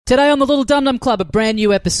Today on the Little Dum Dum Club, a brand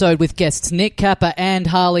new episode with guests Nick Capper and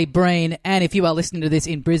Harley Breen. And if you are listening to this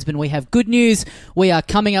in Brisbane, we have good news. We are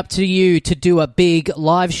coming up to you to do a big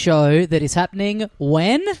live show that is happening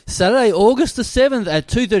when? Saturday, August the 7th at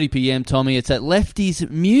 2:30pm, Tommy. It's at Lefty's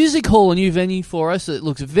Music Hall, a new venue for us. It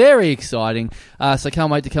looks very exciting. So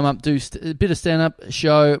can't wait to come up, do a bit of stand-up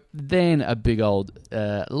show, then a big old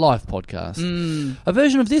live podcast. A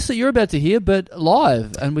version of this that you're about to hear, but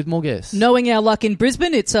live and with more guests. Knowing our luck in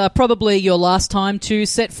Brisbane, it's probably your last time to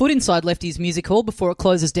set foot inside Lefty's Music Hall before it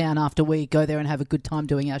closes down after we go there and have a good time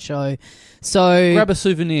doing our show. So grab a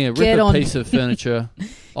souvenir, rip a piece of furniture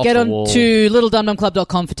off Get the on wall. to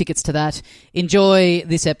littledumdumclub.com for tickets to that. Enjoy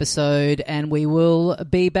this episode, and we will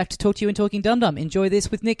be back to talk to you in Talking Dum Dum. Enjoy this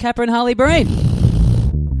with Nick Capper and Harley Breen.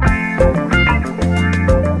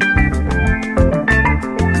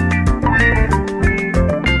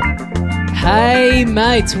 Hey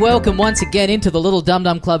mates, welcome once again into the Little Dum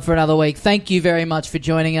Dum Club for another week. Thank you very much for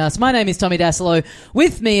joining us. My name is Tommy Dasilo.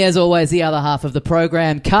 With me, as always, the other half of the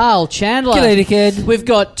program, Carl Chandler. G'day, dickhead. We've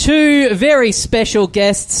got two very special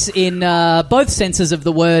guests in both senses of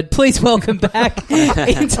the word. Please welcome back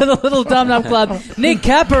into the Little Dum Dum Club, Nick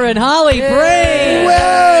Capper and Harley Breen.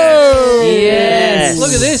 Whoa! Yes.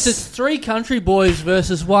 Look at this. It's three country boys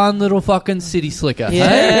versus one little fucking city slicker. Yeah.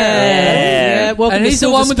 Hey? Welcome And to he's the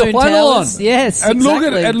Silver one with the Spoon flannel on. Towers. Yes, And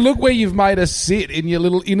exactly. look where you've made us sit in your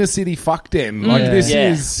little inner city fuck den. Like this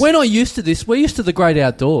is. We're not used to this. We're used to the great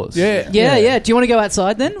outdoors. Yeah. Yeah. Do you want to go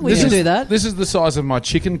outside then? We can do that. This is the size of my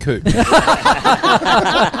chicken coop.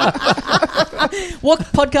 What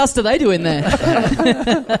podcast do they do in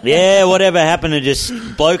there? Yeah, whatever happened to just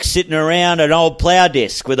blokes sitting around an old plough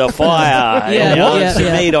disc with a fire and some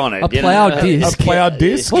meat on it. A plough disc? A plough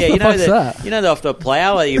disc? What the fuck's that? You know, off the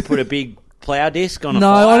plough, you put a big plough disc on a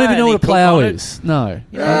No, fire. I don't even know and what a you cook plough on it. is. No.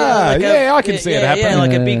 I can see it happening. Yeah,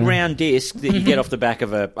 like a big round disc that you get off the back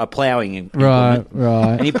of a ploughing implement.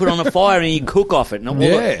 Right. And you put on a fire and you cook off it. And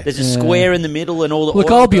there's a square in the middle and all the Look,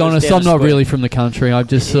 oil I'll be goes honest, down I'm the not square. really from the country. I've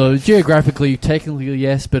just geographically, technically,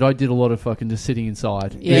 yes, but I did a lot of fucking just sitting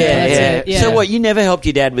inside. Yeah. So what, you never helped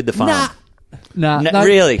your dad with the farm? Nah, No,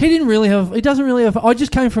 really? He doesn't really have. I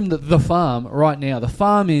just came from the farm right now. The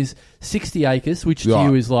farm is 60 acres, which to Right.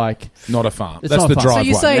 you is like... Not a farm. It's That's not the a farm.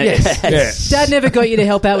 driveway. So you say Yes. Dad never got you to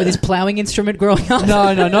help out with his ploughing instrument growing up?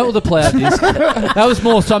 No, not with the plough disc. That was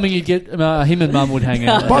more something you'd get... him and Mum would hang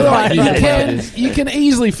out. By the way, Use the plough disc. you can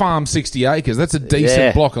easily farm 60 acres. That's a decent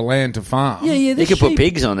Yeah. block of land to farm. Yeah, You could put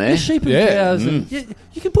pigs on there. There's sheep and Yeah. cows. And,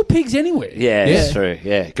 you can put pigs anywhere. Yeah, that's true.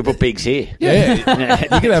 Yeah, you could put pigs here. Yeah. You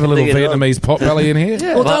could have a little Look at Vietnamese pot belly in here.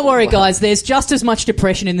 Well, don't worry, guys. There's just as much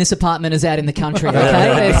depression in this apartment as out in the country, okay?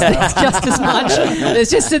 There's just as much.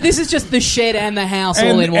 This is just the shed and the house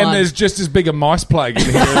all in one. And there's just as big a mice plague in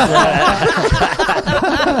here as well.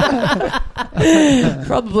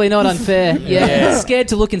 Probably not unfair. Yeah. Scared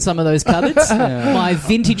to look in some of those cupboards. My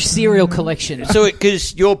vintage cereal collection. So,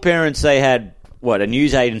 because your parents, they had, what, a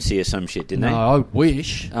news agency or some shit, didn't they? No, I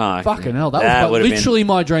wish. Oh, Fucking hell. That that was would've literally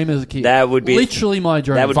my dream as a kid. That would be... Literally my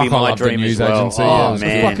dream. That would be Fuck, I my love the dream news as well. agency, Oh, yeah. It's the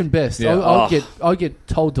man. fucking best. Yeah. I'd get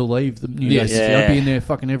told to leave the news Yes. agency. Yeah. I'd be in there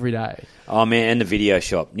fucking every day. Oh, man, and the video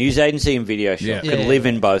shop. News agency and video shop. Yeah. Could live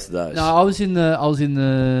in both of those. No, I was in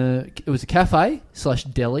the. It was a cafe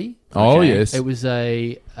 / deli. Oh, Okay. yes. It was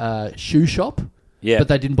a shoe shop. Yeah. But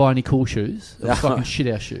they didn't buy any cool shoes. It was fucking shit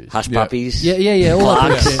house shoes. Hush Yeah. puppies. Yeah. All that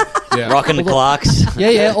Clarks. shit. Yeah. Rocking the Clarks.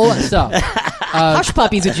 Yeah, all that stuff. Hush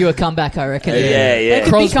puppies are due a comeback, I reckon. Yeah. They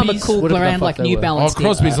could become a Crosby's, cool whatever the brand fuck like they New were. Balance. Oh,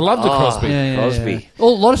 Crosby's. I love the Crosby. Yeah. Crosby. A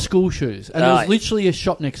lot of school shoes, and there was literally a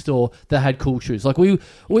shop next door that had cool shoes. Like we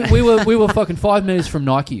were fucking 5 meters from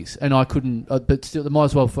Nikes, and I couldn't. But still, it might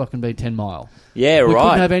as well fucking be 10 mile. Yeah, We right.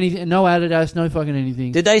 couldn't have anything. No Adidas, no fucking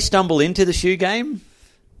anything. Did they stumble into the shoe game?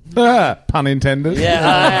 Pun intended.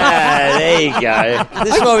 Yeah, there you go.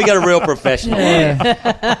 This is why we got a real professional. Yeah.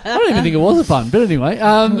 I don't even think it was a pun, but anyway.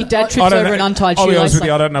 Your dad trips I don't over know. an untied I'll be shoelace. honest with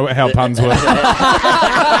you, I don't know how puns work.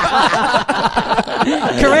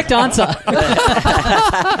 Correct answer.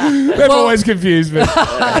 They've always confused me.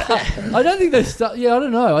 I don't think they I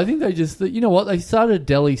don't know. I think they just, you know what? They started a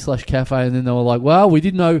deli / cafe, and then they were like, well, we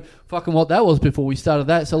didn't know fucking what that was before we started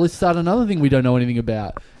that, so let's start another thing we don't know anything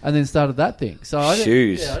about, and then started that thing. So I don't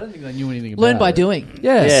think they knew anything about it. Learn by doing.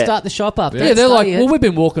 Yeah. Start the shop up. Yeah, they're like, well, we've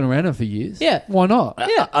been walking around it for years. Yeah. Why not?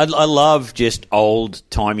 Yeah. I love just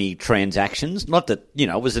old-timey transactions. Not that,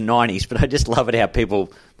 it was the 90s, but I just love it how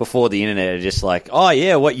people before the internet are just like, oh,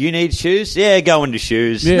 yeah, what, you need shoes? Yeah, go into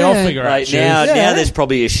shoes. Yeah, I'll figure out Like, shoes. now Yeah. there's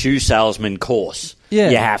probably a shoe salesman course. Yeah.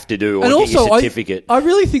 you have to do or And get also, your certificate. I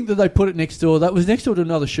really think that they put it next door. That was next door to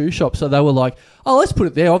another shoe shop, so they were like, "Oh, let's put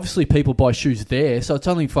it there." Obviously, people buy shoes there, so it's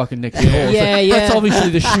only fucking next door. Yeah, so that's obviously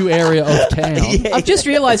the shoe area of town. I've just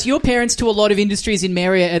realised your parents to a lot of industries in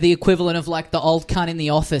Merrier are the equivalent of like the old cunt in the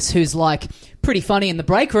office who's like pretty funny in the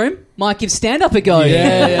break room, might give stand-up a go.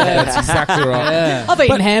 Yeah, that's exactly right. Yeah. I've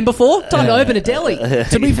eaten ham before. Time to open a deli.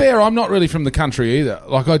 To be fair, I'm not really from the country either.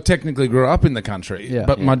 Like, I technically grew up in the country,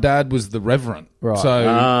 but my dad was the reverend. Right. So,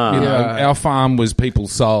 our farm was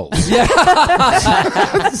people's souls. Now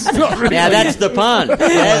that's the pun. There's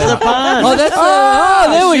the pun. Oh, that's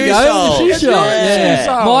there we shoe go. souls. The shoe shop. Yeah.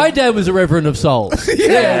 Yeah. My dad was a reverend of souls.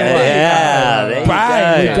 Yeah, there you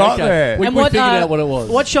Bang, go. we got there. We figured out what it was.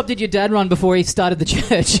 What shop did your dad run before he started the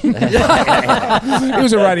church? He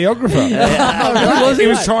was a radiographer. He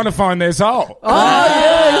was trying to find their soul.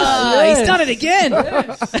 He's done it again.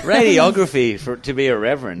 Radiography to be a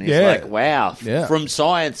reverend is like, wow. Yeah. From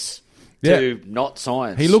science to not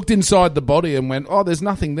science. He looked inside the body and went, "Oh, there's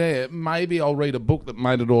nothing there. Maybe I'll read a book that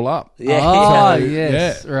made it all up." Oh, So,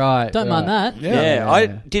 yes. Right. Don't mind that. Yeah.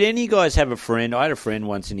 Did any of you guys have a friend? I had a friend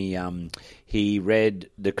once, and he read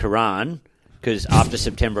the Quran because after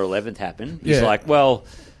September 11th happened, he's like, well,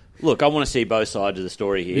 look, I want to see both sides of the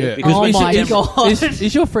story here. Yeah. Because Oh when my September- God.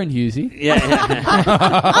 Is your friend Husey? Yeah.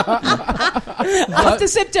 After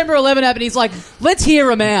September 11 happened, he's like, let's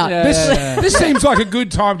hear him out. This seems like a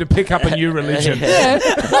good time to pick up a new religion. Yeah.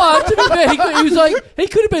 Well, to be fair, he was like, he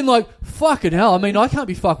could have been like, fucking hell. I mean, I can't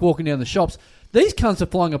be fucked walking down the shops. These cunts are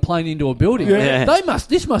flying a plane into a building. Yeah.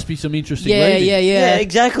 This must be some interesting Yeah, reading. Yeah,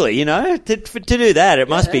 exactly. You know, to do that, it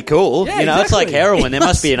must be cool. Yeah, you know, it's like exactly. heroin. There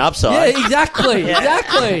must be an upside. Yeah, exactly.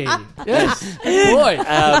 Exactly. Yes. Boy.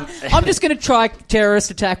 I'm just going to try terrorist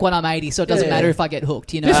attack when I'm 80, so it doesn't matter if I get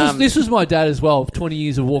hooked, you know? This was my dad as well. 20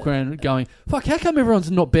 years of walking around going, fuck, how come everyone's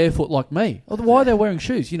not barefoot like me? Why are they wearing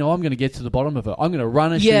shoes? You know, I'm going to get to the bottom of it. I'm going to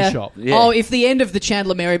run a shoe shop. Yeah. Oh, if the end of the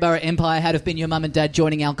Chandler Maryborough Empire had have been your mum and dad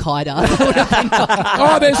joining Al-Qaeda, that would have been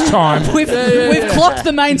Oh, there's time. We've clocked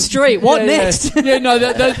the main street. What next? Yeah, no,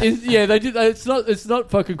 that is, they did. It's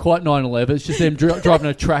not fucking quite 9/11. It's just them driving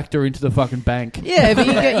a tractor into the fucking bank. Yeah, but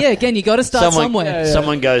again, you got to start somewhere.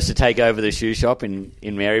 Someone goes to take over the shoe shop in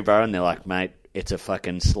Maryborough, and they're like, mate, it's a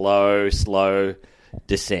fucking slow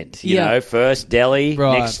descent. You know, first deli,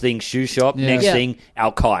 next thing shoe shop, next thing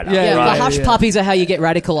Al Qaeda. Yeah, right? the hush puppies are how you get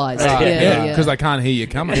radicalised. Right. Because they can't hear you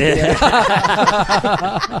coming.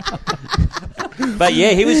 But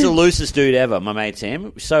yeah, he was the loosest dude ever, my mate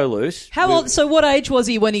Sam. So loose. How old? So what age was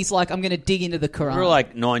he when he's like, I'm going to dig into the Quran? We were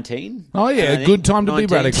like 19. Oh yeah, a good time to be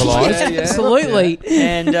 19. radicalised. Absolutely.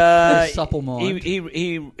 And supple mind.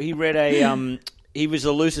 he read a he was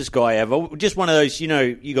the loosest guy ever. Just one of those, you know,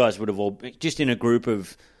 you guys would have all just in a group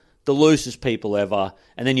of the loosest people ever,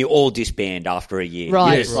 and then you all disband after a year.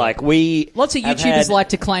 Right. It's like we Lots of have YouTubers had- like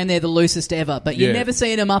to claim they're the loosest ever, but you've never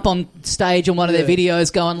seen them up on stage on one of their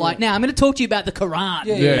videos going like, now I'm going to talk to you about the Quran.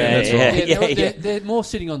 That's right. They're more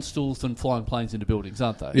sitting on stools than flying planes into buildings,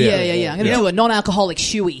 aren't they? Yeah. I'm going to do a non-alcoholic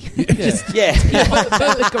shoey.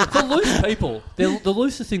 But for loose people, the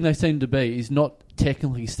loosest thing they seem to be is not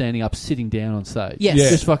technically standing up, sitting down on stage. Yes. Yeah.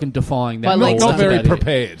 Just fucking defying that. My legs Not don't very about it.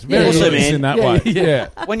 prepared. Very Also, loose man, in that way. Yeah.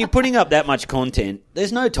 when you're putting up that much content,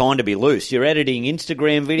 there's no time to be loose. You're editing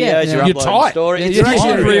Instagram videos, Yeah. you're You're uploading tight. stories. You're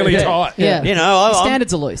actually really tight. Yeah. You know,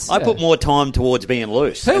 Standards are loose. I put more time towards being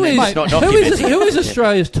loose. Who and then is, not who documenting. is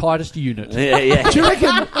Australia's tightest unit? Yeah. Do you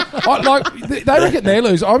reckon? They reckon they're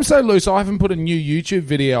loose. I'm so loose. I haven't put a new YouTube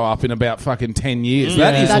video up in about fucking 10 years.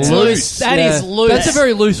 That's loose. That is loose. That's a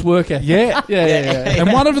very loose work ethic. Yeah. Yeah.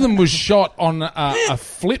 And one of them was shot on a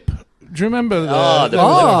flip. Do you remember the flip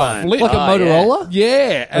phone. flip? Like a Motorola?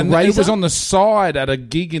 Yeah, and it razor? was on the side at a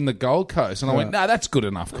gig in the Gold Coast, and I went, "No, that's good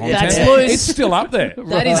enough content. That's loose. It's still up there."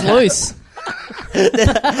 That is loose.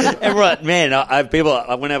 And right, man,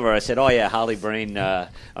 whenever I said, "Oh yeah, Harley Breen,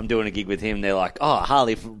 I'm doing a gig with him," they're like, "Oh,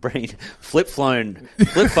 Harley Breen, flip phone,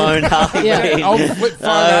 Harley Yeah. Breen, Oh, flip phone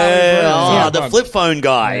Harley Breen. the flip phone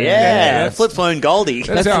guy, Yeah, the flip phone Goldie."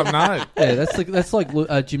 That's how I know. Yeah, that's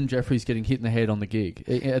like Jim Jeffries getting hit in the head on the gig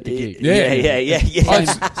at the gig. Yeah.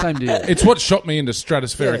 Same deal. It's what shot me into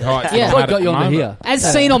stratospheric heights. Yeah. that I'm What at got at you the onto moment. here?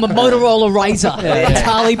 As seen on the Motorola Razr. It's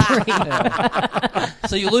Harley Breen.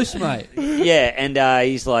 So you're loose, mate. Yeah, and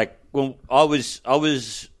he's like, "Well, I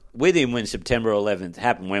was with him when September 11th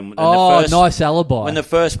happened. When the first, nice alibi. when the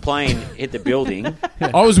first plane hit the building,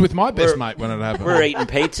 I was with my best mate when it happened. we're eating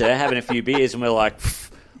pizza, having a few beers, and we're like, 'Pff,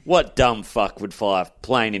 what dumb fuck would fly a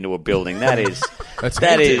plane into a building? That is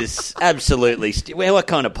That is absolutely... what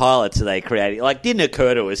kind of pilots are they creating? Like, didn't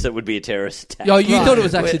occur to us that would be a terrorist attack. Oh, you thought it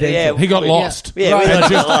was accidental. Yeah, he got lost. Yeah,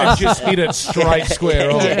 and just hit it straight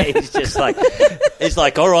square on. Yeah, he's just like... It's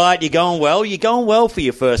like, all right, you're going well for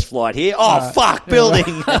your first flight here. Oh, fuck, building.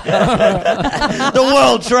 The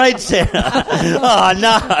World Trade Center. Oh,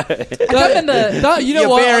 no.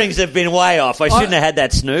 Your bearings have been way off. I shouldn't have had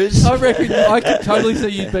that snooze. I reckon I could totally see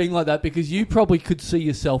you being like that because you probably could see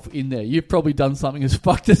yourself in there. You've probably done something as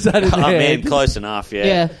fucked as that in there. Oh, man, close enough, yeah.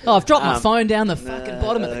 Yeah. Oh, I've dropped my phone down the fucking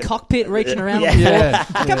bottom of the cockpit, reaching around on the floor.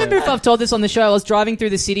 I can't remember if I've told this on the show. I was driving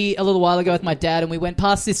through the city a little while ago with my dad, and we went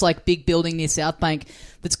past this like big building near South Bank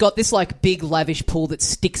that's got this like big lavish pool that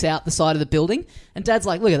sticks out the side of the building. And Dad's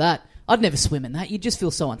like, look at that. I'd never swim in that. You'd just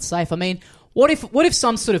feel so unsafe. I mean, what if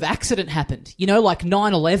some sort of accident happened? You know, like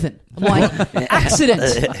 9/11. I'm like,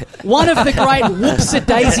 accident. One of the great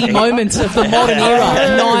whoops-a-daisy moments of the modern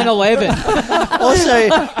era, 9/11. Also,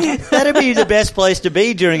 that'd be the best place to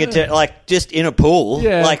be during just in a pool.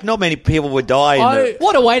 Yeah. Like, not many people would die.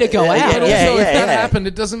 What a way to go out. But also, if that happened,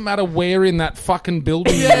 it doesn't matter where in that fucking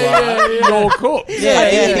building you are. You're cooked.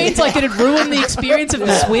 It means like it'd ruin the experience of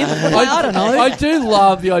the swim. I don't know. I do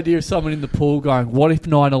love the idea of someone in the pool going, what if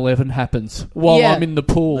 9/11 happens while I'm in the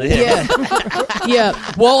pool? Yeah.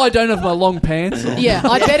 While I don't have my long pants on. Yeah,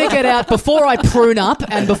 I better get out before I prune up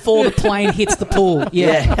and before the plane hits the pool.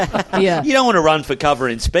 Yeah. You don't want to run for cover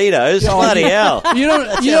in Speedos. Bloody hell. You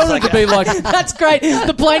don't want to be like... That's great.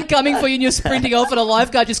 The plane coming for you and you're sprinting off and a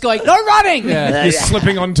lifeguard just going, no running! Yeah. You're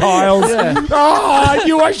slipping on tiles. Yeah.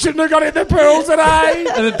 Oh, I shouldn't have got in the pool today.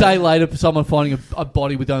 And a day later, someone finding a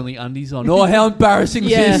body with only undies on. Oh, how embarrassing.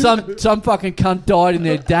 Yeah. Some fucking cunt died in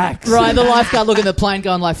their dacks. Right, the lifeguard looking at the plane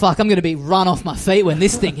going like, fuck, I'm going to be run off my feet when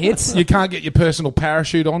this thing hits. You can't get your personal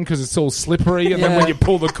parachute on because it's all slippery, and then when you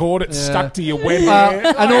pull the cord, it's stuck to your wet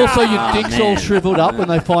hair. And also your dick's all shriveled up when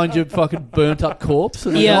they find your fucking burnt up corpse.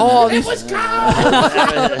 And this was cold.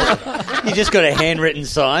 You just got a handwritten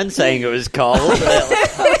sign saying it was cold,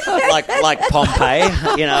 like Pompeii,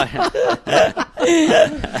 you know.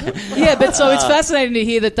 Yeah, but so it's fascinating to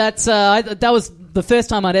hear that was the first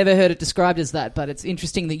time I'd ever heard it described as that, but it's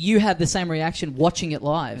interesting that you had the same reaction watching it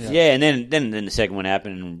live. Yeah, and then the second one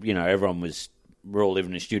happened, and, you know, we're all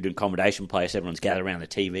living in a student accommodation place, everyone's gathered around the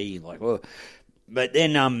TV, like, whoa. But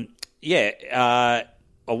then, a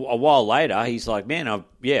while later, he's like, man,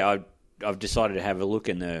 I've decided to have a look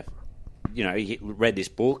in he read this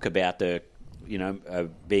book about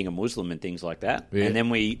being a Muslim and things like that. Yeah. And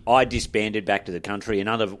then I disbanded back to the country.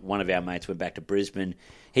 Another one of our mates went back to Brisbane.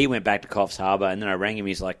 He went back to Coffs Harbour, and then I rang him.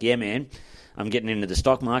 He's like, yeah, man, I'm getting into the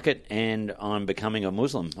stock market and I'm becoming a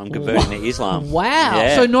Muslim. I'm converting to Islam. Wow.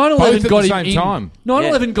 Yeah. So 9/11 got him in. Time.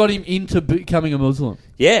 9/11 got him into becoming a Muslim.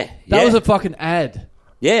 Yeah. That was a fucking ad.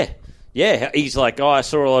 Yeah. Yeah. He's like, I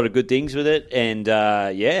saw a lot of good things with it, and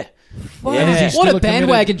yeah. Yeah. What a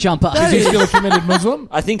bandwagon jumper. Is he still a committed Muslim?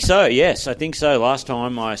 I think so, yes. I think so. Last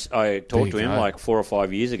time I talked to him, like 4 or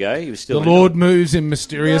 5 years ago, he was still... The Lord moves in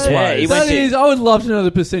mysterious ways. I would love to know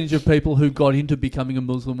the percentage of people who got into becoming a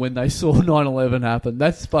Muslim when they saw 9/11 happen.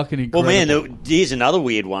 That's fucking incredible. Well, man, here's another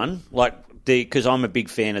weird one. Because I'm a big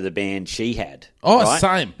fan of the band She Had. Oh, right?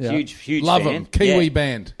 same. Yeah. Huge Love fan. them. Kiwi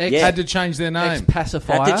band. Had to change their name.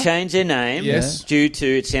 Ex-Pacifier. Had to change their name. Yes. Due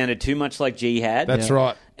to it sounded too much like Jihad. That's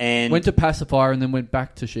right. And went to Pacifier and then went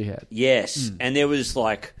back to She Had. Yes. And there was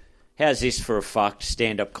like... How's this for a fucked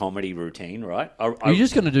stand-up comedy routine, right? Are you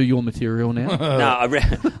just going to do your material now? No,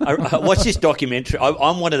 I watched this documentary.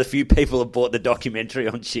 I'm one of the few people that bought the documentary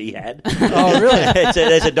on She Had. Oh, really?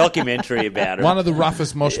 There's a documentary about it. One of the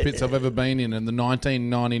roughest mosh pits I've ever been in the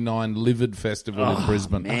 1999 Livid Festival in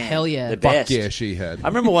Brisbane. Man, hell yeah. The best. Fuck yeah, She Had. I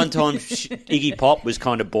remember one time Iggy Pop was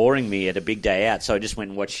kind of boring me at a big day out, so I just went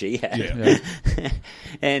and watched She Had. Yeah.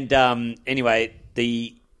 And anyway,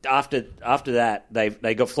 After that,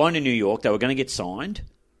 they got flown to New York. They were going to get signed,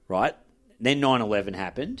 right? Then 9/11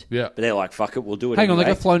 happened. Yeah. But they're like, fuck it, we'll do it Hang on, anyway.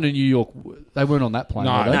 they got flown to New York. They weren't on that plane,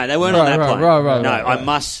 were they? No, they weren't on that plane. Right. No, I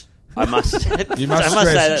must You must say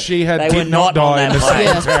stress that She Had they were did not die in the plane.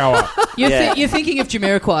 same tower. You're thinking of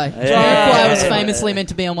Jamiroquai. Jamiroquai was famomefamously meant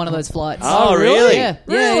to be on one of those flights. Oh, really? Yeah.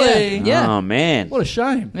 Really? Yeah. Oh, man. What a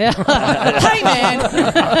shame. Yeah. Hey, man.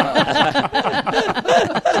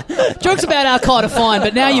 Jokes about Al Qaeda fine,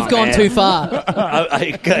 but now you've gone man. too far.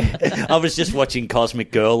 I was just watching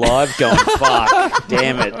Cosmic Girl live going, fuck,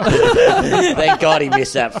 damn it. Thank God he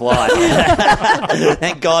missed that flight.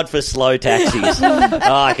 Thank God for slow taxis.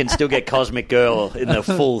 I can still get Cosmic Girl in the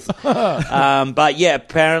full. But yeah,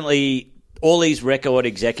 apparently all these record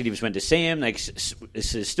executives went to see him.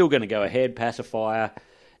 This is still going to go ahead, Pacifier.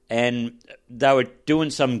 and they were doing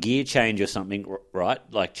some gear change or something, right?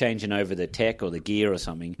 Like changing over the tech or the gear or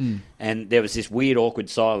something. And there was this weird, awkward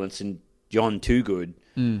silence, and John Toogood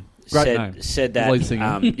said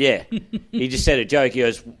that, yeah, he just said a joke. He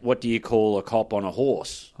goes, "What do you call a cop on a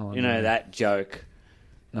horse?" Oh, you know, no. that joke.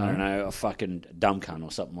 No. I don't know, a fucking dumb cunt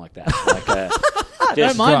or something like that. Like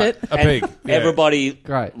Don't mind it. A pig. Yeah. Everybody,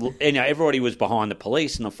 Great. You know, everybody was behind the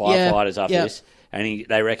police and the firefighters after this, and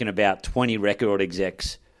they reckon about 20 record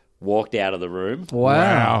execs walked out of the room.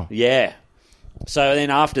 Wow. Yeah. So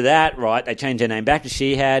then after that, right, they changed their name back to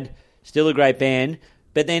Shihad. Still a great band.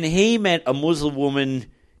 But then he met a Muslim woman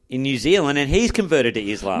in New Zealand, and he's converted to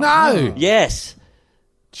Islam. No. Yes.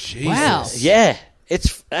 Jesus. Wow. Yeah.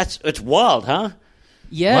 It's wild, huh?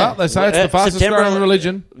 Yeah. Well, they say it's the fastest September- growing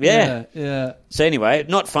religion. Yeah. Yeah. So anyway,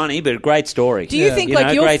 not funny, but a great story. Do you think You like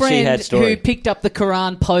know, your great friend Shihad story. who picked up the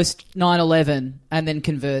Quran post 9/11 and then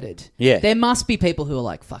converted? Yeah. There must be people who are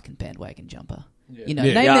like fucking bandwagon jumper. You know,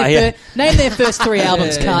 Yeah. name their first 3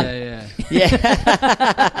 albums, cunt.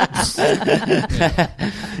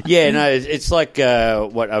 Yeah, no, it's like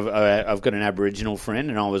what I've got an Aboriginal friend,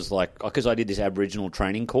 and I was like, because I did this Aboriginal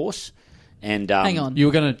training course, and Hang on. You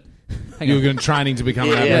were going to... You were going to training to become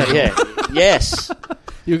an yeah, Aboriginal. yes,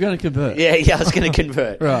 You were going to convert. yeah, I was going to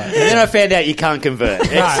convert, Right. And then I found out you can't convert.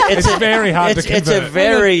 It's very hard to It's a convert.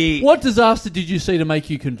 very What disaster did you see to make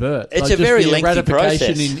you convert? It's Like a just very the lengthy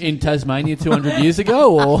ratification process. in Tasmania 200 years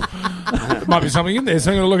ago, or Might be something in there,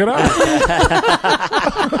 so I'm going to look it up.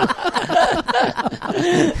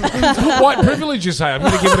 White privilege, you say. I'm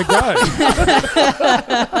going to give it a go.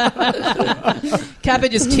 Kappa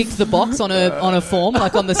just ticked the box on a form,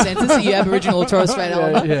 like on the census. Are you Aboriginal or Torres Strait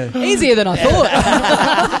Islander? yeah. Easier than I thought.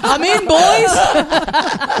 I'm in, boys.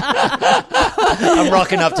 I'm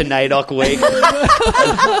rocking up to NAIDOC week.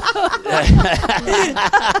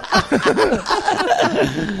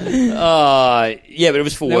 Yeah, but it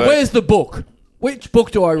was for now, work. where's the book? Which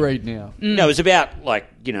book do I read now? No, it was about like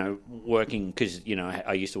working because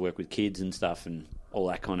I used to work with kids and stuff and all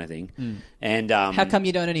that kind of thing. And How come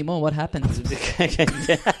you don't anymore? What happened?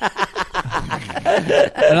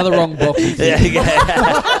 Another wrong book. Are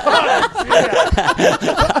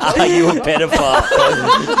you a pedophile?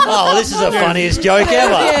 Oh, this is the funniest joke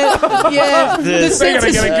ever. Yeah. The They're going to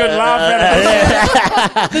census, get a good laugh out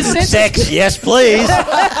of it. the census, Sex, yes, please.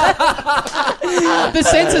 the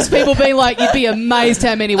census people being like, you'd be amazed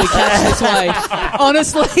how many we catch this way.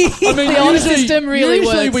 Honestly, the honor system really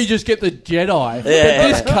usually works. we just get the Jedi. Yeah. But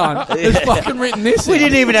this cunt has fucking written this We in.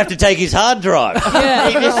 didn't even have to take his hard drive. Yeah.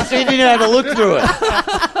 He didn't have to look through it.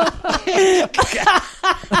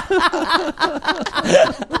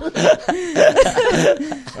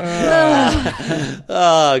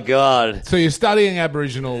 Oh God. So you're studying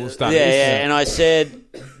Aboriginal studies. Yeah. And I said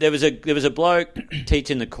there was a bloke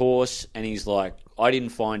teaching the course, and he's like, I didn't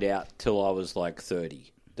find out till I was like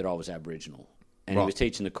 30 that I was Aboriginal, and he was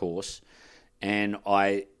teaching the course, and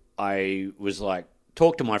I was like,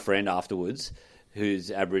 talked to my friend afterwards,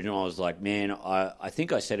 who's Aboriginal. I was like, man, I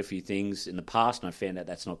think I said a few things in the past, and I found out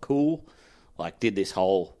that's not cool. Like, did this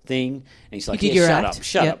whole thing, and he's like, You did your shut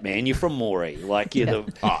act. up, man. You're from Maury. Like, you're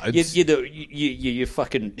it's- you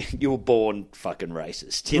were born fucking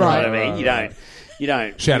racist. You know Right. what I mean? You don't.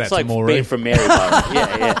 Shout it's out like to Maury. being from Maryborough.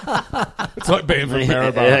 yeah. It's like being from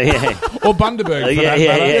Maryborough. Yeah. Or Bundaberg, for Yeah, that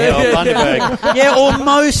matter. or Bundaberg. Yeah, or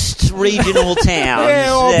most regional towns.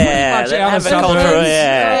 Yeah, or pretty much that outer have a culture, suburbs.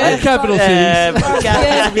 And capital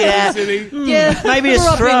cities. Yeah. Maybe Grew up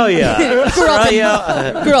in- Australia.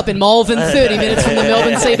 Australia. Grew up in Malvern, 30 minutes from the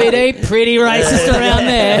Melbourne CBD. Pretty racist around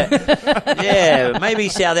there. Yeah, maybe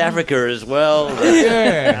South Africa as well.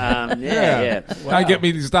 Yeah. Yeah. Don't get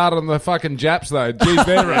me started on the fucking Japs, though. Jeez,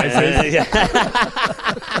 they're racist.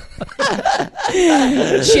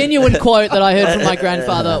 Genuine quote that I heard from my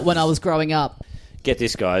grandfather when I was growing up. Get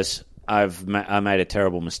this, guys. I made a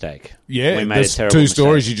terrible mistake. Yeah, we made there's a terrible two mistake.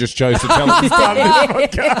 stories you just chose to tell at the start of this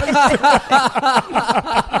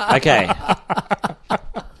podcast. Okay.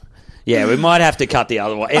 Yeah, we might have to cut the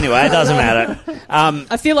other one. Anyway, it doesn't matter.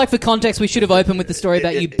 I feel like for context, we should have opened with the story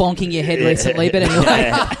about you bonking your head recently, but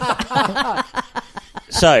anyway.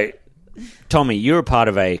 So, Tommy, you're a part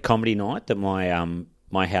of a comedy night that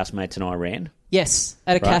my housemates and I ran. Yes,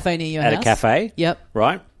 at a cafe near your at house. a cafe. Yep.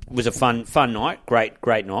 Right. It was a fun night. Great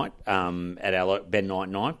night. At our Ben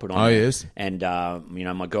Night put on. Oh, yes. And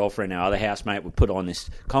my girlfriend, our other housemate, we put on this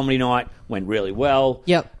comedy night. Went really well.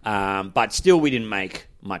 Yep. But still, we didn't make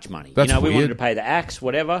much money. That's we wanted weird. to pay the acts,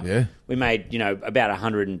 whatever. Yeah. We made about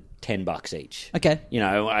 $110 each. Okay.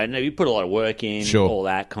 I know you put a lot of work in, Sure. all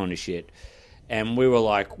that kind of shit. And we were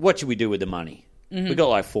like, what should we do with the money? We got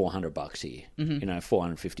like $400 here. You know,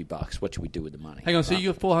 $450. What should we do with the money? Hang on, so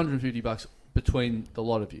you got $450 between the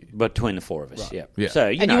lot of you? Between the four of us, Right. yeah. Yeah. So,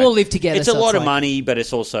 And you all live together, It's so a it's lot of like- money, but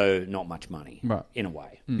it's also not much money, Right. in a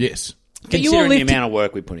way. Yes. But you all Considering the live to- amount of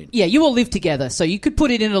work we put in. Yeah, you all live together, so you could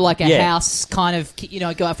put it into like a Yeah. house kind of,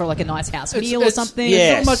 go out for like a nice house meal or It's- something.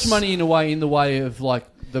 yeah. It's not much money in the way of like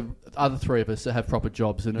the other three of us that have proper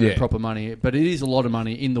jobs and earn Yeah. proper money, but it is a lot of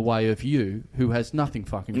money in the way of you who has nothing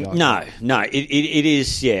fucking going. No, it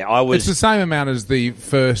is, yeah. I was... It's the same amount as the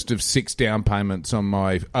first of 6 down payments on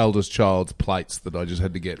my eldest child's plates that I just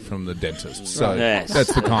had to get from the dentist. So Yes.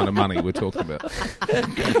 that's the kind of money we're talking about.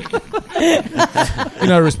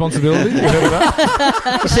 Responsibility? You heard of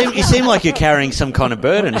that? You seem like you're carrying some kind of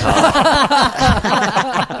burden, Harley.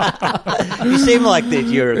 You seem like that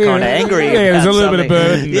you're kind of angry. Yeah, there's a about little bit of something.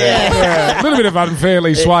 burden there. Yeah, a little bit of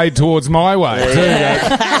unfairly swayed towards my way,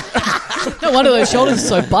 too. No wonder those shoulders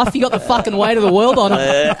are so buff. You got the fucking weight of the world on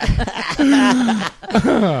them.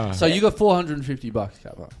 So you got $450,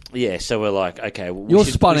 Kappa. Yeah, so we're like, okay. Well, You're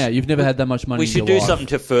spun out. You've never had that much money. We in should your do life. something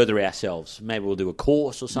to further ourselves. Maybe we'll do a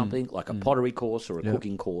course or something, like a pottery course or a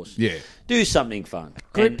cooking course. Yeah. Do something fun.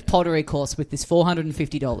 Group And- pottery course with this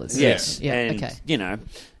 $450. yes. Yeah, and, okay.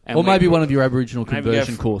 And Or maybe we- one of your Aboriginal maybe go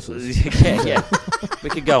conversion f- courses. Yeah. We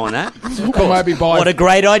could go on that. Or maybe buy What a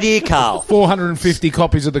great idea, Carl. 450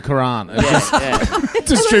 copies of the Quran and just Yeah.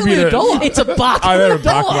 distribute it. It's a buck. Oh, they're a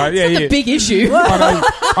buck, mate. Yeah, It's yeah. a big issue.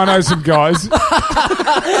 I know some guys.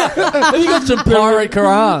 Have you got some pirate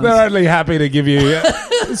Qurans? They're only happy to give you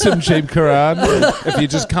some cheap Quran if you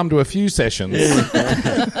just come to a few sessions.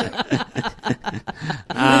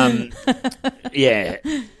 Yeah.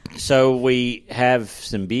 So we have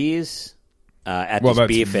some beers at Well, this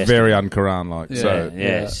beer that's festival. very un-Quran-like. Yeah. So,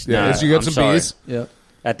 Yes. yeah. No, So you got I'm some sorry. beers?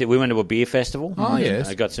 Yeah. We went to a beer festival. Oh, yes.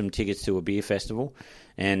 I got some tickets to a beer festival.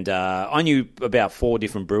 And I knew about 4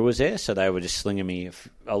 different brewers there, so they were just slinging me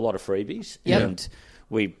a lot of freebies. Yep. And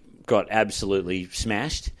we got absolutely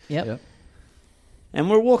smashed. Yep. Yep. And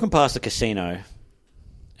we were walking past the casino,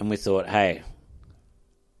 and we thought, hey,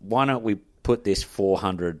 why don't we put this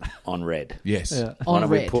 400 on red? Yes. Yeah. Why On don't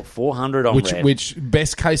red. we put 400 on red? Which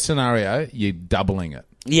best case scenario, you're doubling it.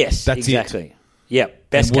 Yes, That's exactly. Yep.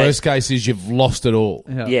 And worst case is you've lost it all.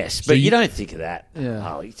 Yeah. Yes, So but you you- don't think of that. Yeah.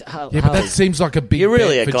 Harley. Yeah, but that seems like a big You're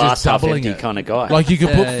really bet a for glass just half doubling empty it. kind of guy. Like you could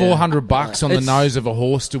put Yeah, yeah. $400 on the It's- nose of a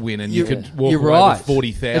horse to win, and you could walk You're away right. with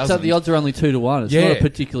 40,000. It's like the odds are only 2 to 1. It's Yeah. not a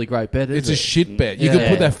particularly great bet, is It's it? a shit bet. You Yeah. could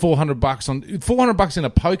put that $400 on $400 in a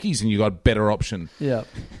pokies, and you got a better option. Yeah.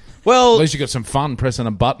 well, At least you got some fun pressing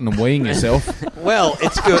a button and weeing yourself. well,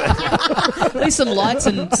 it's good. At least some lights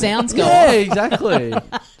and sounds go Yeah, off. exactly.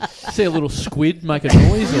 See a little squid make a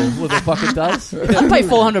noise or what the fuck it does. I'd pay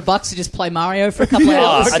 $400 to just play Mario for a couple of Oh,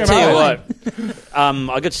 hours. I tell you what,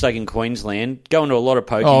 I got stuck in Queensland, going to a lot of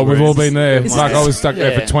poker. Oh, we've all been there. Is Like this- I was stuck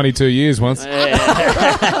there Yeah. for 22 years once.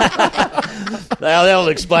 They'll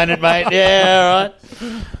explain it, mate. Yeah,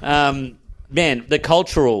 all right. Man, the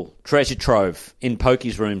cultural treasure trove in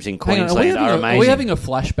pokies rooms in Hang on, Queensland are amazing. are we having a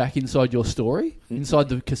flashback inside your story? Inside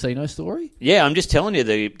the casino story? Yeah, I'm just telling you,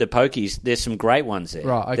 the pokies, there's some great ones there.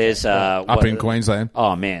 Right, okay. There's Up in Queensland.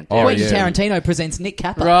 Oh, man. Oh, Quentin yeah. Tarantino presents Nick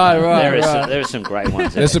Kappa. Right. There are some great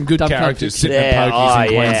ones there. There's some good Dumb characters country. sitting at pokies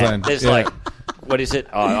in Queensland. There's Yeah. like, what is it?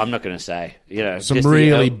 Oh, I'm not going to say. Some just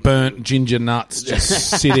really the, burnt ginger nuts just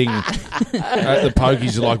sitting at the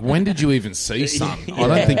pokies. You're like, when did you even see, son? I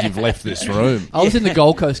don't think you've left this room. I was in the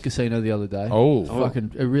Gold Coast casino the other day. Oh.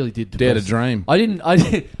 Fucking, it really did Dare to depress. dream.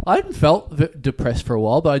 I hadn't felt depressed for a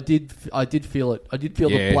while, but I did feel it. I did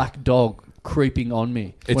feel Yeah. the black dog creeping on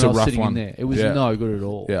me It's when a I was rough sitting one. in there. It was Yeah. no good at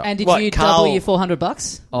all. Yeah. And did What, you Carl- double your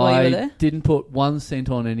 $400 while you were I there? didn't put 1 cent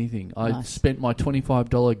on anything. I Nice. spent my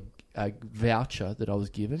 $25 voucher that I was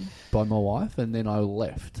given by my wife, and then I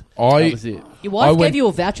left. That was it. Your wife I went- gave you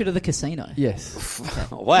a voucher to the casino. Yes.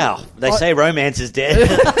 wow, they say romance is dead.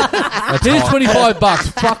 Here's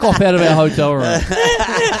 $25. Fuck off out of our hotel room.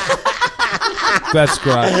 That's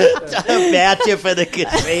great. A voucher for the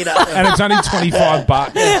casino. And it's only $25.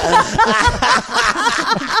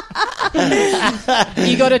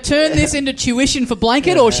 You got to turn this into tuition for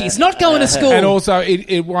Blanket, or she's not going to school. And also,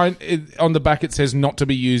 it won't. On the back, it says not to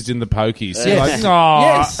be used in the pokies. Yes. Like, oh,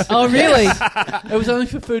 Yes. Oh, really? It was only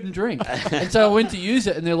for food and drink. And so I went to use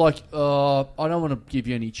it, and they're like, I don't want to give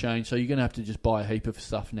you any change, so you're going to have to just buy a heap of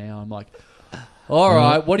stuff now. I'm like, all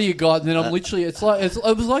right, what do you got? And then I'm literally, it was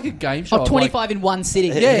like a game show. Oh, 25 in one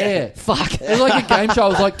sitting. Yeah. Fuck. It was like a game show. I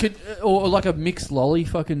was like, or like a mixed lolly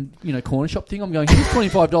fucking, corner shop thing. I'm going, here's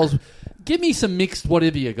 $25. Give me some mixed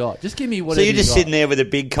whatever you got. Just give me whatever. So you're just you got. sitting there with a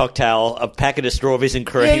big cocktail, a packet of strawberries and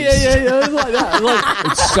creams. Yeah. It was like that. Like,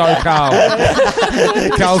 It's so Carl.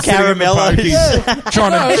 Carl's sitting in the Caramellos. pokies,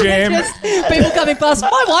 trying to jam, Just people coming past.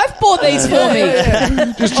 My wife bought these for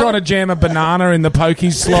me. just trying to jam a banana in the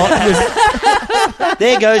pokies slot.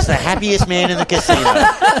 There goes the happiest man in the casino.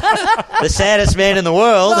 The saddest man in the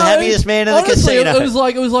world, the happiest man in the honestly, casino. It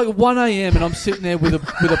was like 1 a.m. and I'm sitting there with a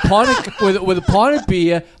pint of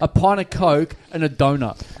beer, a pint of Coke, and a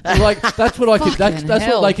donut. Like that's what I could. That's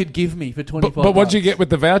hell. what they could give me for 25. But what'd you get with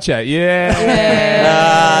the voucher? Yeah.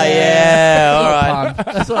 All right.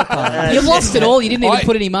 That's what I pun. You lost it all. You didn't even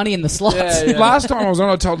put any money in the slots. Yeah. Last time I was on,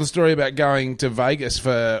 I told the story about going to Vegas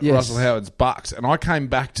for Yes. Russell Howard's Bucks, and I came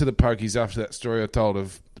back to the pokies after that story I told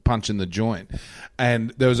of punching the joint,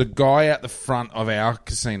 and there was a guy out the front of our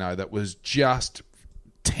casino that was just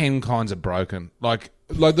 10 kinds of broken. Like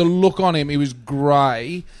the look on him, he was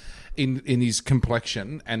grey in his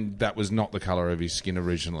complexion, and that was not the colour of his skin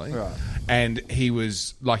originally. Right. And he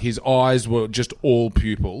was like, his eyes were just all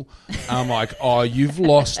pupil. I'm like, oh, you've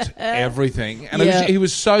lost everything. And Yeah. he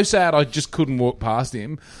was so sad, I just couldn't walk past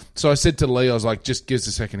him. So I said to Lee, I was like, just give us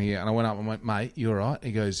a second here. And I went up and went, mate, you all right?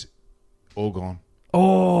 He goes, all gone.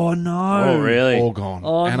 Oh no! Oh, really? All gone.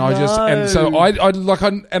 Oh, and I just, and so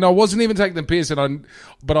I wasn't even taking the piss,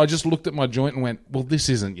 but I just looked at my joint and went, well, this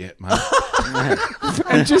isn't yet, mate.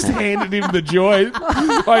 And just handed him the joint,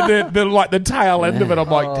 like the tail end of it. I'm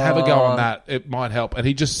like, have a go on that. It might help. And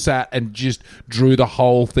he just sat and just drew the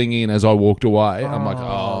whole thing in as I walked away. I'm like,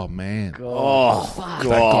 oh man, Oh, that guy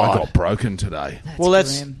got broken today.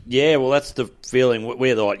 that's grim. that's the feeling.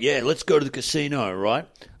 We're like, yeah, let's go to the casino, right?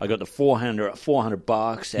 I got the $400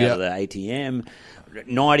 out Yeah. of the ATM.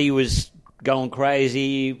 90 was going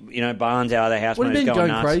crazy. You know, Barnes out of the house. What do you was mean going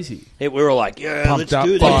going nuts. crazy? We were all like, yeah, Pumped let's up.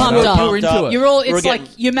 do this. You're pumped up. You're into it. You're all. We're It's like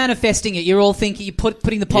getting- you're manifesting it. You're all thinking. You're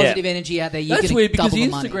putting the positive energy out there. You're That's getting weird because double the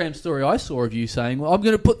money. Instagram story I saw of you saying, "Well, I'm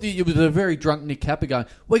going to put it was a very drunk Nick Kappa going,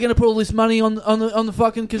 we're going to put all this money on the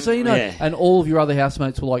fucking casino," Yeah. and all of your other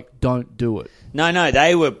housemates were like, "Don't do it." No,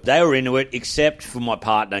 they were into it, except for my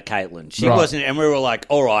partner, Caitlin. She Right. wasn't, and we were like,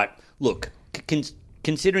 all right, look,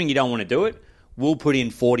 considering you don't want to do it, we'll put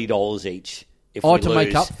in $40 each. If Oh, we to lose,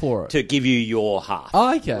 make up for it. to give you your half.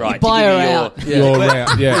 Oh, okay. Right, You buy to give her you out. You're We're-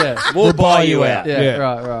 around, yeah. We'll buy you out. Yeah, Yeah.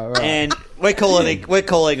 right. And we're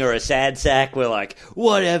calling her a sad sack. We're like,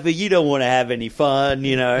 whatever, you don't want to have any fun,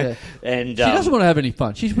 you know. Yeah. And She doesn't want to have any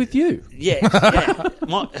fun. She's with you. yeah.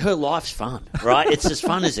 Her life's fun, right? It's as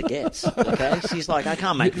fun as it gets. Okay, she's like, I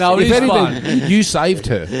can't make. No, this it If is anything, fun. you saved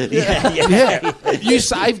her. yeah. You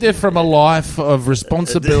saved her from a life of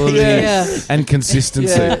responsibility Yeah. and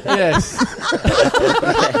consistency. Yes.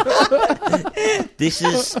 This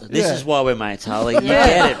is why we're mates, Harley. You Yeah.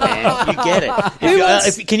 get it, man. You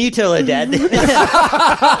get it. Can you tell her dad? Who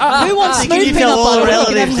wants Can smooth you peanut tell all butter? the when you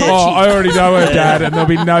can have relatives hot that Oh, cheese? I already know her dad, and there'll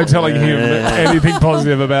be no telling him anything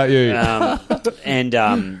positive about you.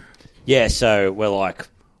 So we're like,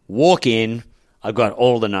 walk in. I've got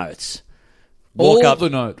all the notes. All the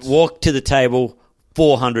notes. Walk to the table.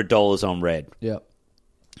 $400 on red. Yep.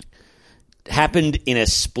 Happened in a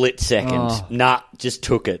split second. Oh. Nah, just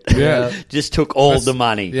took it. Yeah. Just took all the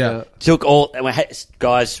money. Yeah. Took all.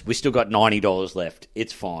 Guys, we still got $90 left.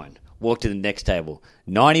 It's fine. Walk to the next table.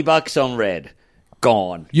 $90 on red.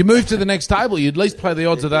 Gone. You move to the next table, you at least play the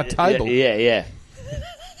odds of that table. Yeah.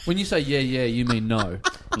 When you say yeah, you mean no.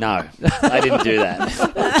 No, I didn't do that.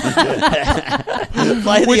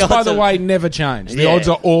 Play Which, by odds the of- way, never change. The Yeah. odds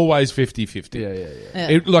are always 50-50. Yeah.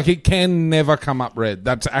 It can never come up red.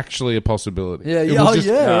 That's actually a possibility. Yeah, It yeah, will oh, just,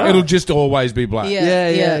 yeah. It'll just always be black.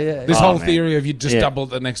 Yeah. This Oh, whole man. theory of you just Yeah. double it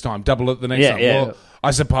the next time, double it the next Yeah, time. yeah. Well, I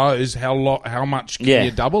suppose how much can Yeah.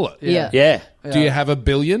 you double it? Yeah. Yeah. Do you have $1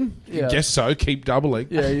 billion? Yeah. Guess so. Keep doubling.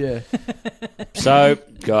 Yeah. So,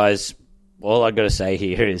 guys, all I got to say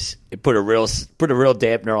here is it put a real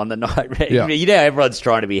dampener on the night. Yeah. You know, everyone's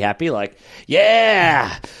trying to be happy, like,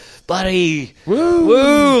 yeah, buddy, Woo.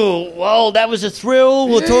 woo. Well, that was a thrill.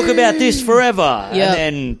 We'll talk about this forever. Yeah.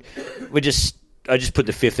 And then I just put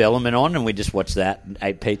The Fifth Element on and we just watched that and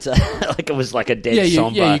ate pizza. Like it was like a dead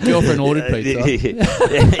somber. Your girlfriend ordered pizza. With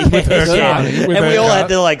And her we all card. had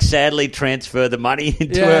to like sadly transfer the money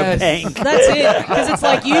into her Yes. bank. That's it. Because it's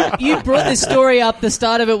like you brought this story up. The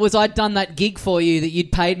start of it was I'd done that gig for you that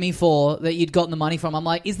you'd paid me for, that you'd gotten the money from. I'm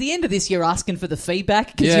like, is the end of this you're asking for the feedback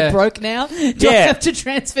because Yeah. you're broke now? Do I Yeah. have to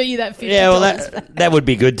transfer you that $50? Yeah, well, that would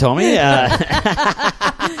be good, Tommy.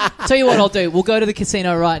 Tell you what I'll do. We'll go to the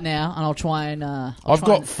casino right now and I'll try and I've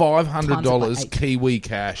got $500 Kiwi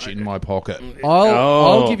cash in my pocket.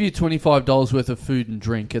 I'll give you $25 worth of food and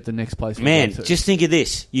drink at the next place. Man, just think of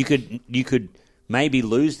this: you could maybe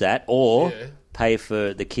lose that, or pay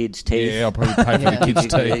for the kids' teeth. Yeah, I'll probably pay for the kids'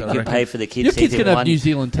 teeth. You could pay for the kids' Your teeth. kids can have New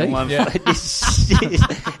Zealand teeth.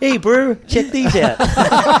 Hey, bro, check these out.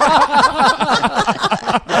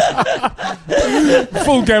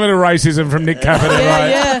 Full gamut of racism from Nick Capper.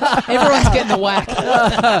 Yeah. Everyone's getting the whack.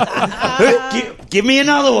 Give me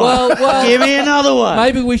another one. Well, give me another one.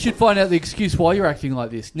 Maybe we should find out the excuse why you're acting like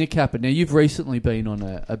this. Nick Capper, now you've recently been on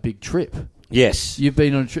a big trip. Yes. You've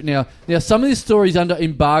been on a trip. Now some of this story's under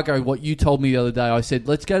embargo, what you told me the other day. I said,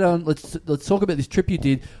 let's go down, let's talk about this trip you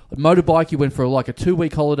did. A motorbike, you went for like a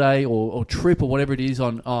 2-week holiday or trip or whatever it is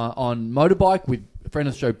on motorbike with a friend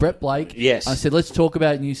of the show, Brett Blake. Yes. I said, let's talk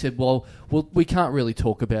about it. And you said, well, we can't really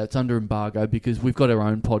talk about it. It's under embargo because we've got our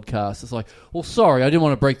own podcast. It's like, well, sorry, I didn't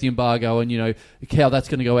want to break the embargo and, how that's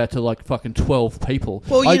going to go out to like fucking 12 people.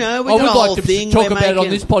 Well, I got would a like whole to thing talk we're about it on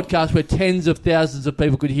making. this podcast where tens of thousands of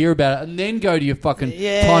people could hear about it and then go to your fucking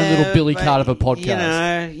tiny little Billy Card of a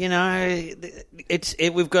podcast.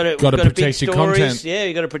 We've got to protect big your stories. content. Yeah,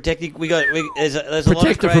 you got to protect it. There's a lot of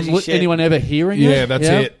Protect it crazy from shit. anyone ever hearing it. Yeah, that's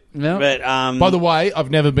it. Yeah. But By the way,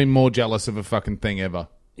 I've never been more jealous of a fucking thing ever.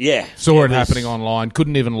 yeah, Saw it happening online.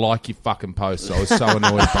 Couldn't even like your fucking posts. I was so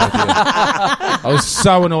annoyed. Both of you. I was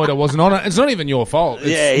so annoyed I wasn't on it. It's not even your fault.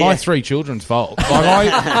 It's my 3 children's fault. Like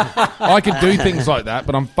I could do things like that,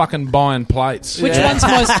 but I'm fucking buying plates. Which one's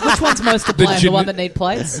most to blame? The one that need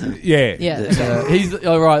plates? Yeah. Yeah. He's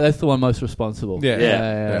right. That's the one most responsible.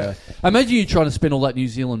 Yeah. I imagine you trying to spend all that New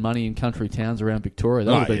Zealand money in country towns around Victoria.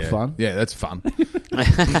 That would have been fun. Yeah, that's fun.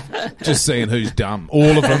 Just seeing who's dumb.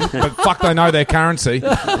 All of them. But fuck, they know their currency.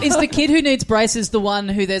 Is the kid who needs braces the one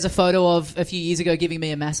who there's a photo of a few years ago giving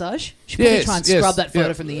me a massage? Should probably try and scrub that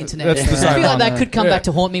photo from the internet. That's the I same feel like one. that could come back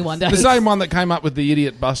to haunt me one day. The same one that came up with the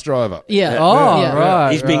idiot bus driver. Yeah.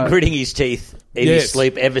 Right. He's been gritting his teeth in his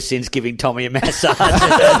sleep ever since giving Tommy a massage.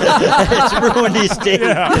 It's ruined his teeth.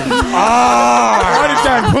 Why did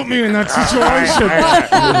Dad put me in that situation?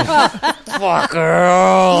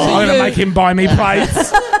 Fucker. I'm going to make him buy me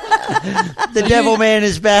plates. The devil man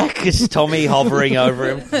is back. It's Tommy hovering over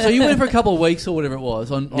him. So you went for a couple of weeks or whatever it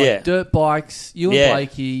was on dirt bikes. You and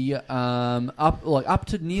Blakey up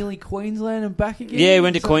to nearly Queensland and back again. Yeah, we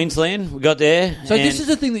went to Queensland. We got there. So this is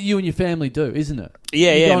a thing that you and your family do, isn't it?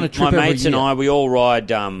 Yeah, You go yeah. on a trip My every mates and year. I, we all ride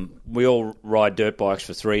dirt bikes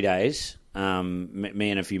for 3 days. Me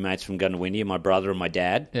and a few mates from Gundawindia, my brother and my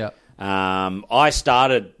dad. Yeah. I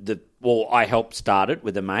helped start it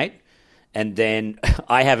with a mate. And then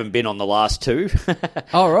I haven't been on the last 2.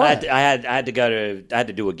 Oh, right. I had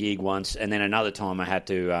to do a gig once, and then another time I had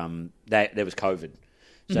to. There was COVID,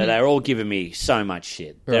 so they were all giving me so much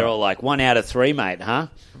shit. They're all like 1 out of 3, mate, huh?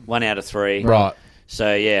 1 out of 3, Right.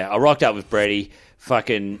 So yeah, I rocked up with Brady.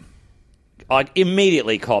 I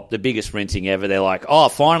immediately copped the biggest rinsing ever. They're like, "Oh,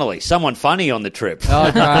 finally, someone funny on the trip."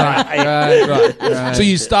 Oh, right. So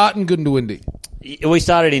you start in Gundawindi. We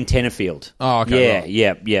started in Tenterfield. Oh, okay. Yeah,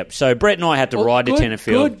 right. yeah. So Brett and I had to ride to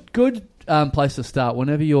Tenterfield. Good place to start.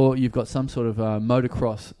 Whenever you've got some sort of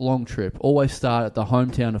motocross long trip, always start at the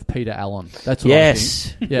hometown of Peter Allen. That's what I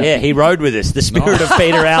think. Yeah, he rode with us. The spirit of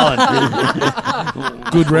Peter Allen.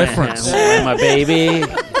 Good reference. My baby.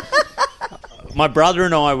 My brother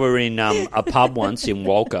and I were in a pub once in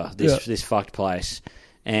Walker, this fucked place.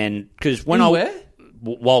 And because where?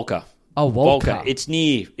 Walker. Oh, Walker. It's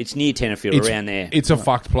near Tenterfield, around there. It's a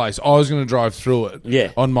fucked place. I was going to drive through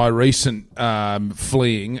it on my recent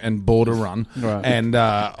fleeing and border run. Right. And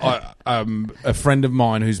a friend of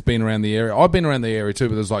mine who's been around the area, I've been around the area too,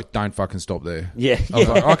 but there's like, don't fucking stop there. Yeah. I was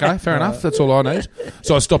like, okay, fair enough. That's all I need.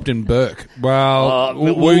 So I stopped in Burke. Well,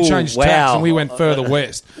 we changed tracks and we went further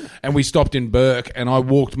west. And we stopped in Burke and I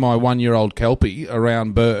walked my 1-year-old Kelpie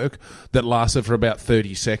around Burke that lasted for about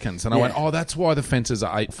 30 seconds. And I went, oh, that's why the fences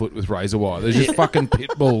are 8 foot with razor wire. There's just fucking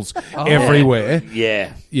pit bulls everywhere.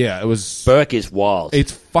 Yeah. Yeah, it was... Burke is wild.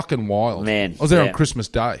 It's fucking wild. Man. I was there on Christmas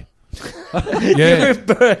Day. You were in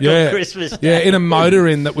Burke on Christmas Day. Yeah, in a motor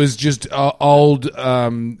inn that was just old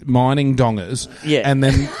mining dongers. Yeah. And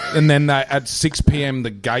then they, at 6 p.m. the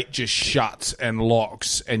gate just shuts and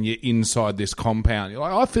locks and you're inside this compound. You're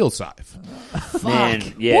like, I feel safe.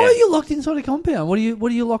 Man, yeah. Why are you locked inside a compound? What are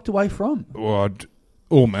you locked away from? Well,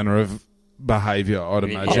 all manner of behaviour, I'd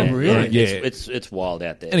imagine. Oh, really? Yeah. It's wild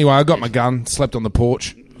out there. Anyway, I got my gun, slept on the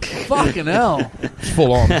porch. Fucking hell. It's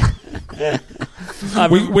full on.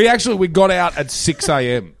 we got out at 6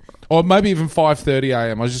 a.m. or maybe even 5:30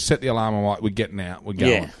 a.m. I just set the alarm. I'm like, we're getting out. We're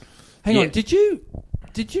going. Yeah. Hang on. Did you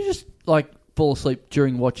just like fall asleep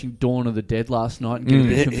during watching Dawn of the Dead last night and get a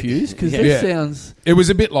bit confused? Because this sounds... It was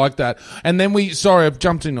a bit like that. And then sorry, I've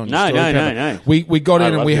jumped in on your story. No. We got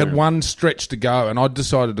in and we had one stretch to go, and I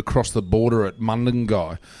decided to cross the border at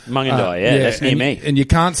Mundungai. That's near me. And you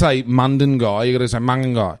can't say Mundungai, you got to say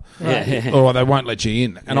Mungungai. Or they won't let you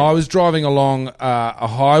in. And I was driving along a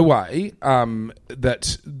highway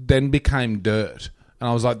that then became dirt. And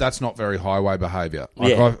I was like, that's not very highway behaviour.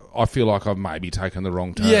 Like, I feel like I've maybe taken the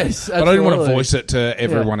wrong turn. Yes, but I didn't want to voice it to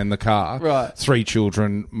everyone in the car. Right. 3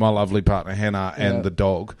 children, my lovely partner Hannah, and the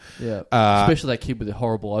dog. Yeah. Especially that kid with the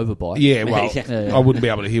horrible overbite. Yeah, well, I wouldn't be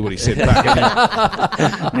able to hear what he said back.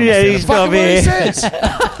 He's got me.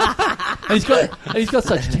 And he's got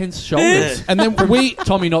such tense shoulders. And then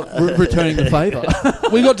Tommy not returning the favour.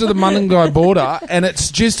 We got to the Mundungai border, and it's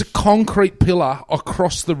just a concrete pillar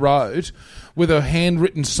across the road with a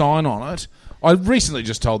handwritten sign on it. I recently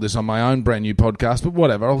just told this on my own brand new podcast, but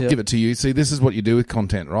whatever, I'll give it to you. See, this is what you do with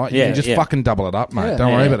content, right? You can just fucking double it up, mate.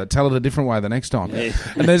 Don't worry about it. Tell it a different way the next time. Yeah.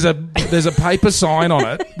 And there's a paper sign on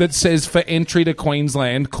it that says, for entry to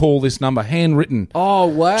Queensland, call this number. Handwritten. Oh,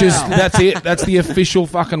 wow. That's it. That's the official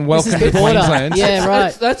fucking welcome to Queensland. Yeah,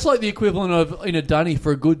 right. That's like the equivalent of in a dunny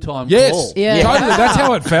for a good time yes. call. Yeah. Totally. That's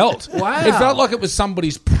how it felt. Wow. It felt like it was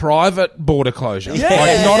somebody's private border closure. Yeah.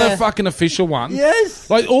 Like, not a fucking official one. Yes.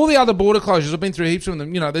 Like all the other border closures, I've been through heaps of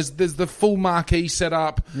them. You know, there's the full marquee set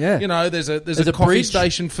up. Yeah. You know, there's a coffee bridge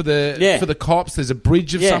station for the cops. There's a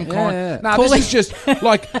bridge of some kind. Yeah. No, this is just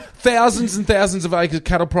like thousands and thousands of acres of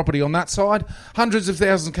cattle property on that side, hundreds of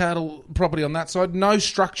thousands of cattle property on that side. No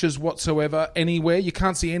structures whatsoever anywhere. You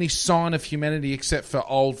can't see any sign of humanity except for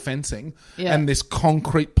old fencing and this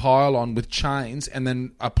concrete pylon with chains, and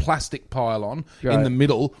then a plastic pylon in the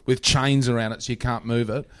middle with chains around it so you can't move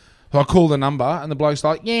it. So I call the number, and the bloke's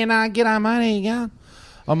like, get on, mate, here you go.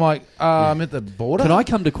 I'm like, I'm at the border. Can I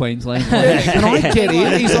come to Queensland? Can I get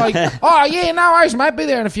in? He's like, oh, yeah, no worries, mate. Be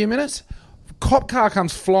there in a few minutes. Cop car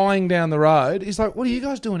comes flying down the road. He's like, what are you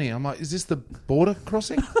guys doing here? I'm like, is this the border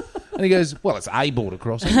crossing? And he goes, well, it's a border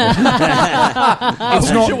crossing. It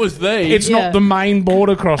was the. It's not the main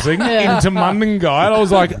border crossing into Mundungai. And I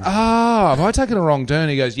was like, have I taken a wrong turn?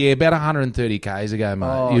 He goes, yeah, about 130 Ks ago,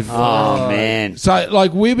 mate. Oh, man. So,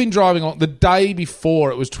 like, we've been driving on... The day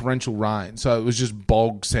before, it was torrential rain, so it was just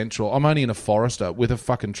bog central. I'm only in a Forester with a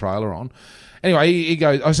fucking trailer on. Anyway, he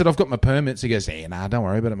goes... I said, I've got my permits. He goes, don't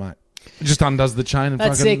worry about it, mate. It just undoes the chain and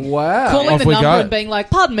That's fucking... sick. Wow. Calling Off the we number go. and being like,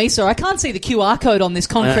 pardon me, sir, I can't see the QR code on this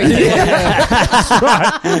concrete. That's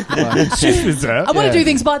right. Excuse me, sir. I want to do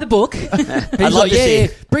things by the book. He's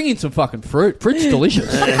like, bring in some fucking fruit. Fruit's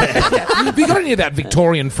delicious. Have you got any of that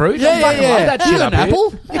Victorian fruit? Yeah, I fucking love that You shit got up an here.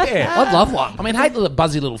 apple? Yeah. I'd love one. I mean, hate the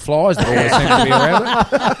buzzy little flies that always seem to be around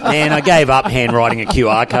it. Man, I gave up handwriting a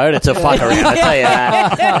QR code. It's a fuck around, I tell you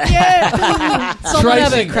that. Someone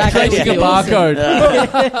have a crack at Tracing a it.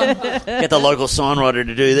 barcode. Get the local signwriter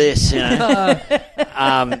to do this. You know?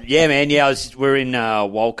 Yeah, man. Yeah, we're in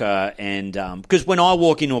Walker, and because when I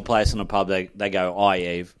walk into a place in a pub, they go, "Oh,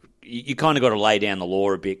 yeah, you kind of got to lay down the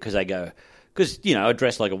law a bit," because they go, because I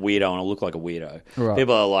dress like a weirdo and I look like a weirdo. Right.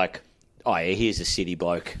 People are like, "Oh, yeah, here's a city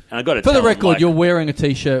bloke," and I got to For tell the them, record, like, you're wearing a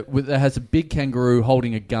T-shirt that has a big kangaroo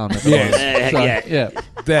holding a gun. At the Yes. moment. Yeah.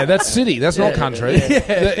 There, that's city. That's not country.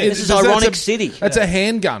 This is ironic city. That's a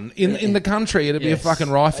handgun. In the country, it'd be a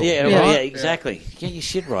fucking rifle. Yeah, Yeah. right, yeah, exactly. Get your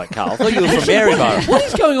shit right, Carl. I thought you were from Maryborough. What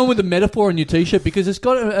is going on with the metaphor on your T-shirt? Because it's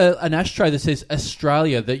got an ashtray that says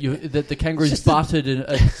Australia that the kangaroo's butted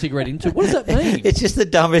a cigarette into. What does that mean? It's just the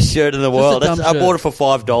dumbest shirt in the Just a world. dumb I shirt. bought it for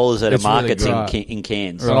 $5 at It's a market really in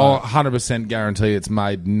Cairns. But I'll 100% guarantee it's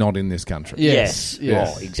made not in this country. Yes.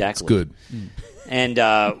 Oh, exactly. It's good. And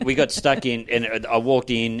we got stuck in, and I walked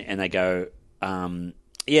in, and they go,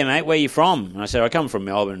 yeah, mate, where you from? And I said, I come from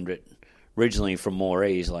Melbourne, but originally from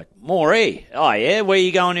Moree. He's like, Moree? Oh, yeah, where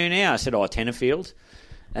you going to now? I said, Tenterfield.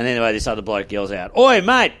 And then this other bloke yells out, oi,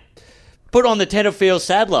 mate, put on the Tenterfield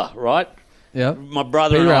Saddler, right? Yeah. My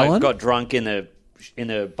brother Peter and I Allen? got drunk in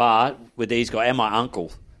the bar with these guys and my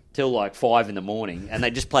uncle till like 5 a.m, and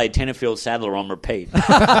they just played Tenterfield Saddler on repeat.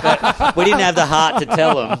 But we didn't have the heart to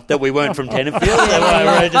tell them that we weren't from Tenterfield. So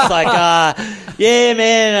we were just like, yeah,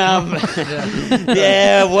 man,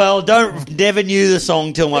 yeah, well, never knew the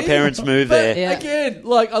song till my parents moved there. Yeah. Again,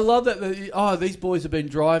 I love that. These boys have been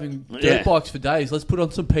driving dirt bikes for days. Let's put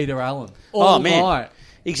on some Peter Allen. All man. night.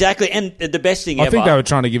 Exactly, and the best thing I ever. think they were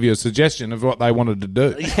trying to give you a suggestion of what they wanted to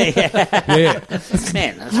do. Yeah.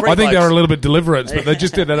 Man, I think they were a little bit deliberate, but they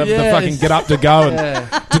just didn't have the fucking get up to go and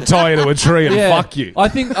to tie you to a tree and fuck you. I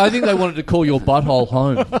think they wanted to call your butthole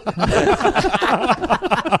home.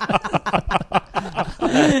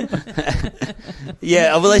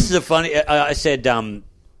 Yeah, well, this is a funny. I said, can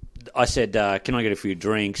I get a few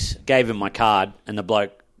drinks? Gave him my card, and the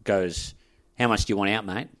bloke goes, "How much do you want out,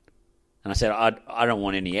 mate?" And I said, "I don't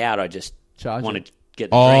want any out. I just want to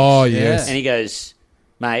get the drinks." Oh, yes. And he goes,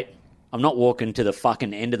 "Mate, I'm not walking to the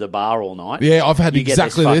fucking end of the bar all night. Yeah, I've had you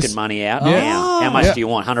exactly get this this. fucking money out Yeah. now. How much do you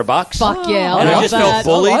want? $100? Fuck yeah. And I love just that. felt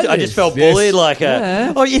bullied. I like I just this. felt Yes. bullied. Like,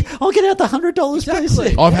 oh yeah, I'll get out the $100. Exactly.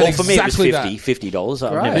 Please. I've had Well, for me, it was exactly that. $50.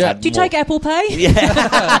 I've Right. never Yeah. had Do you more. take Apple Pay?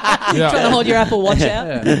 Yeah. Trying to hold your Apple Watch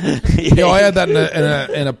out? Yeah, I had that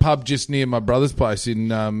in a pub just near my brother's place in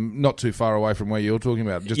not too far away from where you're talking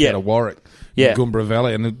about, just out of Warwick, Yeah. in Goombra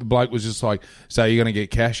Valley. And the bloke was just like, "So you're going to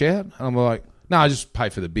get cash out?" And I'm like, "No, I just pay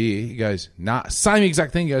for the beer." He goes, "Nah." Same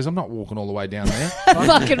exact thing. He goes, "I'm not walking all the way down there."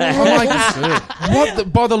 Fucking I'm right. like,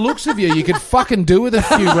 "What? By the looks of you could fucking do with a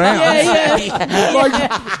few rounds."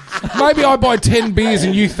 Like, maybe I buy 10 beers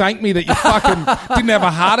and you thank me that you fucking didn't have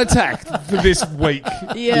a heart attack for this week.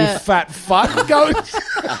 Yeah. You fat fuck. Go.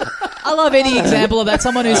 I love any example of that.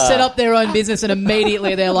 Someone who's set up their own business and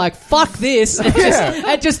immediately they're like, fuck this.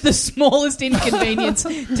 At just the smallest inconvenience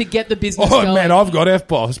to get the business Oh, going. man, I've got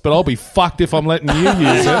F-Boss, but I'll be fucked if I'm letting you use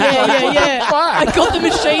it. Yeah. I got the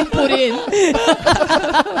machine put in.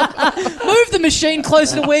 Move the machine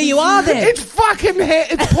closer to where you are then. It's fucking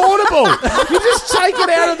it's portable. You just take it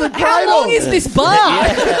out of the cradle. How long is this bar?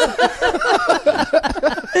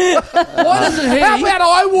 Why doesn't he? How about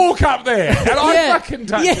I walk up there and I Yeah. fucking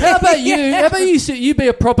take Yeah. it? How about you? How about you be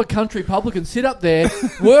a proper country publican, sit up there,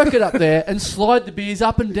 work it up there, and slide the beers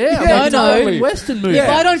up and down. Yeah, like totally. a Western movie. If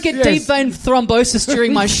I don't get Yes. deep vein thrombosis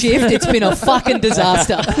during my shift, it's been a fucking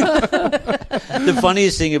disaster. The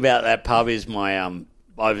funniest thing about that pub is I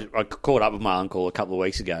caught up with my uncle a couple of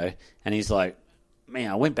weeks ago, and he's like, "Man,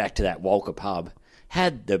 I went back to that Walker pub,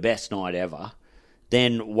 had the best night ever,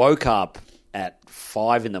 then woke up at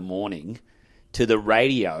 5 a.m. to the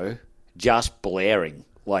radio just blaring,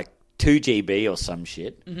 like 2GB or some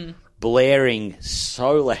shit, blaring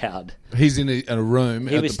so loud." He's in a room.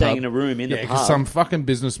 He at was the staying pub. in a room in the Yeah, 'cause pub. some fucking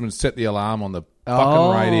businessman set the alarm on the Oh,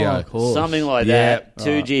 fucking radio. of course. Something like Yeah. that,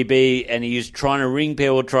 2GB, and he was trying to ring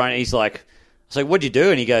people, he's like, I was like, "What'd you do?"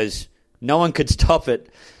 And he goes, "No one could stop it.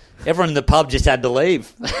 Everyone in the pub just had to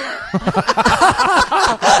leave."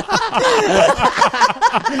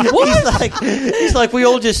 He's like, "We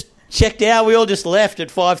all just checked out. We all just left at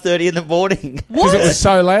 5:30 in the morning." Because it was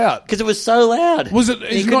so loud. Because it was so loud. Was it?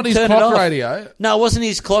 He It's not couldn't his turn it clock off. radio. No, it wasn't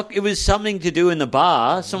his clock. It was something to do in the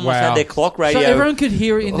bar. Someone Wow. had their clock So radio everyone could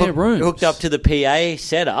hear it in their rooms. hooked up to the PA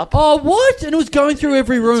setup. Oh, what? And it was going through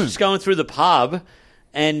every room. Just going through the pub,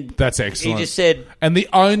 and That's excellent. he just said, And the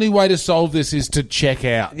only way to solve this is to check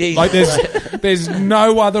out. Yeah, Like there's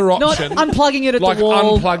no other Not option. unplugging it at like the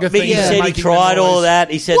wall. unplug a But thing. he and said he making the tried all noise.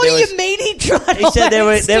 that. He said What there do was, you mean he tried? He said they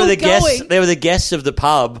were It's the still guests. going. They were the guests of the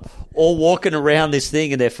pub, all walking around this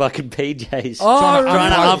thing in their fucking PJs, Oh,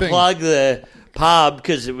 trying to unplug unplug the pub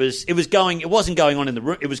because it wasn't going on in the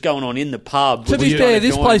room. It was going on in the pub. To which be was fair, trying to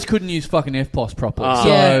this join. place couldn't use fucking FPOS properly. Oh.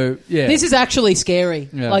 So, yeah. This is actually scary.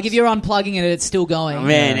 Yeah. Like, if you're unplugging it, it's still going.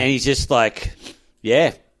 Man, and he's just like,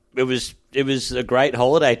 yeah, it was a great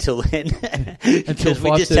holiday till then because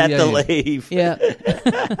we just had to 5:30 a.m. leave. Yeah.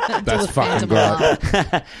 That's fucking Phantom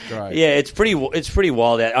great. bar. Great. Yeah, it's pretty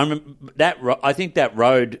wild. I remember that. I think that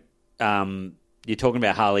road you're talking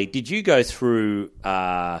about, Harley. Did you go through?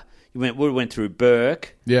 We went through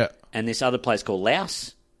Burke Yeah. and this other place called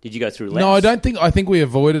Laos. Did you go through Laos? No, I don't think. I think we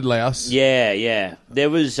avoided Laos. Yeah. There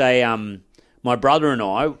was a my brother and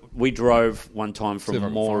I. We drove one time See if I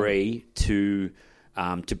from can Moree to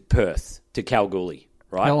Perth to Kalgoorlie.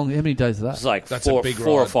 Right. How many days is that? It's like That's a four big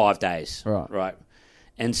or ride. 5 days. Right.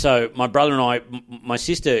 And so my brother and I, my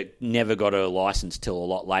sister never got her license till a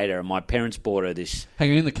lot later, and my parents bought her this,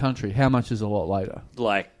 Hang on, in the country, how much is a lot later?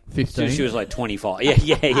 like, 15? She was like 25.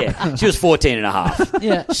 Yeah. She was 14 and a half.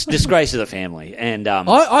 Yeah. Disgrace of the family. And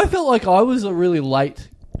I felt like I was a really late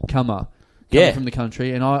comer Yeah. from the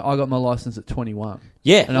country, and I got my license at 21.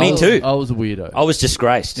 yeah, And me too. I was a weirdo. I was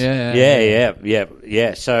disgraced.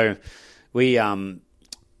 Yeah. So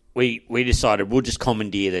we decided we'll just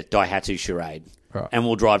commandeer the Daihatsu Charade, Right. and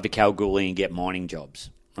we'll drive to Kalgoorlie and get mining jobs.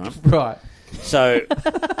 Right? Right. So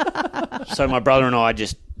my brother and I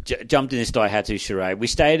just jumped in this Daihatsu Charade. We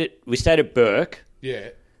stayed at Burke, Yeah.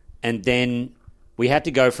 and then we had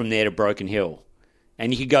to go from there to Broken Hill.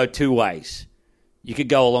 And you could go two ways. You could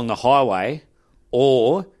go along the highway,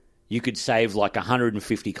 or you could save like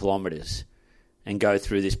 150 kilometres and go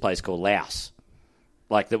through this place called Laos.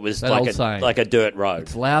 Like that was That old saying. like a dirt road.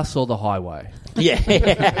 It's Laos or the highway. Yeah.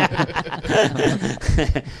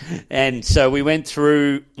 And so we went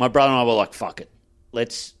through, my brother and I were like, fuck it.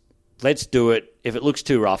 Let's let's do it. If it looks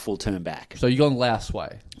too rough, we'll turn back. So you go on Laos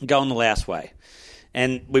way. Go on the Laos way.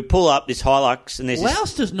 And we pull up this Hilux, and there's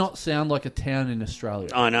Laos does not sound like a town in Australia.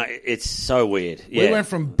 I know, it's so weird. Yeah. We went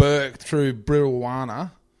from Burke through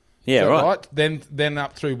Briwana. Yeah, right. Then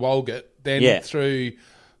up through Walgett. Then through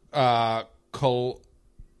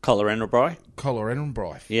Coloranabry.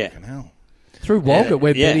 Yeah. Fucking hell. Through Walgett,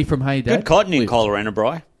 where Betty from Hey Dad Good cotton in lived.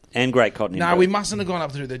 Coloranabry. And great cotton in No, Burke. we mustn't have gone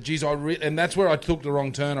up through there. Geez, and that's where I took the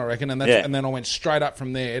wrong turn, I reckon. And then I went straight up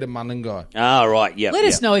from there to Mundungai. Ah, right, yeah. Let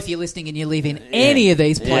us know if you're listening and you live in any of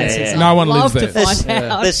these places. Yeah. I'd No one love lives to there. find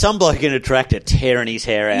out. There's some bloke in a tractor tearing his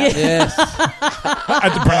hair out. Yes. At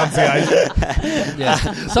the pronunciation. Yeah.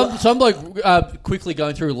 Some bloke quickly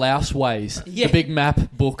going through Laos ways. Yeah. The big map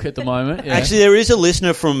book at the moment. Yeah. Actually, there is a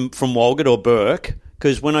listener from Walgett or Burke,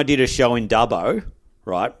 because when I did a show in Dubbo,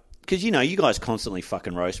 right, because, you know, you guys constantly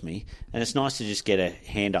fucking roast me, and it's nice to just get a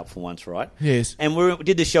hand up for once, right? Yes. And we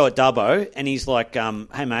did the show at Dubbo, and he's like,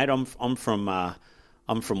 hey, mate, I'm from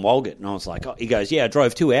Walgett. And I was like, he goes, yeah, I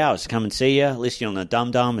drove 2 hours to come and see you, listen on the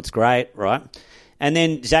Dum Dum, it's great, right? And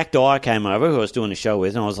then Zach Dyer came over, who I was doing the show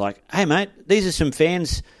with, and I was like, hey, mate, these are some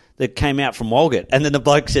fans that came out from Walgett. And then the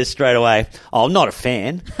bloke says straight away, oh, I'm not a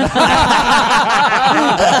fan.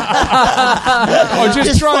 I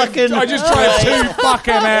just drove 2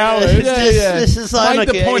 fucking hours. This is so Made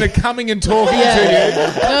the point of coming and talking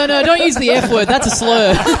to No, don't use the F word. That's a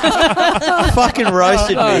slur. fucking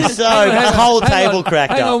roasted me. So the whole table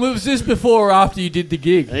cracked Hang up. on, was this before or after you did the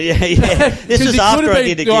gig? Yeah. This 'Cause was he after could've I been-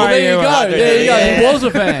 did the gig. Oh, there you go. There you go. Yeah. He was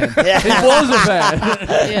a fan. He was a fan.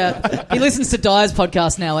 Yeah. He listens to Dyer's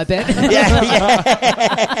podcast now, I bet.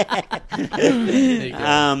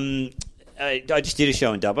 I just did a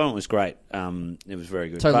show in Dubbo, and it was great. It was very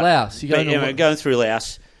good. So Laos, going through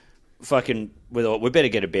Laos, fucking, we better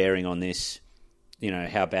get a bearing on this, you know,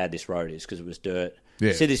 how bad this road is, because it was dirt.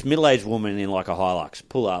 Yeah. See this middle-aged woman in like a Hilux,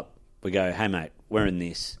 pull up, we go, hey mate, we're in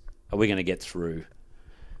this. Are we going to get through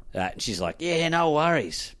that? And she's like, yeah, no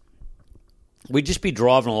worries. We'd just be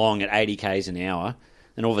driving along at 80 k's an hour,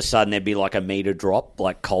 and all of a sudden there'd be like a meter drop,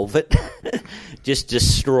 like culvert, just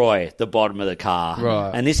destroy the bottom of the car.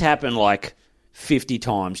 Right. And this happened like 50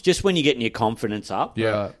 times, just when you're getting your confidence up.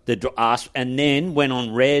 Yeah. And then went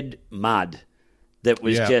on red mud that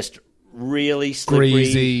was just really slippery.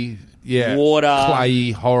 Greasy, water.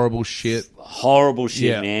 clayey, horrible shit. Horrible shit,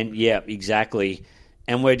 Yeah. man. Yeah, exactly.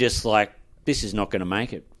 And we're just like, this is not going to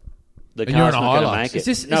make it. The And you're car's in a not going to Hilux. make it. Is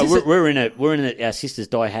this- no, is this we're in our sister's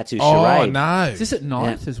Daihatsu Oh, Charade. no. Is this at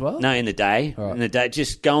night as well? No, in the day. Right. In the day,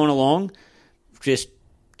 just going along,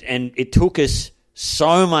 and it took us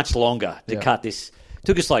so much longer to cut this. It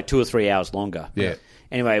took us like 2 or 3 hours longer. Yeah.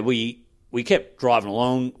 Anyway, we kept driving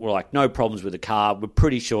along. We're like, no problems with the car. We're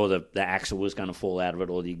pretty sure the axle was going to fall out of it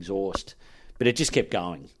or the exhaust, but it just kept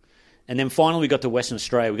going. And then finally, we got to Western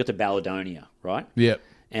Australia. We got to Balladonia, right? Yep.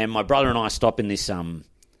 And my brother and I stop in this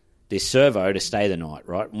servo to stay the night,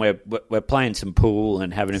 right? And we're playing some pool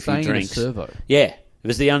and having a Staying few drinks. in a servo. Yeah, it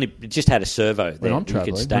was the only. It just had a servo. When I'm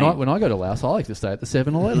travelling, when I go to Laos, I like to stay at the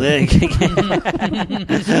 7-Eleven.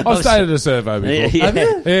 I've stayed at a servo before. Yeah. Have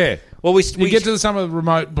you? Yeah. Well, You get to some of the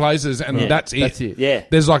remote places, and that's it. That's it. Yeah.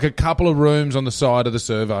 There's like a couple of rooms on the side of the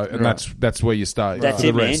servo, and Right. that's where you stay. That's for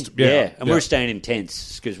it, the man. rest. Yeah. And we were staying in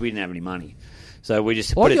tents because we didn't have any money. So we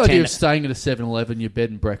just I like put the a idea tent. of staying at a 7-Eleven, your bed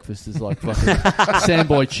and breakfast is like fucking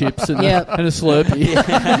Sandboy chips and, Yeah. and a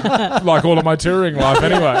Slurpee. like all of my touring life,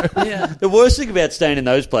 anyway. The worst thing about staying in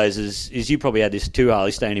those places is you probably had this too,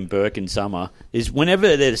 Harley, staying in Burke in summer, is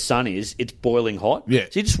whenever the sun is, it's boiling hot. Yeah.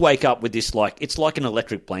 So you just wake up with this, like, it's like an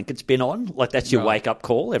electric blanket's been on. Like, that's your Right. wake-up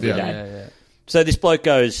call every day. Yeah. So this bloke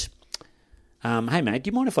goes, hey, mate, do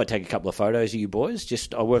you mind if I take a couple of photos of you boys?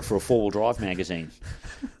 I work for a four-wheel drive magazine.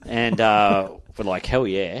 And we're like, hell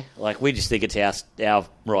yeah. Like, we just think it's our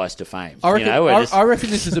rise to fame. I reckon, you know, I reckon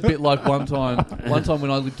this is a bit like one time when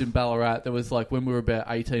I lived in Ballarat, there was like when we were about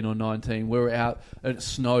 18 or 19, we were out and it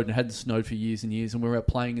snowed and it hadn't snowed for years and years, and we were out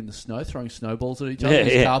playing in the snow, throwing snowballs at each other. Yeah, And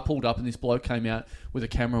this yeah. car pulled up and this bloke came out with a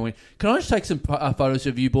camera and went, "Can I just take some photos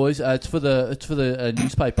of you boys? It's for the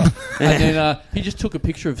newspaper." And then he just took a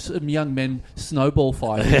picture of some young men snowball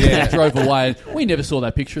fighting and drove away. And we never saw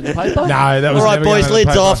that picture in the paper. No, that was All right, never boys, going on the lids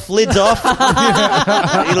paper. off, lids off.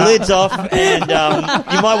 Your lids off, and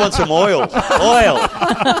you might want some oil.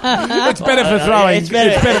 It's better for throwing. It's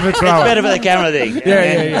better for throwing. It's better for the camera thing.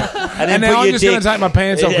 Yeah. And then now put I'm your just going dick. to take my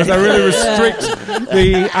pants off because they really restrict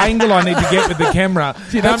the angle I need to get with the camera.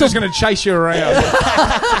 And I'm just going to chase you around.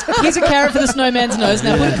 Here's a carrot for the snowman's nose.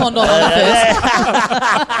 Now put a condom on it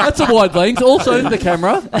first. That's a wide length. Also the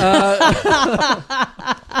camera.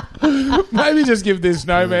 Maybe just give this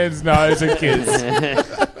snowman's nose a kiss.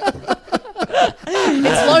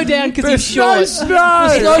 slow down because he's No short.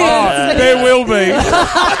 snow. Yeah. There will be.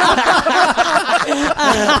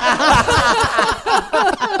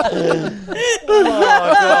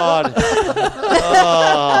 Oh, God.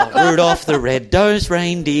 Oh, Rudolph the red-nosed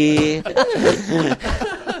reindeer. The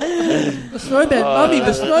snowman, Mummy,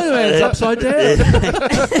 the snowman's upside down.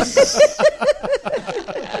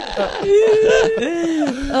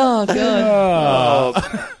 Oh, God.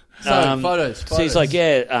 Photos. So he's like,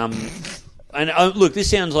 and look,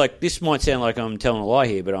 this might sound like I'm telling a lie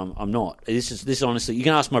here, but I'm not. This honestly, you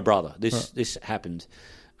can ask my brother. This happened.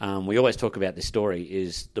 We always talk about this story.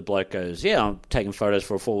 Is the bloke goes, yeah, I'm taking photos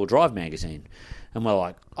for a 4-wheel drive magazine, and we're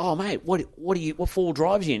like, oh mate, what 4-wheel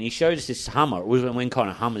drives you? And he showed us this Hummer. It was when kind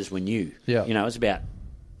of Hummers were new. Yeah, it was about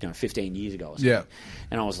 15 years ago or something. Yeah.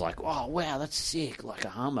 And I was like, oh wow, that's sick, like a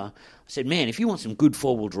Hummer. I said, man, if you want some good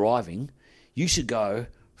 4-wheel driving, you should go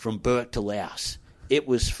from Burt to Laos. It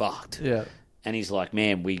was fucked. Yeah. And he's like,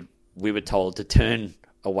 man, we were told to turn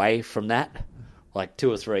away from that like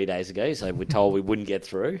 2 or 3 days ago. So we're told we wouldn't get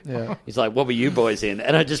through. Yeah. He's like, what were you boys in?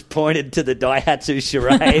 And I just pointed to the Daihatsu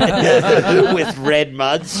Charade with red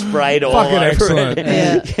mud sprayed all Fucking over excellent.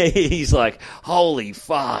 it. Yeah. He's like, holy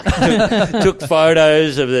fuck. Took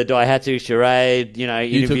photos of the Daihatsu Charade, You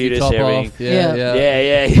took interviewed your us, top everything. off. Yeah.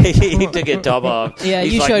 Yeah. He took a top off. Yeah,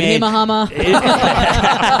 He's you like, showed man, him a Hummer.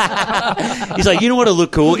 He's like, you know what would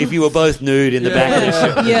look cool if you were both nude in the back of the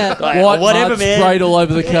show. Yeah. Like, White whatever, mud man. sprayed all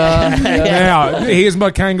over the car. Now, here's my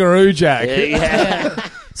kangaroo jack. Yeah.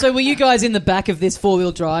 So were you guys in the back of this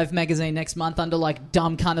 4-wheel drive magazine next month under like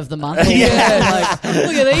dumb cunt of the month? Yeah. Like,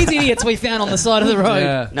 look at these idiots we found on the side of the road.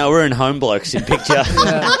 Yeah. No, we're in Home Blokes in picture. Look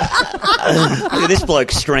at this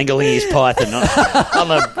bloke strangling his python on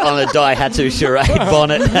the Daihatsu Charade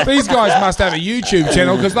bonnet. These guys must have a YouTube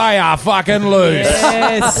channel because they are fucking loose.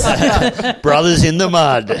 Yes. Brothers in the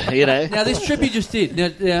mud, Now, this trip you just did,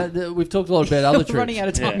 now, we've talked a lot about other We're trips. running out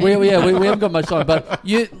of time. We haven't got much time, but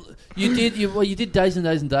you did days and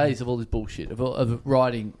days and days of all this bullshit of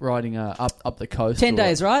riding up the coast. 10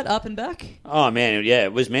 days, right? Up and back? Oh man, yeah,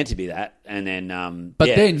 it was meant to be that, and then then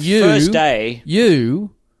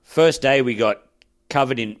first day we got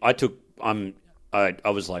covered in. I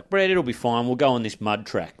was like, Brad, it'll be fine. We'll go on this mud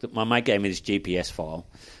track. My mate gave me this GPS file.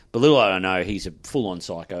 But little I don't know, he's a full-on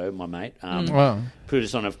psycho, my mate. Wow. Put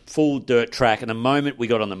us on a full dirt track, and the moment we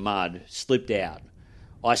got on the mud, slipped out.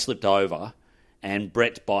 I slipped over, and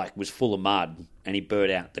Brett's bike was full of mud, and he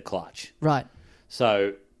burnt out the clutch. Right.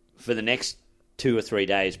 So for the next 2 or 3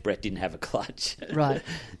 days, Brett didn't have a clutch. Right.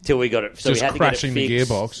 Till we got it. So Just we had crashing to get it the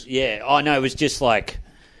fixed. gearbox. Yeah. Oh, no, it was just like...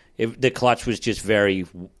 the clutch was just very...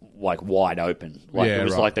 like wide open. It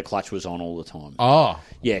was like the clutch was on all the time. Oh.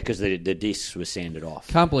 Yeah, because the discs were sanded off.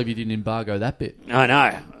 Can't believe you didn't embargo that bit. I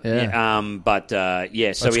know.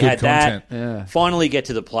 Yeah. So That's we good had content. that. Yeah. Finally get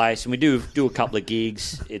to the place, and we do a couple of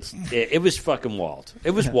gigs. It was fucking wild.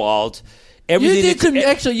 It was wild. Everything You did some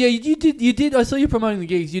actually. Yeah, you did. I saw you promoting the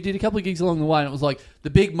gigs. You did a couple of gigs along the way, and it was like the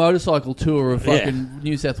big motorcycle tour of fucking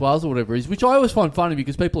New South Wales or whatever it is, which I always find funny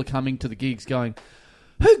because people are coming to the gigs going,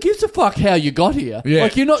 who gives a fuck how you got here? Yeah,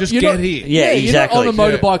 like you're not just you're get not, here. Yeah, exactly. You're not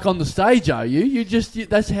on a motorbike on the stage, are you?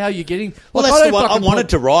 That's how you're getting. Well, like, that's the one I wanted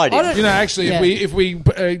to ride in. Actually, Yeah. if we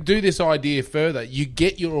do this idea further, you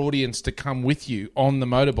get your audience to come with you on the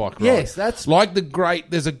motorbike ride. Yes, that's- like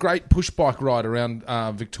there's a great push bike ride around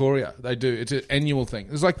Victoria. They do. It's an annual thing.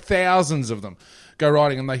 There's like thousands of them go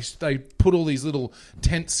riding, and they put all these little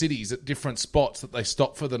tent cities at different spots that they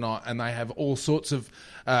stop for the night, and they have all sorts of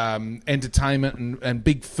entertainment and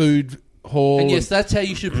big food hall. And yes, that's how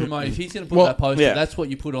you should promote. If he's going to put that poster, that's what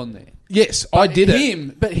you put on there. Yes, I did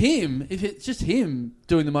it. But if it's just him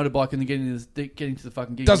doing the motorbike and then getting to the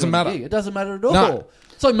fucking gig, Doesn't and doing the matter. gig, it doesn't matter at all. No.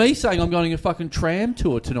 It's like me saying I'm going on a fucking tram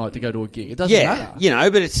tour tonight to go to a gig. It doesn't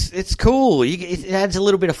matter. But it's cool. It adds a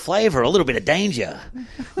little bit of flavour, a little bit of danger.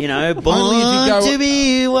 Born Only if you go- to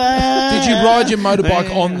be wild. Did you ride your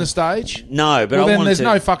motorbike on the stage? No, but Well, I then wanted there's to.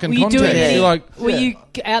 no fucking Were you context. doing any, You're like, were you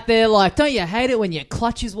out there like, don't you hate it when your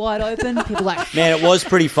clutch is wide open? People like, Man, it was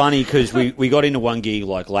pretty funny because we got into one gig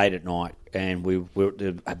like late at night, and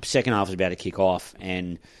the second half was about to kick off,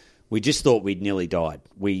 and we just thought we'd nearly died.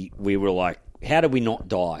 We were like, how did we not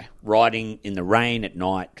die riding in the rain at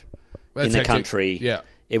night That's in the hectic. country? Yeah.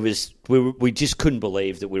 It was we just couldn't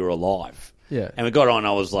believe that we were alive. Yeah. And we got on.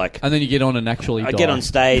 I was like, And then you get on and actually I die. get on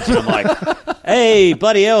stage and I'm like, hey,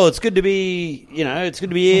 bloody hell, it's good to be, it's good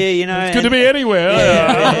to be here, It's good to be anywhere.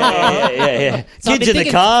 Yeah. So Kids in the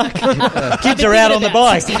car. Kids are out on the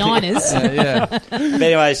bike. 69ers. Yeah. But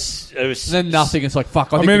anyways, it was... And then nothing. It's like,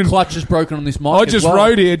 fuck, I think the clutch is broken on this mic. I just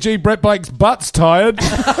rode here. Gee, Brett Blake's butt's tired.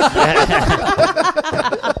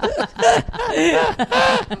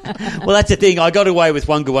 Well, that's the thing. I got away with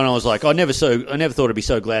one good one. I was like, I never thought I'd be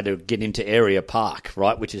so glad to get into Area Park,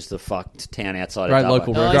 right, which is the fucked town outside Great of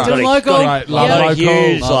local. Oh, Great. doing local. Right, love Yeah. local.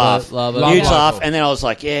 Huge Love laugh. it. Huge Love laugh. local. And then I was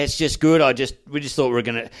like, yeah, it's just good. We just thought we were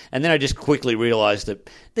going to... And then I just quickly realised that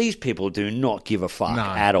these people do not give a fuck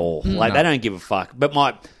at all. Like, they don't give a fuck. But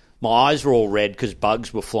my eyes were all red because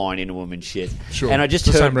bugs were flying into them and shit. Sure. And I just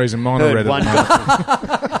It's the heard, same reason mine are red one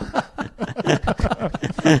at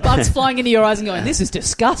Bugs flying into your eyes and going, this is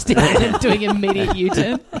disgusting. And doing an immediate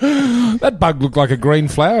U-turn. That bug looked like a green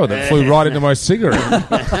flower that flew right into my cigarette.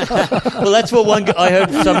 Well, that's what one guy, I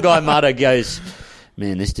heard some guy mutter, goes,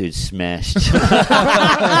 man, this dude's smashed.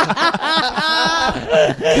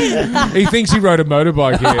 He thinks he rode a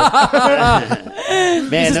motorbike here. Man,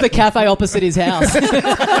 This is the cafe opposite his house.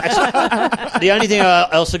 the only thing I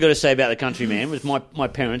also got to say about the country man was my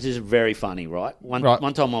parents is very funny, right? One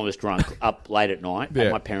time I was drunk up late at night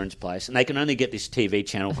at my parents' place, and they can only get this TV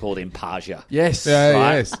channel called Impasia. Yes.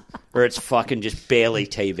 Yes. Where it's fucking just barely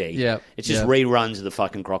TV. Yeah. It's just reruns of the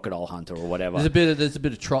fucking Crocodile Hunter or whatever. There's a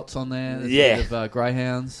bit of trots on there. There's a bit of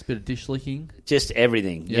greyhounds, a bit of dish licking. Just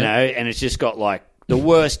everything, you know, and it's just got like the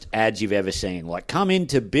worst ads you've ever seen. Like, come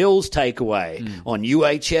into Bill's Takeaway on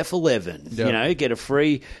UHF 11, you know, get a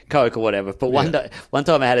free Coke or whatever. But one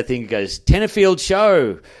time I had a thing that goes, Tenterfield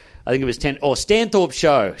Show. I think it was Stanthorpe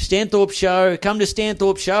Show, come to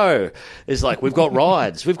Stanthorpe Show. It's like, we've got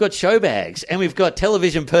rides, we've got show bags, and we've got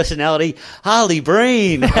television personality Harley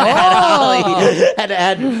Breen.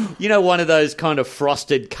 Had one of those kind of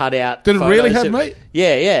frosted cutout. Did it really have me?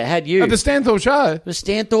 Yeah, it had you. At the Stanthorpe show? The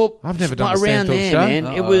Stanthorpe. I've never done the around Stanthorpe there, show. man.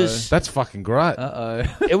 It was. That's fucking great.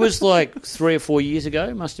 It was like 3 or 4 years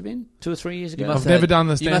ago. Must have been 2 or 3 years ago. I've never done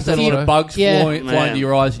the You must have Stanthorpe a lot show. of bugs flying into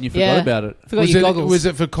your eyes and you forgot about it. Forgot your goggles. Was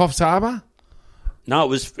it for Coffs Harbour? No, it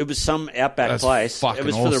was some outback That's place. fucking It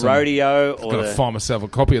was for the awesome. rodeo I've or got to the find myself a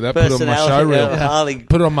copy of that. Put it on my show personality reel. of Harley.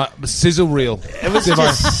 Put it on my sizzle reel. It was See if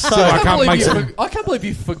just so. I can't make some. I can't believe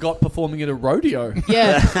you forgot performing at a rodeo.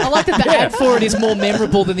 Yeah. I like that the ad for it is more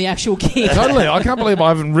memorable than the actual gig. Totally. I can't believe I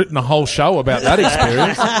haven't written a whole show about that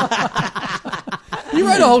experience. You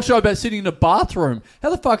wrote a whole show about sitting in a bathroom.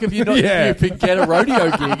 How the fuck have you not you forget a rodeo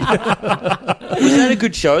gig? Was that a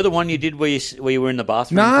good show? The one you did where you were in the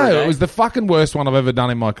bathroom? for a No, day? it was the fucking worst one I've ever done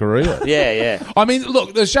in my career. Yeah. I mean,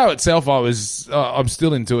 look, the show itself, I'm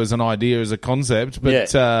still into as an idea, as a concept,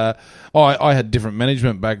 but I had different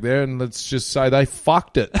management back there, and let's just say they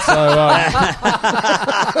fucked it. So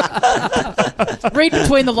Read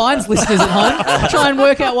between the lines, listeners at home. Try and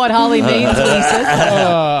work out what Harley means when he says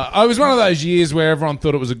it was one of those years where everyone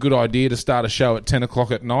thought it was a good idea to start a show at 10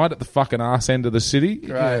 o'clock at night at the fucking arse end of the city.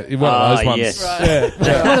 Right. One of those ones. Yes.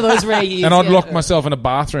 one of those rare years. And I'd yeah. lock myself in a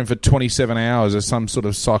bathroom for 27 hours as some sort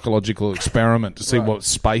of psychological experiment to see what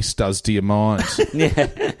space does to your mind.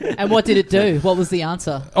 And what did it do? What was the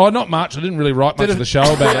answer? Oh, not much. I didn't really write much of the show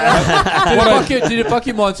about it. Did it fuck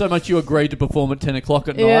your mind so much you agreed to perform at 10 o'clock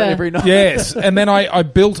at night every night? Yes, and then I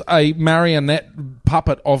built a marionette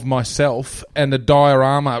puppet of myself and a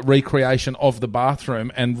diorama recreation of the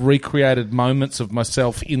bathroom and recreated moments of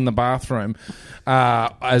myself in the bathroom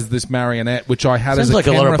as this marionette, which I had Sounds as a like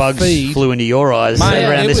a camera lot of bugs feed. flew into your eyes Mate,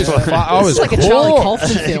 around it this was one. I was It's like a Charlie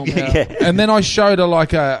Kaufman film. And then I showed her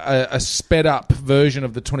like a sped up version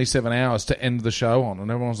of the 27 hours to end the show on, and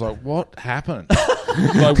everyone was like, "What happened?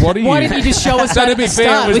 Like, what are you?" Why didn't you just show us that to at be the fair,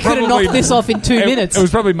 start? it was We could have probably- knocked this off in 2 minutes. It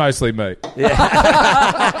was probably mostly me. But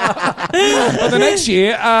the next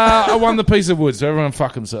year, I won the piece of wood, so everyone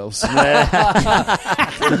fuck themselves. All right,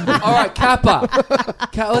 Kappa.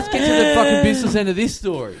 Let's get to the fucking business end of this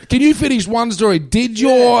story. Can you finish one story? Did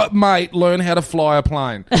your mate learn how to fly a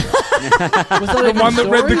plane? Was that The one that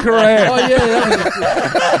read the Quran. Oh,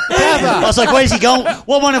 yeah. I was like, where's he going?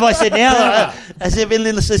 What one have I said now? Has it been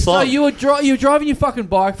this So long? you were driving your fucking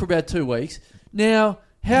bike for about 2 weeks. Now,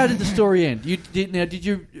 how did the story end?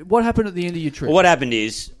 What happened at the end of your trip? Well, what happened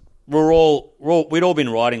is we'd all been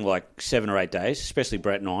riding like 7 or 8 days, especially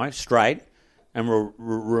Brett and I, straight, and we're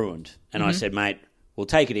ruined. And I said, mate, we'll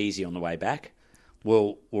take it easy on the way back.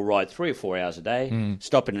 We'll ride 3 or 4 hours a day,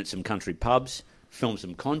 stop in at some country pubs, film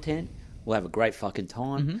some content. We'll have a great fucking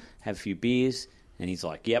time, have a few beers. And he's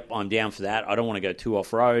like, yep, I'm down for that. I don't want to go too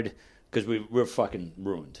off-road because we're fucking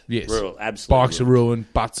ruined. Yes. We're absolutely Bikes are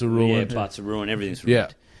ruined, butts are ruined. Yeah, butts are ruined, everything's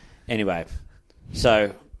ruined. Anyway,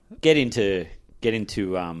 so get into get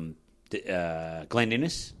into Glen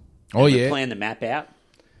Innes. Oh, and we yeah. plan the map out.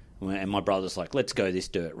 And my brother's like, let's go this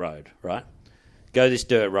dirt road, right? Go this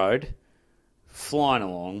dirt road, flying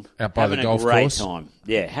along, Out by the having a golf great course? time.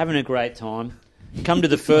 Yeah, having a great time. Come to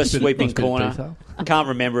the first sweeping nice bit of corner. detail. Can't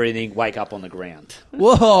remember anything. Wake up on the ground.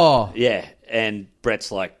 Whoa. Yeah, and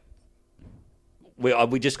Brett's like,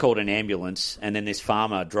 we just called an ambulance, and then this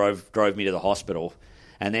farmer drove me to the hospital,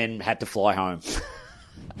 and then had to fly home.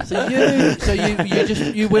 So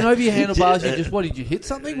you went over your handlebars. You just what? Did you hit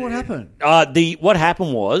something? What happened? What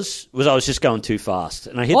happened was I was just going too fast,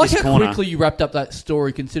 and I hit I like this how corner. quickly you wrapped up that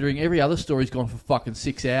story, considering every other story's gone for fucking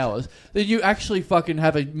 6 hours. Then you actually fucking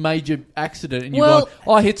have a major accident, and you Well-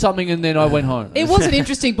 go, I hit something, and then I went home. It was an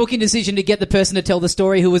interesting booking decision to get the person to tell the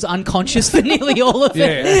story who was unconscious for nearly all of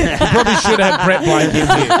it. Yeah, you probably should have Brett Blake in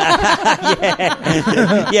here.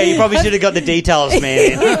 Yeah, you probably should have got the details,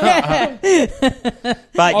 man.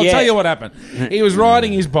 But I'll yeah, tell you what happened. He was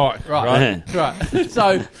riding his bike, Right.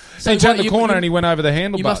 So he turned the corner and he went over the You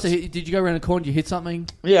handlebars. must have hit, did you go around the corner? Did you hit something?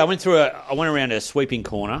 Yeah, I went around a sweeping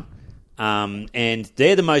corner, and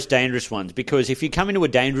they're the most dangerous ones because if you come into a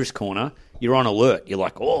dangerous corner, you're on alert. You're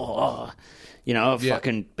like,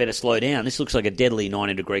 fucking better slow down. This looks like a deadly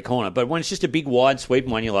 90-degree corner. But when it's just a big wide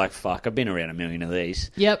sweeping one, you're like, fuck, I've been around a million of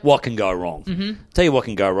these. Yep. What can go wrong? Mm-hmm. Tell you what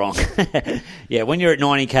can go wrong. Yeah, when you're at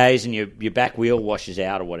 90 Ks and your back wheel washes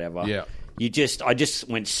out or whatever. Yeah. I just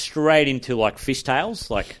went straight into like fishtails,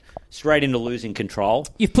 like straight into losing control.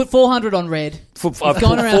 You've put 400 on red. I've Gone put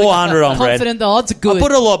around 400 on red. confident the odds are good. I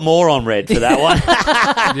put a lot more on red for that one.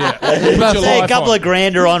 Yeah. Put your Say a life couple on. of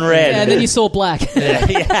grander on red. and then you saw black. I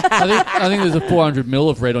think there's a 400 mil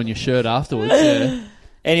of red on your shirt afterwards. Yeah.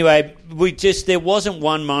 Anyway, there wasn't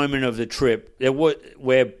one moment of the trip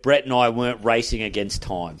where Brett and I weren't racing against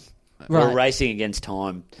time. We were Right. racing against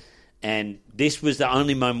time, and this was the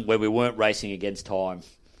only moment where we weren't racing against time.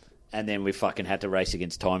 And then we fucking had to race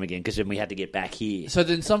against time again because then we had to get back here. So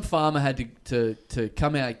then some farmer had to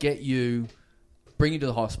come out, get you, bring you to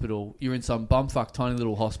the hospital. You're in some bumfuck tiny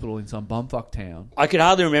little hospital in some bumfuck town. I could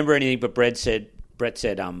hardly remember anything, but Brett said,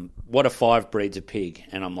 what are 5 breeds of pig?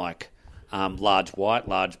 And I'm like, large white,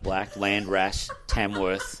 large black, Landrass,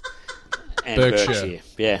 Tamworth, and Berkshire.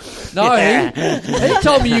 Yeah. No, he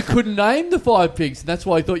told me you couldn't name the 5 pigs, and that's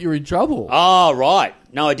why I thought you were in trouble. Oh, right.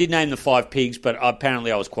 No, I did name the 5 pigs, but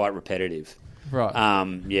apparently I was quite repetitive. Right.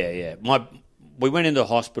 Yeah. We went into the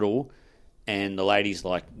hospital, and the lady's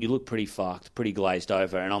like, you look pretty fucked, pretty glazed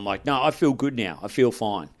over. And I'm like, no, I feel good now. I feel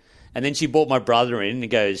fine. And then she brought my brother in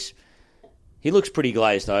and goes, he looks pretty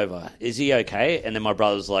glazed over. Is he okay? And then my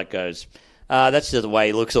brother's like, that's just the way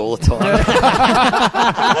he looks all the time.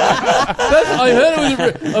 I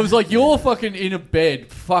heard I was like, you're fucking in a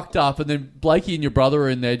bed, fucked up, and then Blakey and your brother are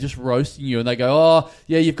in there just roasting you, and they go, oh,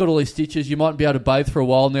 yeah, you've got all these stitches, you mightn't be able to bathe for a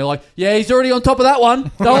while, and they're like, yeah, he's already on top of that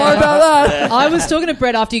one, don't worry about that. I was talking to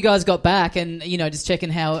Brett after you guys got back and, just checking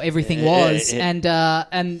how everything was. And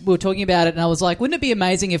we were talking about it and I was like, wouldn't it be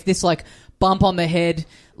amazing if this, like, bump on the head,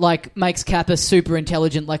 like, makes Kappa super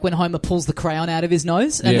intelligent, like when Homer pulls the crayon out of his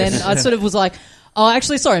nose? And Yes. then I sort of was like, oh,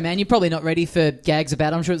 actually, sorry, man, you're probably not ready for gags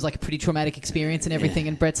about it. I'm sure it was like a pretty traumatic experience and everything.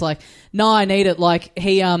 And Brett's like, no, I need it. Like,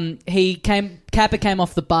 Kappa came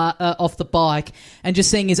off the bike and just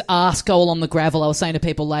seeing his ass go along the gravel, I was saying to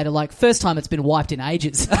people later, like, first time it's been wiped in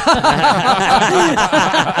ages.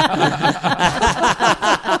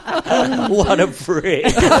 What a prick.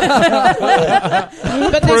 But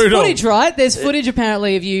there's Brutal. footage, right? There's footage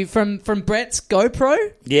apparently of you from Brett's GoPro.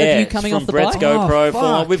 Yeah, of you coming from off the Brett's bike. GoPro.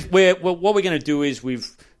 Oh, fuck. What we're going to do is we've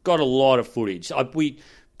got a lot of footage.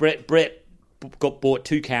 Brett bought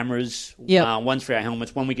 2 cameras. Yep. One's for our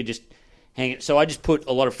helmets. One we could just hang it. So I just put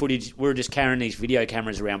a lot of footage. We were just carrying these video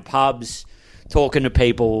cameras around pubs, talking to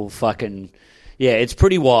people. Fucking yeah, it's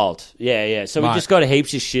pretty wild. Yeah. So we Right. just got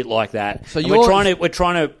heaps of shit like that. So And you're- we're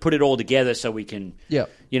trying to put it all together so we can. Yep.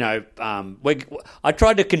 I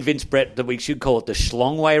tried to convince Brett that we should call it the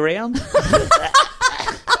Schlong way round.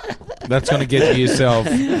 That's going to get yourself a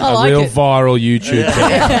like real it. viral YouTube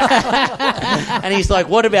channel. And he's like,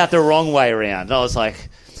 what about the wrong way around? And I was like,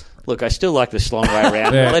 look, I still like the Schlong way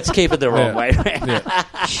around. Yeah. Let's keep it the wrong Yeah. way around.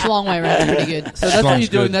 Schlong way around, pretty good. So that's what Schlong's you're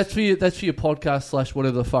doing. good. That's for your podcast /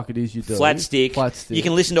 whatever the fuck it is you do. Flat stick. Flat stick. You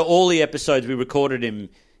can listen to all the episodes we recorded in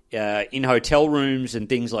hotel rooms and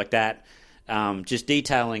things like that, just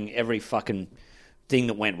detailing every fucking thing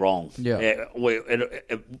that went wrong. Yeah.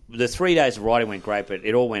 The 3 days of riding went great, but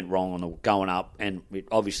it all went wrong on the going up, and it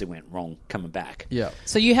obviously went wrong coming back. Yeah.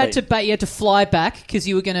 So you had to fly back because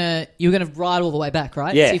you were gonna ride all the way back,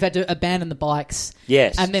 right? Yeah. So you've had to abandon the bikes.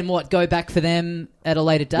 Yes. And then what? Go back for them at a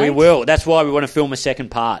later date. We will. That's why we want to film a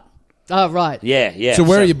second part. Oh, right. Yeah. So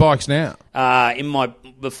where are your bikes now? In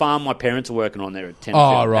the farm my parents are working on there at 10.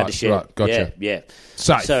 Oh, at right, the shed. right, gotcha. Yeah.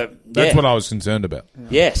 Safe. So That's what I was concerned about.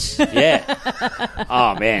 Yes, yeah.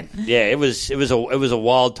 Oh man, yeah. It was a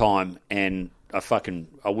wild time, and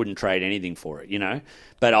I wouldn't trade anything for it, you know.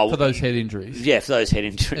 But For those head injuries. Yeah, for those head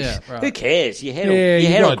injuries. Yeah, right. Who cares? Your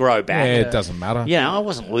head will grow back. Yeah, it doesn't matter. You know, I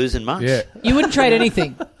wasn't losing much. Yeah. You wouldn't trade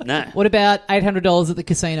anything. No. What about $800 at the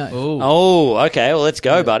casino? Oh, okay. Well, let's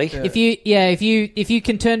go, buddy. If you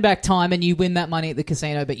can turn back time and you win that money at the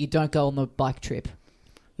casino, but you don't go on the bike trip.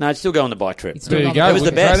 No, I'd still go on the bike trip. There you It go. It was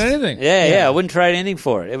the Wouldn't best. trade anything. Yeah. I wouldn't trade anything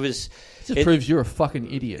for it. It was. It just proves you're a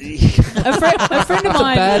fucking idiot. A friend of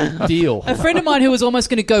mine. Bad deal. A friend of mine who was almost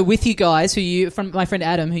going to go with you guys, my friend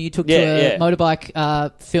Adam, who you took to a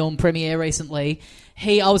motorbike film premiere recently.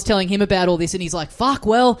 I was telling him about all this, and he's like, "Fuck,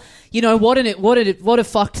 well, you know what a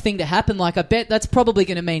fucked thing to happen. Like, I bet that's probably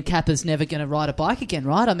going to mean Kappa's never going to ride a bike again,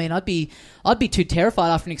 right? I mean, I'd be too terrified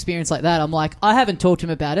after an experience like that." I'm like, I haven't talked to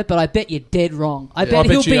him about it, but I bet you're dead wrong. I bet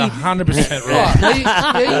he'll you're be 100%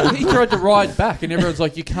 right. He tried to ride back, and everyone's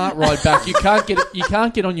like, "You can't ride back. You can't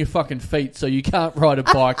get on your fucking feet, so you can't ride a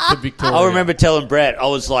bike to Victoria." I remember telling Brett, I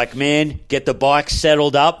was like, "Man, get the bike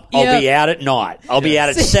settled up. I'll be out at night. I'll be out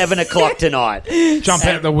at 7 o'clock tonight. Jump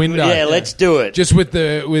out the window. Yeah, let's do it." Just with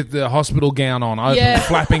the hospital gown on, open,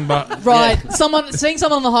 flapping butt. right. Seeing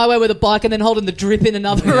someone on the highway with a bike and then holding the drip in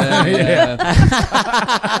another arm.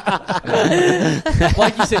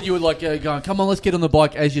 Like you said, you were like going, "Come on, let's get on the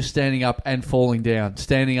bike," as you're standing up and falling down,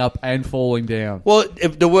 standing up and falling down. Well,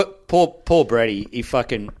 poor Brady,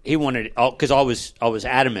 he wanted, because I was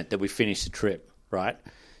adamant that we finish the trip, right?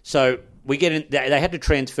 So we get in. They had to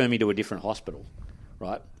transfer me to a different hospital,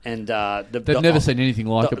 right? And they've never seen anything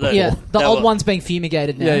like it before. Yeah, the old one's being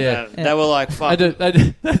fumigated now. Yeah. They were like, "Fuck." They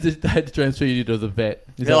had to transfer you to the vet.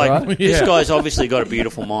 Is They're that like, right? "This guy's obviously got a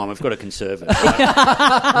beautiful mind. We've got to conserve it."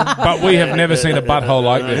 Right? But we have never seen a butthole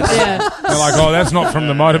like this. Yeah. They're like, "Oh, that's not from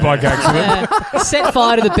the motorbike accident." Set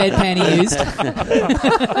fire to the bedpan he used.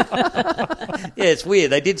 Yeah, it's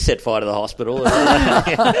weird. They did set fire to the hospital.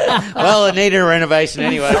 Well, it needed a renovation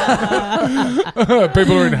anyway.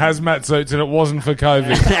 People are in hazmat suits, and it wasn't for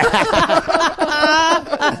COVID.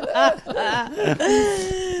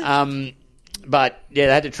 But yeah,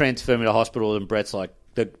 they had to transfer me to hospital, and Brett's like,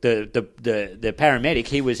 the paramedic,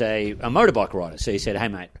 he was a motorbike rider, so he said, "Hey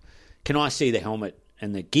mate, can I see the helmet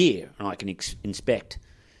and the gear, and I can inspect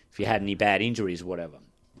if you had any bad injuries or whatever."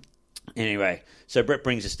 Anyway, so Brett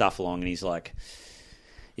brings the stuff along, and he's like,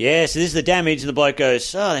 "Yeah, so this is the damage," and the bloke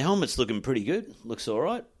goes, "Oh, the helmet's looking pretty good, looks all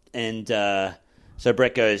right." And so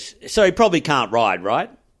Brett goes, "So he probably can't ride, right?"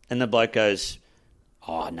 And the bloke goes,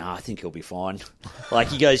 "Oh, no, I think he'll be fine." Like,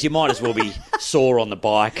 he goes, "You might as well be sore on the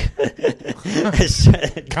bike."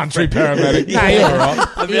 Country paramedic. Yeah. Nah, you're all right.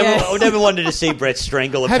 I've never wanted to see Brett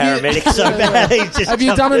strangle a paramedic so bad. Have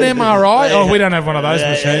you done an MRI? Oh, we don't have one of those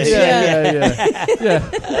machines. Yeah.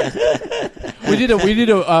 We did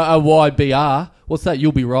a wide BR. What's that?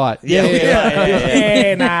 You'll be right.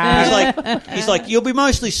 Yeah, nah. He's like, "You'll be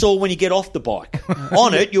mostly sore when you get off the bike.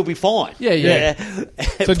 On it, you'll be fine." Yeah.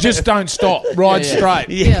 So just don't stop. Ride straight.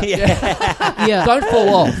 Yeah. Don't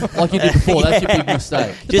fall off like you did before. That's your big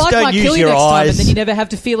mistake. The Just bike don't might use kill you your next time, eyes. and then you never have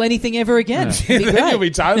to feel anything ever again. It'd be Then great. you'll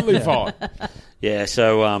be totally fine. Yeah,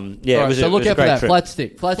 so, it Right, was so a, look it was a out for great that. trip. Flat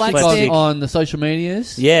stick. Flat Flat stick stick. on the social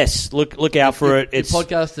medias. Yes, look out for it. Your It's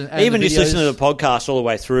podcast and even the just listening to videos. the podcast all the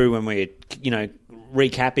way through when we're,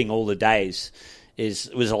 recapping all the days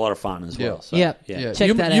was a lot of fun as well. So, Yeah. Yeah. Check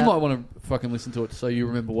you that you out. might want to fucking listen to it so you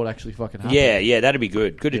remember what actually fucking happened. Yeah, that'd be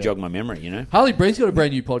good. Good to jog my memory, Harley Breen's got a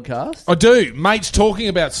brand new podcast. I do. Mates talking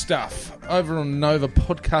about stuff over on Nova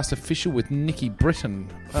Podcast Official with Nikki Britton.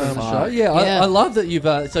 Show. Yeah. I love that you've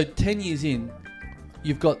so 10 years in,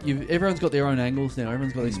 everyone's got their own angles now.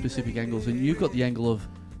 Everyone's got these specific angles, and you've got the angle of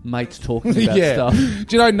mates talking about stuff. Do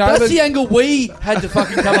you know Nova? That's the angle we had to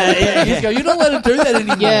fucking come up with years ago. You're not allowed to do that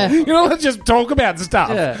anymore. Yeah. You know, let's just talk about stuff.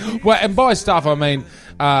 Yeah. Well, and by stuff, I mean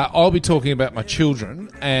I'll be talking about my children,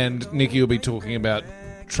 and Nikki will be talking about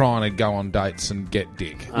trying to go on dates and get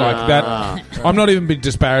dick like that. I'm not even being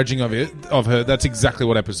disparaging of her. That's exactly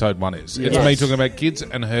what episode 1 is. It's me talking about kids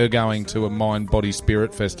and her going to a mind, body,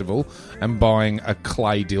 spirit festival and buying a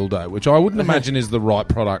clay dildo, which I wouldn't imagine is the right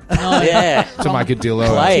product to make a dildo.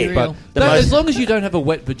 Clay. But As long as you don't have a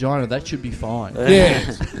wet vagina, that should be fine.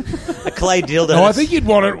 yeah, A clay dildo. no, I think you'd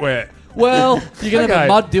want it wet. Well, you're going to have a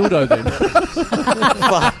mud dildo then.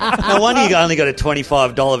 No wonder you only got a $25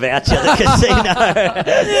 voucher at the casino.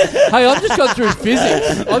 Hey, I've just gone through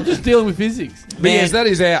physics. I'm just dealing with physics. But yes, that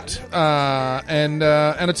is out, and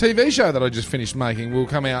a TV show that I just finished making will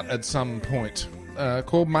come out at some point.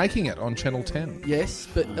 called Making It on Channel 10. Yes,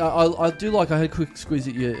 but I do like. I had a quick squeeze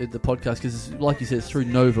at you at the podcast because, like you said, it's through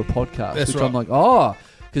Nova Podcast. That's which right. I'm like,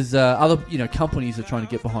 because other companies are trying to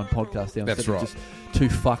get behind podcasts now. That's instead right. of just two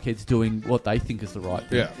fuckheads doing what they think is the right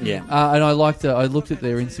thing. Yeah. And I liked. I looked at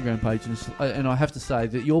their Instagram page, and I have to say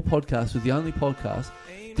that your podcast was the only podcast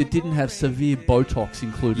that didn't have severe Botox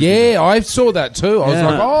included. Yeah, I saw that too. I was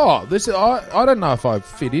Yeah. like, this. I don't know if I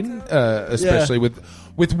fit in, especially with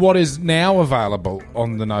what is now available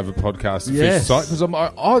on the Nova Podcast Yes. site. Because I'm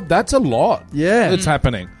like, that's a lot. Yeah. That's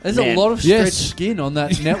happening. There's Man. a lot of stretched Yes. skin on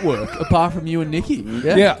that network, apart from you and Nikki.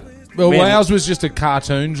 Yeah. Well, Man. ours was just a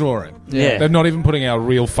cartoon drawing. Yeah. They're not even putting our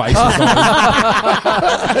real faces on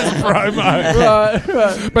as promo.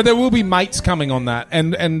 Right. But there will be mates coming on that,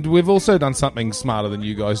 and we've also done something smarter than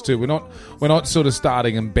you guys too. We're not sort of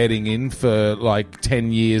starting and betting in for like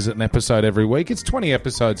 10 years an episode every week. It's 20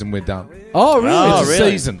 episodes and we're done. Oh, really? Oh, It's a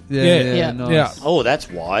really? season. Yeah. Nice. Yeah. Oh, that's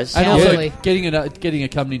wise. And Yeah. also Really. getting a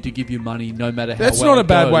company to give you money no matter how That's well not a it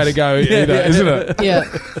bad goes. way to go either, isn't it? Yeah.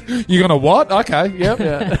 You're gonna what? Okay, yep.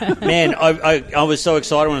 Man, I was so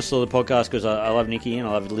excited when I saw the podcast because I love Nikki and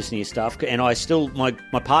I love listening to his stuff. And I still, my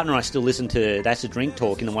partner and I still listen to That's a Drink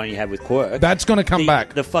Talk in the one you had with Quirk. That's gonna come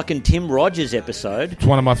back. The fucking Tim Rogers episode It's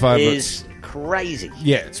one of my favourites. is crazy.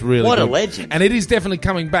 Yeah, it's really What a good. legend. And it is definitely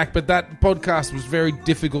coming back, but that podcast was very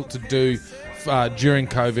difficult to do during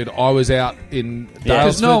COVID. I was out in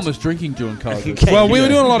Because Dalesford. no one was drinking during COVID. Okay. Well, we were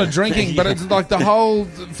doing a lot of drinking, but it's like the whole...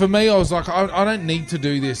 For me, I was like, I don't need to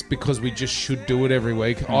do this because we just should do it every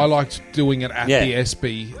week. I liked doing it at the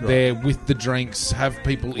SB there with the drinks, have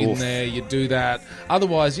people in there, you do that.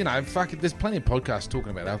 Otherwise, fuck it, there's plenty of podcasts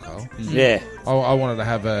talking about alcohol. Yeah. I wanted to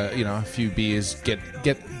have a few beers, get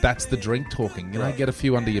That's the Drink talking, get a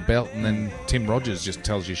few under your belt, and then Tim Rogers just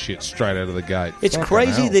tells you shit straight out of the gate. It's Fucking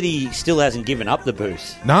crazy hell. that he still hasn't given up the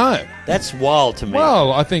booze. No. That's wild to me.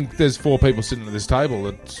 Well, I think there's 4 people sitting at this table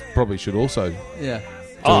that probably should also do Yeah.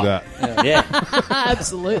 that. Yeah.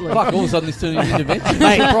 Absolutely. Fuck, all of a sudden this turned into an intervention.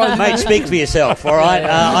 Mate, speak for yourself, all right?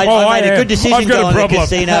 I made a good decision I've got a going to the problem.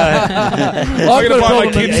 casino. I'm going to buy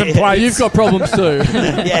my kids some plates. You've got problems too.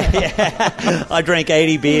 yeah. I drank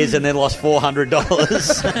 80 beers and then lost $400.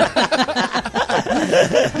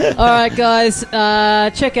 All right, guys.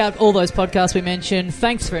 Check out all those podcasts we mentioned.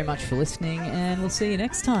 Thanks very much for listening, and we'll see you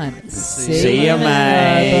next time. See ya,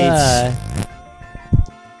 mates. Bye.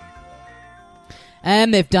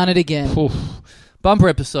 And they've done it again. Oof. Bumper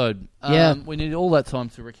episode. Yeah. We need all that time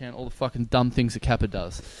to recount all the fucking dumb things that Kappa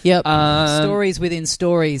does. Yep. Um, Stories within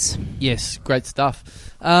stories. Yes, great stuff.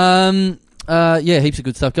 Heaps of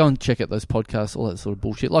good stuff. Go and check out those podcasts, all that sort of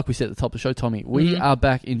bullshit. Like we said at the top of the show, Tommy, we are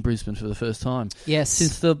back in Brisbane for the first time. Yes.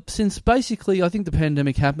 Since basically, I think the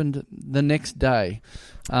pandemic happened the next day.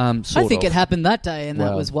 I think it happened that day, and that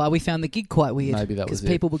Well, was why we found the gig quite weird. maybe that was it.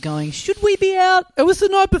 Because people were going, should we be out? It was the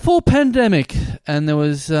night before pandemic, and there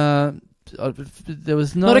was no...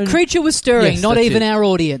 Not a creature was stirring, Yes, not that's even it. our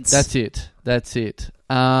audience. That's it.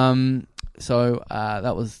 So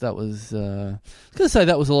that was. I was going to say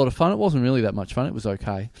that was a lot of fun. It wasn't really that much fun. It was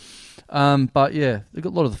okay. But yeah, a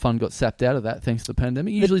lot of the fun got sapped out of that thanks to the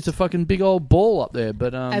pandemic. Usually it's a fucking big old ball up there,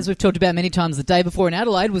 but As we've talked about many times, the day before in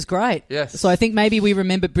Adelaide was great. Yes. So I think maybe we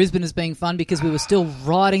remember Brisbane as being fun because we were still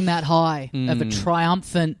riding that high of a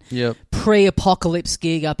triumphant yep. pre-apocalypse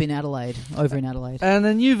gig up in Adelaide, over in Adelaide. And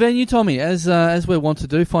a new venue, Tommy, as we want to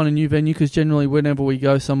do, find a new venue because generally whenever we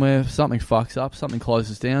go somewhere, something fucks up, something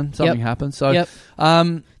closes down, something happens. So,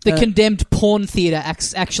 the condemned porn theatre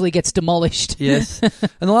actually gets demolished. yes.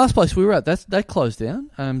 And the last place we were at, that closed down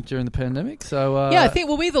during the pandemic. So I think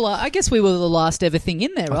I guess we were the last ever thing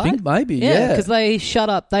in there, right? I think maybe, yeah. because they shut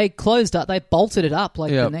up, they closed up, they bolted it up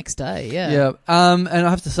the next day. Yeah. And I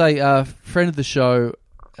have to say, friend of the show,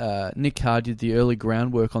 Nick Carr, did the early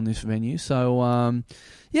groundwork on this venue. So,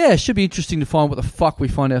 it should be interesting to find what the fuck we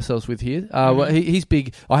find ourselves with here. Well, he's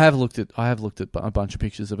big. I have looked at a bunch of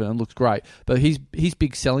pictures of it and it looks great. But his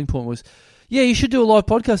big selling point was, you should do a live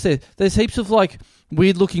podcast there. There's heaps of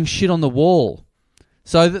weird looking shit on the wall.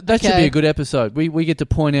 So that should be a good episode. We get to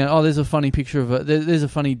point out, there's a funny picture of there's a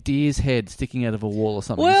funny deer's head sticking out of a wall or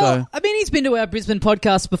something. Well, I mean, he's been to our Brisbane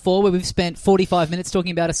podcast before where we've spent 45 minutes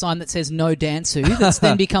talking about a sign that says no Dansu that's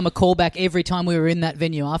then become a callback every time we were in that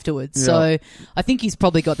venue afterwards. Yeah. So I think he's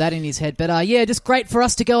probably got that in his head. But just great for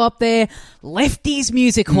us to go up there. Lefty's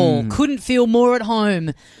Music Hall. Couldn't feel more at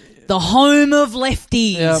home. the home of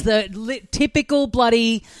lefties, Yep. the typical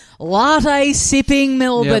bloody latte sipping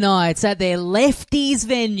Melbourneites at their lefties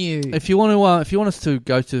venue. If you want us to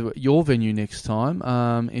go to your venue next time,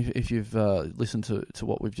 if you've listened to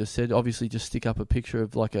what we've just said, obviously just stick up a picture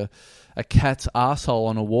of like a cat's arsehole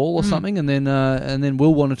on a wall or something, and then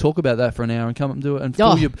we'll want to talk about that for an hour and come up and do it and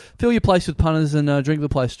fill your place with punters and drink the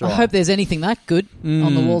place dry. I hope there's anything that good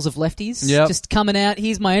on the walls of lefties. Yep. Just coming out,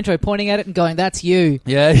 here's my intro, pointing at it and going, that's you.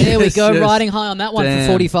 Yeah, there we go, yes. riding high on that one for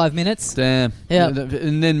 45 minutes. Damn. Yeah.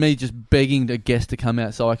 And then me just begging a guest to come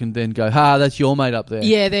out so I can then go, that's your mate up there.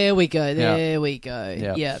 Yeah, there we go. We go.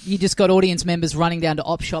 Yep. Yeah. You just got audience members running down to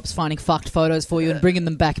op shops, finding fucked photos for you and bringing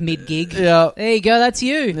them back mid-gig. Yeah. There you go, that's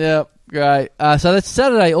you. Yeah. Great. So that's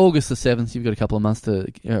Saturday, August the 7th. You've got a couple of months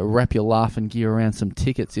to wrap your laughing gear around some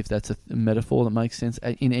tickets, if that's a metaphor that makes sense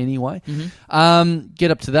in any way. Mm-hmm.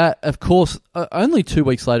 Get up to that. Of course, only 2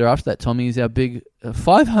 weeks later after that, Tommy, is our big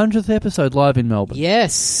 500th episode live in Melbourne.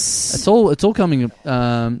 Yes. It's all coming.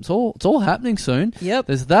 It's all happening soon. Yep.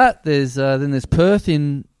 There's that. Then there's Perth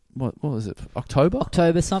in... What was it?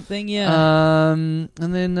 October something, yeah. And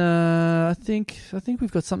then I think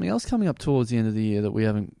we've got something else coming up towards the end of the year that we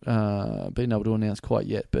haven't been able to announce quite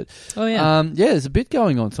yet. But there's a bit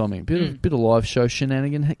going on, Tommy. Bit of live show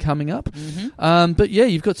shenanigan coming up. Mm-hmm. But yeah,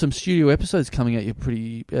 you've got some studio episodes coming at you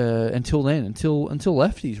pretty until then, until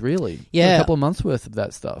Lefties really. Yeah, a couple of months worth of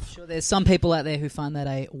that stuff. Sure, there's some people out there who find that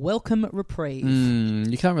a welcome reprieve.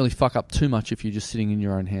 You can't really fuck up too much if you're just sitting in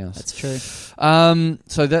your own house. That's true.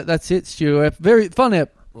 So that's it, Stu. Very fun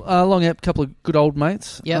app. Long app, couple of good old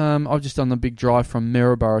mates. Yep. I've just done the big drive from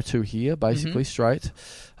Maryborough to here, basically straight.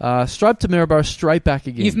 Straight to Maryborough, straight back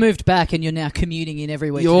again. You've moved back and you're now commuting in every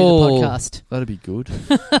week through the podcast. That'd be good.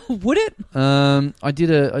 Would it? I did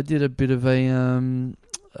a bit of a...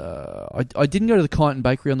 I didn't go to the Kyneton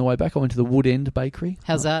Bakery on the way back. I went to the Wood End Bakery.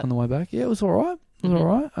 How's that? On the way back. Yeah, it was all right. All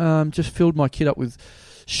right. Just filled my kid up with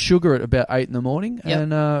sugar at about 8 in the morning,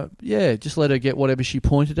 and just let her get whatever she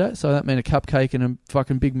pointed at. So that meant a cupcake and a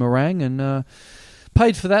fucking big meringue, and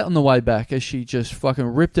paid for that on the way back as she just fucking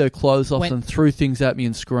ripped her clothes off and threw things at me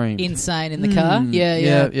and screamed. Insane in the car.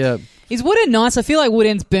 Yeah. Is Wood End nice? I feel like Wood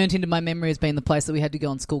End's burnt into my memory as being the place that we had to go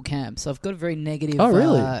on school camp. So I've got a very negative. Oh,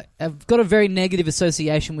 really? I've got a very negative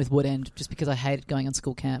association with Wood End just because I hated going on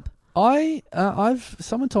school camp.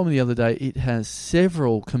 Someone told me the other day it has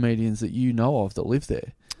several comedians that you know of that live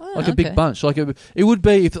there. Oh, a big bunch. It would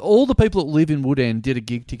be, if all the people that live in Wood End did a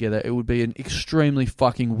gig together, it would be an extremely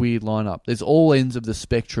fucking weird lineup. There's all ends of the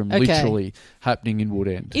spectrum literally happening in Wood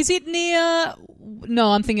End. Is it near... No,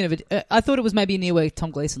 I'm thinking of it. I thought it was maybe near where Tom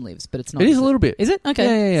Gleeson lives, but it's not. It is a little bit. Is it?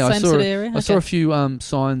 Okay. Yeah. Same sort of area? I saw a few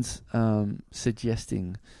signs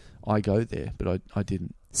suggesting I go there, but I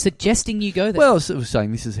didn't. Suggesting you go there? Well, it was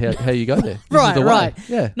saying this is how you go there. Right.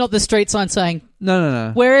 Yeah. Not the street sign saying...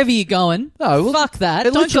 No. Wherever you're going, fuck that.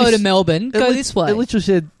 Don't go to Melbourne. Go this way. It literally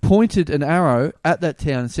said, pointed an arrow at that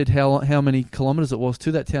town and said how many kilometres it was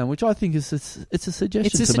to that town, which I think is it's a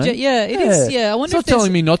suggestion to me. Yeah, it is. Yeah, I wonder it's not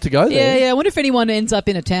telling me not to go there. Yeah. I wonder if anyone ends up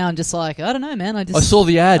in a town just like, I don't know, man. I saw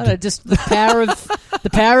the ad. Just the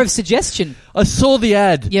power of suggestion. I saw the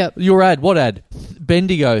ad. Yep. Your ad. What ad?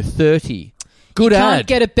 Bendigo 30. Good ad. Can't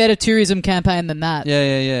get a better tourism campaign than that.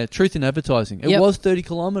 Yeah. Truth in advertising. It was 30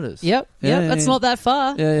 kilometres. Yep. That's not that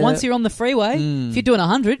far. Once you're on the freeway, if you're doing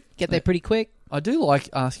 100, get there pretty quick. I do like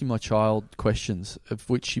asking my child questions of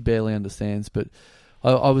which she barely understands, but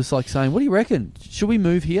I was like saying, what do you reckon? Should we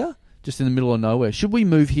move here? Just in the middle of nowhere. Should we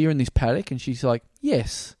move here in this paddock? And she's like,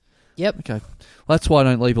 yes. Yep. Okay. Well, that's why I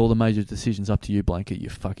don't leave all the major decisions up to you, Blanket, you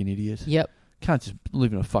fucking idiot. Yep. Can't just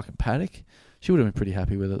live in a fucking paddock. She would have been pretty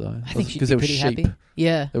happy with it, though. I think she'd be pretty happy.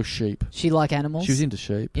 Yeah. There was sheep. She like animals. She was into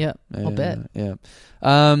sheep. Yeah, I'll bet. Yeah.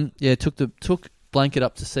 Took Blanket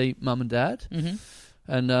up to see Mum and Dad,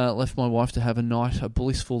 and left my wife to have a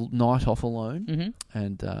blissful night off alone.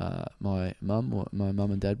 And my mum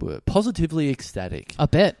and dad were positively ecstatic. I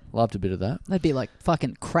bet. Loved a bit of that. They'd be like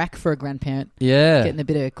fucking crack for a grandparent. Yeah, getting a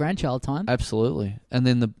bit of grandchild time. Absolutely. And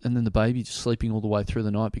then the baby just sleeping all the way through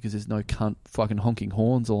the night because there's no cunt fucking honking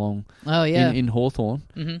horns along. Oh yeah, in Hawthorne.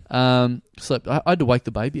 Slept. I had to wake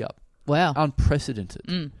the baby up. Wow,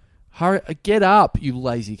 unprecedented. Hurry, get up, you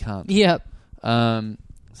lazy cunt. Yep.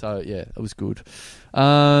 So yeah, it was good.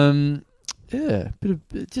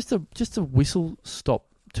 Just a whistle stop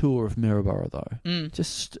tour of Maryborough though.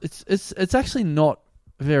 Just it's actually not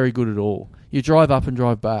very good at all. You drive up and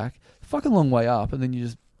drive back, fucking long way up, and then you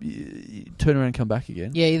turn around and come back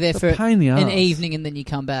again. Yeah, you're there for pain in the arse. an evening, and then you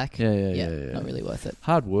come back. Yeah. Not really worth it.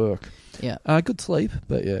 Hard work. Yeah. Good sleep,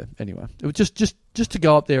 but yeah. Anyway, it was just to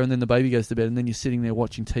go up there, and then the baby goes to bed, and then you're sitting there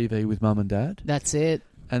watching TV with Mum and Dad. That's it.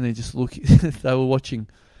 and they just look. They were watching.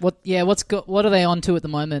 What are they on to at the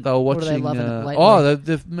moment? They were watching. What are they loving lately?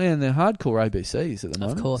 They're hardcore ABCs at the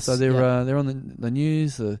moment. Of course. So they're on the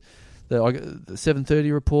news. I got the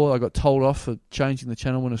 7:30 report. I got told off for changing the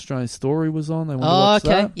channel when Australian Story was on. They wanted to watch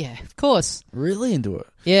that. Yeah, of course. Really into it.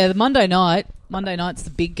 Yeah, the Monday night's the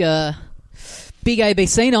big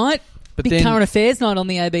ABC night. But big current affairs night on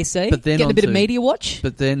the ABC. But then getting a bit of media watch.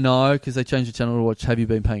 But then no, because they changed the channel to watch Have You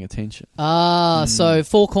Been Paying Attention? So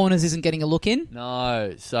Four Corners isn't getting a look in?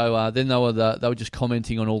 No. So then they were just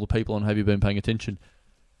commenting on all the people on Have You Been Paying Attention?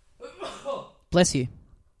 Bless you.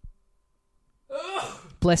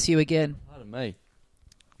 Bless you again. Pardon me.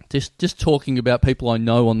 Just talking about people I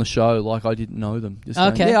know on the show like I didn't know them. Just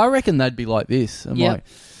okay. Going, I reckon they'd be like this. I'm like,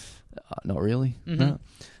 not really. Mm-hmm. No.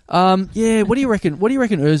 What do you reckon? What do you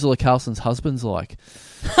reckon Ursula Carlson's husband's like?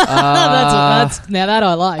 That's now that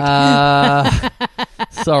I like.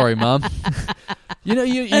 Sorry, Mum. You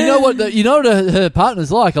know what her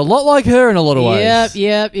partner's like. A lot like her in a lot of ways.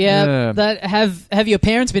 Yep. Yeah. That have your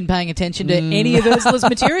parents been paying attention to any of Ursula's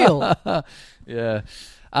material? Yeah.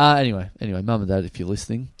 Anyway, Mum and Dad, if you're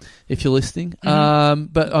listening,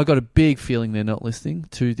 but I got a big feeling they're not listening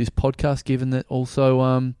to this podcast. Given that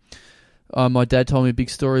also, my dad told me a big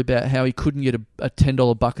story about how he couldn't get a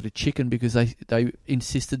 $10 bucket of chicken because they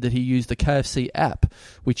insisted that he use the KFC app,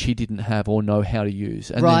 which he didn't have or know how to use,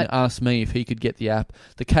 and then asked me if he could get the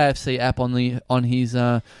KFC app on his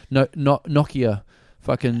Nokia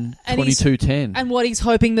fucking 2210. And what, he's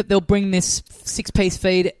hoping that they'll bring this 6-piece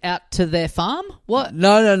feed out to their farm? What?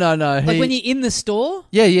 No. Like when you're in the store?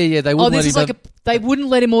 Yeah. They wouldn't they wouldn't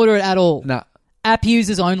let him order it at all. No. App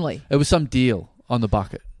users only. It was some deal on the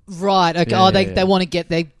bucket. Right. Okay. Yeah, they want to get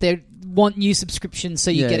they want new subscriptions, so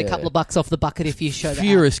you get a couple of bucks off the bucket if you show that.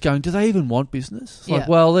 Furious, going, do they even want business? Like,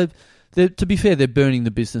 well, they're to be fair, they're burning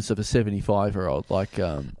the business of a 75-year-old. Like,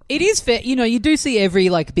 it is fair. You do see every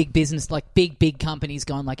big business, like big companies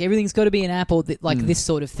going like everything's got to be an app or this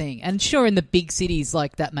sort of thing. And sure, in the big cities,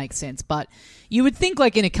 like that makes sense. But you would think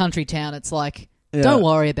like in a country town, it's like. Yeah. Don't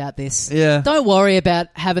worry about this. Yeah. Don't worry about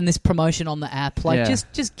having this promotion on the app. Like,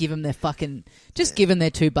 just give them their give them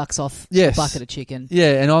their $2 off a bucket of chicken.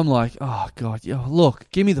 Yeah, and I'm like, oh God, look,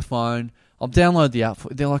 give me the phone. I'll download the app.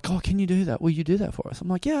 They're like, oh, can you do that? Will you do that for us? I'm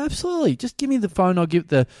like, yeah, absolutely. Just give me the phone. I'll give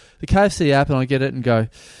the KFC app, and I get it and go.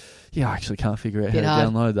 Yeah, I actually can't figure out how to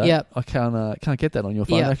download that. Yep. I can't get that on your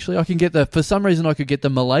phone, actually. I can get for some reason I could get the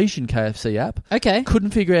Malaysian KFC app. Okay.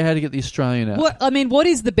 Couldn't figure out how to get the Australian app. What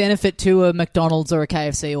is the benefit to a McDonald's or a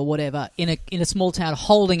KFC or whatever in a small town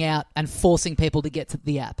holding out and forcing people to get to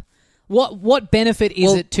the app? What benefit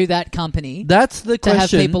is it to that company? That's the question. To have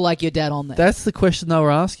people like your dad on there. That's the question they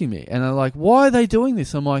were asking me. And they're like, why are they doing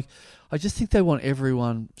this? I'm like, I just think they want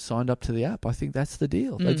everyone signed up to the app. I think that's the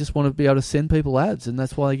deal. They just want to be able to send people ads, and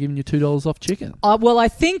that's why they're giving you $2 off chicken. Well, I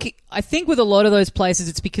think with a lot of those places,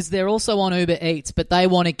 it's because they're also on Uber Eats, but they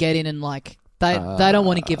want to get in and they don't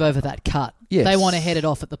want to give over that cut. Yes. They want to head it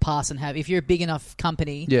off at the pass and have. If you're a big enough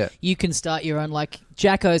company, you can start your own. Like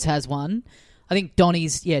Jacko's has one. I think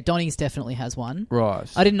Donny's definitely has one. Right.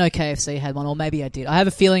 I didn't know KFC had one, or maybe I did. I have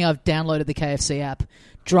a feeling I've downloaded the KFC app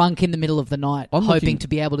drunk in the middle of the night, hoping to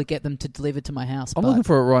be able to get them to deliver to my house. I'm looking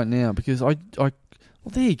for it right now because well,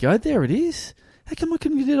 there you go. There it is. How come I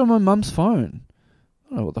couldn't get it on my mum's phone? I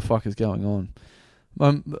don't know what the fuck is going on.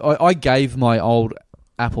 I gave my old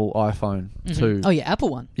Apple iPhone to... Oh, yeah, Apple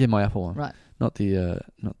one. Yeah, my Apple one. Right. Not the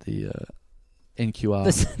NQR.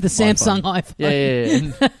 The Samsung iPhone.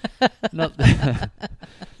 Yeah. not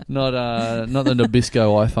the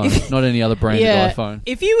Nabisco iPhone. Not any other branded iPhone.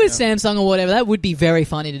 If you were Samsung or whatever, that would be very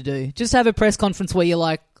funny to do. Just have a press conference where you're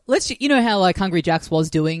like, how like Hungry Jack's was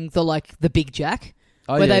doing the Big Jack,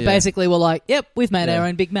 where they basically were like, yep, we've made our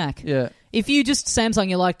own Big Mac. Yeah. If you just Samsung,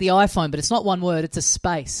 you're like the iPhone, but it's not one word, it's a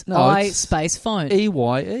space. Space phone.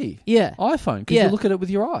 EYE. Yeah. iPhone, because you look at it with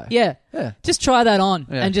your eye. Yeah. Yeah. Just try that on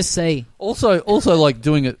and just see. Also like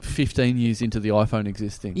doing it 15 years into the iPhone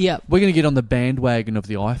existing. Yeah. We're going to get on the bandwagon of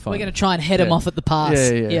the iPhone. We're going to try and head them off at the pass.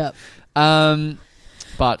 Yeah.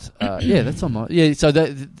 But, that's on my... Yeah, so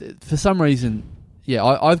that for some reason... Yeah,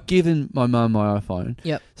 I've given my mum my iPhone.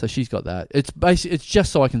 Yep. So she's got that. It's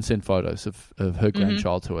just so I can send photos of her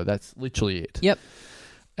grandchild to her. That's literally it. Yep.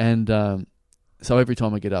 And so every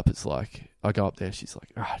time I get up, it's like I go up there. She's like,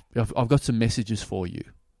 "All right, I've got some messages for you."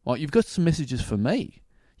 Like, you've got some messages for me?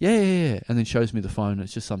 Yeah. And then shows me the phone.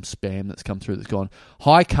 It's just some spam that's come through that's gone,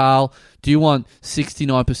 "Hi, Carl. Do you want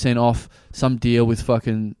 69% off some deal with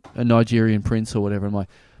fucking a Nigerian prince or whatever?" I'm like,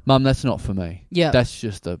 "Mum, that's not for me. Yeah. That's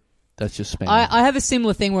just a That's just spam. I have a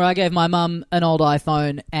similar thing where I gave my mum an old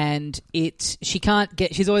iPhone, and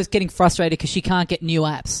she's always getting frustrated because she can't get new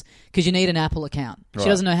apps because you need an Apple account. Right. She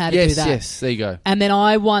doesn't know how to do that. Yes, there you go. And then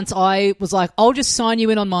I was like, I'll just sign you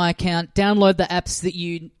in on my account, download the apps that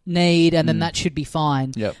you need, and then that should be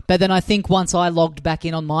fine. Yep. But then I think once I logged back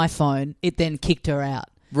in on my phone, it then kicked her out.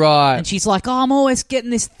 Right. And she's like, I'm always getting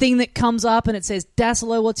this thing that comes up and it says,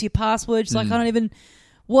 Dassilo, what's your password? She's like, I don't even...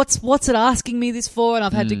 What's it asking me this for? And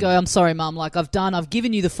I've had to go, I'm sorry, Mum. Like, I've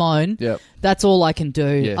given you the phone. Yep. That's all I can do.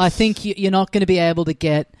 Yes. I think you're not going to be able to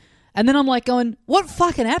get... And then I'm like going, what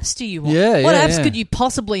fucking apps do you want? What apps could you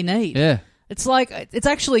possibly need? Yeah. It's like, it's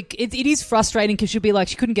actually, it is frustrating because she'll be like,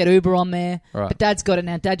 she couldn't get Uber on there. Right. But Dad's got it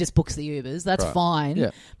now. Dad just books the Ubers. That's Right. fine.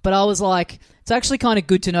 Yeah. But I was like, it's actually kind of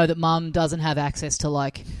good to know that Mum doesn't have access to,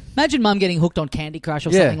 like, imagine Mum getting hooked on Candy Crush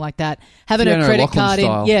or something like that. Having her Fiona credit Lachlan card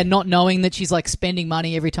style. in, not knowing that she's like spending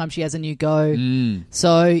money every time she has a new go.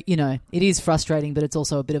 So, it is frustrating, but it's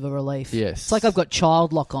also a bit of a relief. Yes. It's like I've got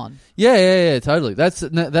child lock on. Yeah, totally.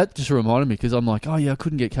 That just reminded me because I'm like, oh yeah, I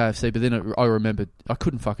couldn't get KFC, but then I remembered I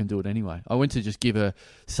couldn't fucking do it anyway. I went to just give her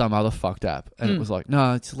some other fucked app, and it was like,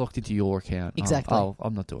 no, it's locked into your account. Exactly. Oh,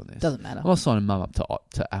 I'm not doing this. Doesn't matter. I'm not signing Mum up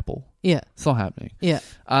to Apple. Yeah. It's not happening. Yeah.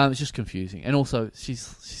 It's just confusing, and also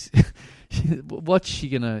she's what's she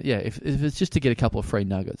gonna? Yeah, if it's just to get a couple of free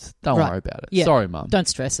nuggets, don't worry about it. Yeah. Sorry, Mum. Don't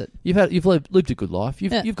stress it. You've lived a good life.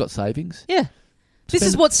 You've got savings. Yeah. This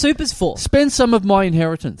is what Super's for. Spend some of my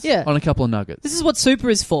inheritance Yeah. on a couple of nuggets. This is what Super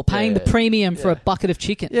is for, paying the premium for a bucket of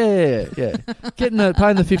chicken. Yeah. Paying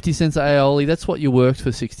the 50 cents a aioli, that's what you worked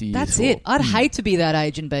for 60 years That's for. it. I'd hate to be that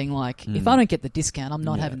age and being like, if I don't get the discount, I'm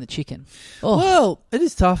not having the chicken. Oh. Well, it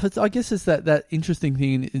is tough. I guess it's that interesting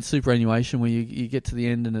thing in superannuation where you get to the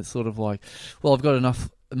end and it's sort of like, well, I've got enough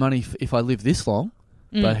money if I live this long,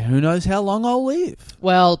 but who knows how long I'll live.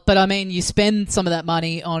 Well, but I mean, you spend some of that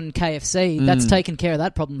money on KFC. That's taken care of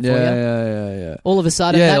that problem for you. Yeah. All of a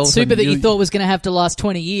sudden, Yeah, that all of a super sudden that you you- thought was going to have to last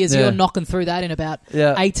 20 years, Yeah. you're knocking through that in about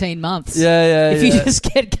 18 months. Yeah. If you just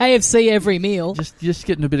get KFC every meal. Just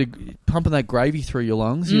getting a bit of pumping that gravy through your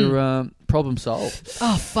lungs, your problem solved.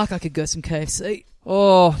 Oh, fuck, I could go some KFC.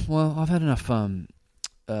 Oh well, I've had enough. I've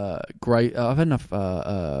had enough.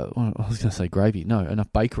 I was going to say gravy. No,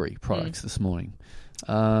 enough bakery products this morning.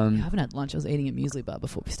 I haven't had lunch. I was eating a muesli bar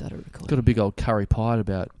before we started recording. Got a big old curry pie at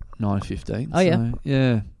about 9:15. Oh, yeah?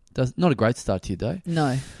 Yeah. Not a great start to your day.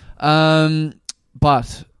 No.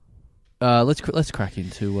 But let's crack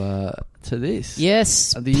into to this.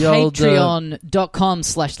 Yes, The old,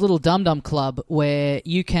 patreon.com/littledumdumclub, where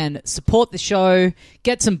you can support the show,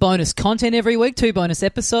 get some bonus content every week, 2 bonus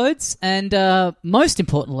episodes, and most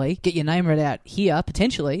importantly, get your name read out here,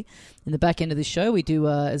 potentially, in the back end of this show. We do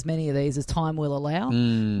as many of these as time will allow,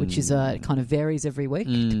 which is it kind of varies every week,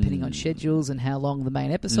 depending on schedules and how long the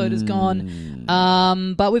main episode has gone.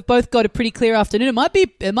 But we've both got a pretty clear afternoon. It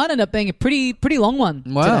might end up being a pretty long one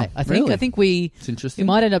Wow, today. I really? think It's interesting. we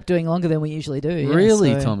might end up doing longer than we usually do. Yeah.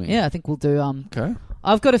 Really, So, Tommy? Yeah, I think we'll do. Okay.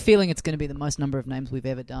 I've got a feeling it's going to be the most number of names we've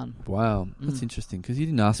ever done. Wow, that's interesting because you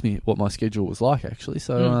didn't ask me what my schedule was like actually.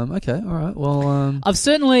 So okay, all right. Well, I'll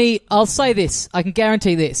say this. I can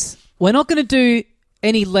guarantee this. We're not going to do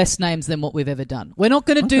any less names than what we've ever done. We're not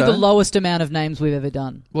going to do Okay. the lowest amount of names we've ever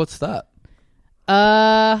done. what's that?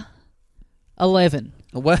 11.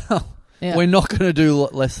 Well, Yeah. we're not going to do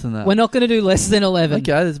less than that. We're not going to do less than 11.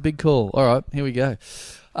 Okay, that's a big call. All right, here we go.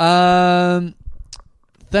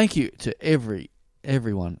 Thank you to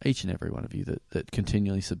everyone, each and every one of you that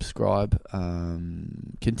continually subscribe,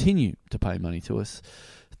 continue to pay money to us.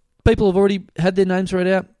 People have already had their names read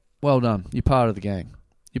out. Well done. You're part of the gang.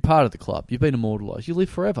 You're part of the club. You've been immortalised. You live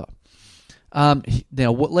forever. Now,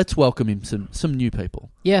 let's welcome in some new people.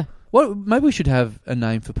 Yeah. Maybe we should have a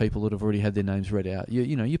name for people that have already had their names read out.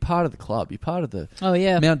 You're part of the club. You're part of the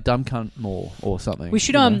Mount Dumcuntmore or something. We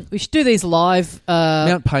should do these live.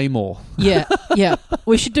 Mount Paymore. Yeah.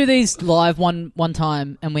 We should do these live one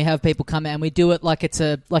time, and we have people come out, and we do it like it's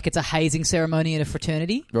a hazing ceremony in a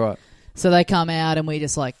fraternity. Right. So they come out, and we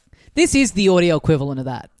just like. This is the audio equivalent of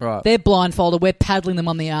that. Right. They're blindfolded. We're paddling them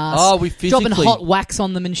on the arse. Oh, we physically dropping hot wax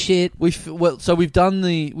on them and shit. So we've done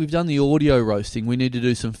the audio roasting. We need to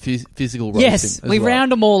do some physical roasting. Yes, as we well.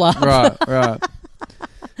 round them all up. Right.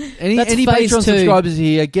 Any That's Patreon phase 2. subscribers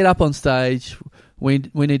here, get up on stage. We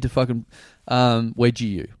need to fucking wedgie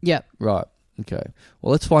you. Yep. Right. Okay.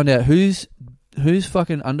 Well, let's find out whose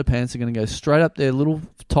fucking underpants are going to go straight up their little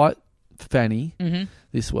tight fanny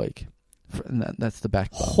this week. And that's the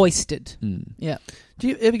back bum. Hoisted. Yeah. Do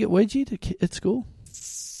you ever get wedgied at school?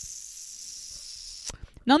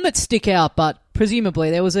 None that stick out, but presumably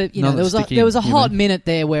there was a None that stick in, there was a you hot mean? minute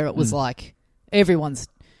there where it was like everyone's.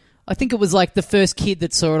 I think it was like the first kid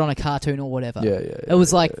that saw it on a cartoon or whatever. Yeah. It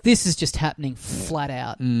was like, this is just happening flat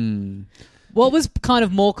out. What was kind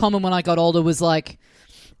of more common when I got older was like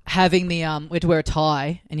having the we had to wear a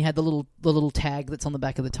tie, and you had the little tag that's on the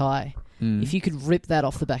back of the tie. If you could rip that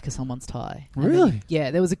off the back of someone's tie. Really?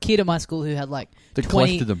 Yeah, there was a kid at my school who had like That 20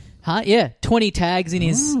 collected them. Huh? Yeah, 20 tags in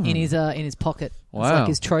his pocket. Wow. It's like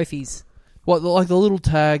his trophies. What, like the little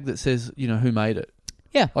tag that says, who made it?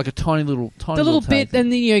 Yeah. Like a tiny little The little bit, tag.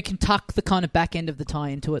 and then you can tuck the kind of back end of the tie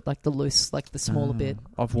into it, like the loose, like the smaller bit.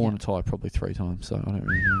 I've worn a tie probably 3 times, so I don't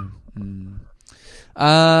really know.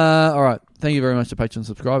 All right. Thank you very much to Patreon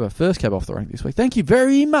subscriber. First cab off the rank this week. Thank you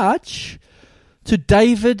very much to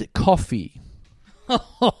David Coffey.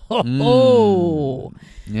 Oh.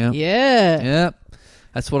 Yeah. Yeah. Yeah.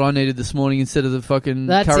 That's what I needed this morning instead of the fucking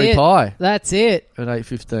That's curry it. pie That's it. at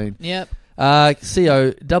 8:15. Yep. COFFEY.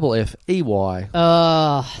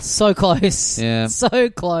 So close. Yeah. So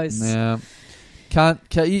close. Yeah. Can't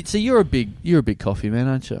you, so you're a big coffee man,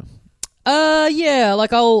 aren't you? Yeah,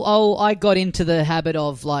 like I got into the habit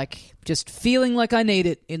of like just feeling like I need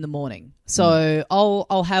it in the morning. So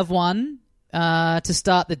I'll have one to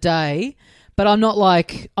start the day, but I'm not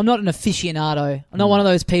an aficionado. I'm not one of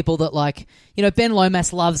those people that like, Ben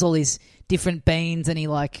Lomas loves all his different beans, and he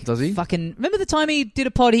like does he fucking remember the time he did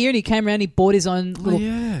a pod here and he came around and he bought his own little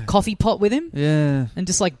coffee pot with him, and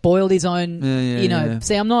just like boiled his own.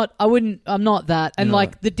 See, I'm not that, and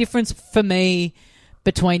like the difference for me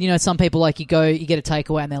between some people, like you get a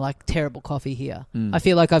takeaway and they're like terrible coffee here. I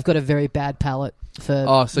feel like I've got a very bad palate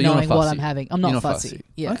for so knowing you're not what I'm having. I'm not fussy.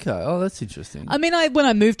 Yeah. Okay. Oh, that's interesting. I mean, when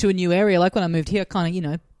I moved to a new area, like when I moved here, I kind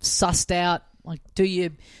of sussed out, like do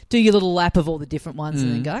your little lap of all the different ones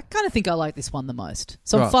and then go, I kind of think I like this one the most.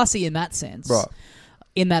 So I'm fussy in that sense. Right.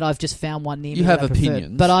 In that I've just found one near me. You have that I prefer.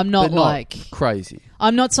 opinions, but I'm not like crazy.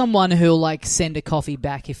 I'm not someone who'll like send a coffee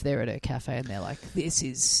back if they're at a cafe and they're like, this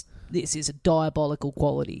is a diabolical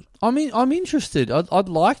quality. I mean, I'm interested. I'd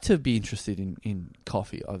like to be interested in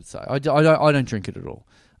coffee. I would say I don't drink it at all.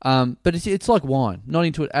 But it's like wine. Not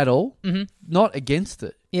into it at all. Mm-hmm. Not against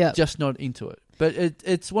it. Yeah. Just not into it. But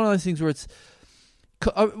it's one of those things where it's.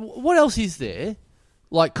 What else is there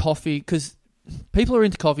like coffee? Because people are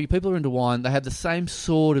into coffee. People are into wine. They have the same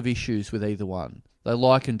sort of issues with either one. They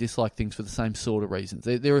like and dislike things for the same sort of reasons.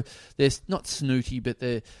 They're not snooty, but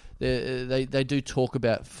they do talk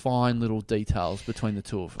about fine little details between the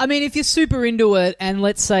two of them. I mean, if you're super into it, and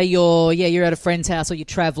let's say you're at a friend's house or you're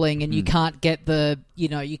traveling and you can't get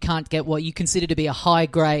you can't get what you consider to be a high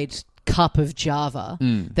grade cup of Java,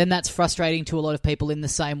 then that's frustrating to a lot of people in the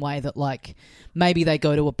same way that like maybe they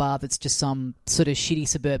go to a bar that's just some sort of shitty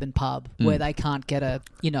suburban pub where they can't get an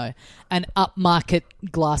upmarket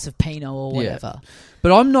glass of Pinot or whatever. Yeah.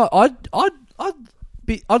 But I'm not.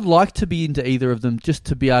 I'd like to be into either of them just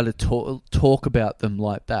to be able to talk about them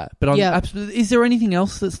like that. But I'm absolutely. Is there anything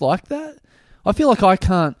else that's like that? I feel like I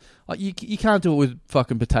can't. You can't do it with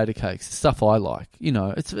fucking potato cakes. It's stuff I like.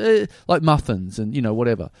 It's like muffins and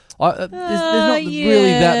whatever. There's not really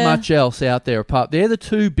that much else out there apart. They're the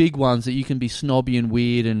two big ones that you can be snobby and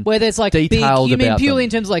weird and where there's like detailed big. You mean about purely them. in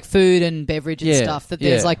terms of like food and beverage and stuff? That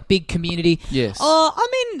there's like big community. Yes.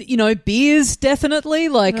 I mean, beers definitely.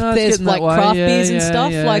 Like there's like craft beers and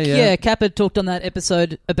stuff. Kappa talked on that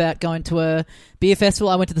episode about going to a beer festival.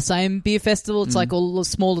 I went to the same beer festival. It's like all the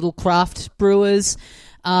small little craft brewers.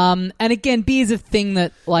 And again, beer's a thing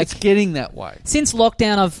that like it's getting that way. Since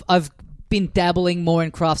lockdown, I've been dabbling more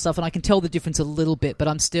in craft stuff, and I can tell the difference a little bit. But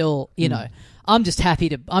I'm still, I'm just happy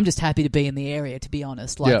to be in the area. To be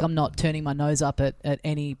honest, like I'm not turning my nose up at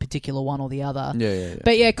any particular one or the other. Yeah.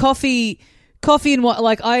 But yeah, coffee and what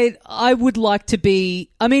like I would like to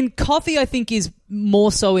be. I mean, coffee I think is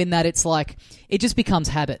more so in that it's like it just becomes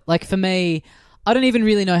habit. Like for me, I don't even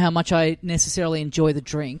really know how much I necessarily enjoy the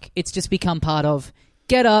drink. It's just become part of.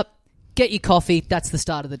 Get up, get your coffee, that's the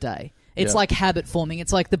start of the day. It's like habit forming.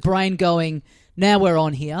 It's like the brain going, now we're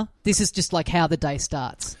on here. This is just like how the day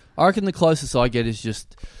starts. I reckon the closest I get is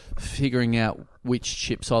just figuring out which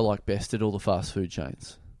chips I like best at all the fast food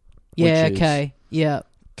chains. Yeah, okay. Yeah.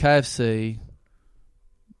 KFC,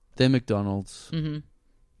 then McDonald's,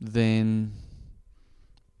 then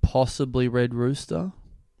possibly Red Rooster.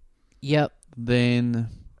 Yep. Then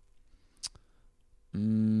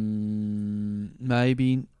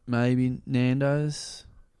maybe Nando's.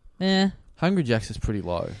 Hungry Jack's is pretty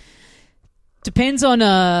low. Depends on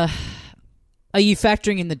are you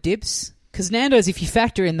factoring in the dips? Because Nando's, if you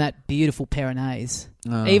factor in that beautiful Peronaise,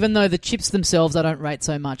 even though the chips themselves I don't rate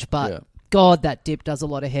so much, but God, that dip does a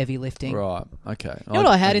lot of heavy lifting. Right, okay. You know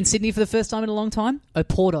what I had in Sydney for the first time in a long time?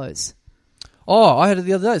 Oporto's. Oh, I had it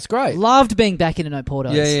the other day. It's great. Loved being back in an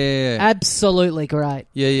Oporto's. Yeah. Absolutely great.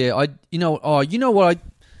 Yeah. You know what?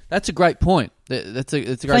 That's a great point. That's a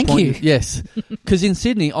great Thank point. you. Yes, because in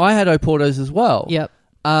Sydney I had Oporto's as well. Yep.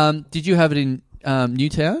 Did you have it in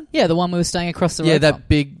Newtown? Yeah, the one we were staying across the road. Yeah, from.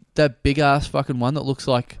 that big ass fucking one that looks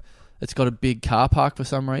like it's got a big car park for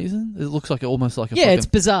some reason. It looks like almost like a Yeah, it's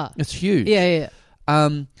bizarre. It's huge. Yeah.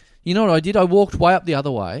 You know what I did? I walked way up the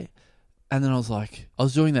other way, and then I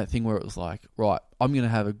was doing that thing where it was like, right, I'm going to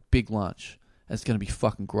have a big lunch. It's going to be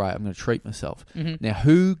fucking great. I'm going to treat myself. Mm-hmm. Now,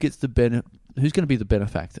 who's going to be the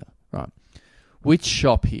benefactor? Right. Which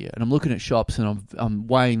shop here? And I'm looking at shops and I'm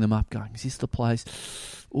weighing them up going, is this the place?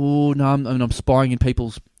 Oh, no, I'm spying in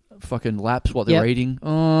people's fucking laps what they're eating.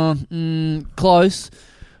 Close.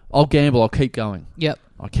 I'll gamble. I'll keep going. Yep.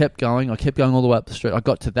 I kept going all the way up the street. I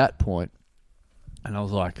got to that point and I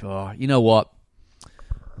was like, oh, you know what?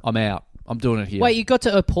 I'm out. I'm doing it here. Wait, you got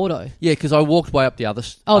to Oporto? Yeah, because I walked way up the other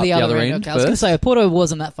the other end. Okay. I was going to say Oporto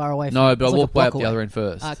wasn't that far away. No, but I walked way up the other end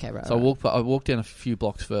first. Okay, right. So I walked down a few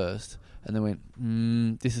blocks first, and then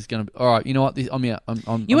went, this is going to be all right. You know what? I'm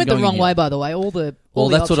out. You went the wrong way, by the way. All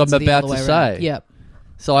that's what I'm about to say. Yep.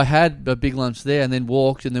 So I had a big lunch there, and then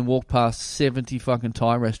walked past 70 fucking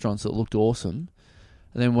Thai restaurants that looked awesome,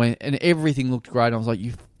 and then went, and everything looked great. I was like,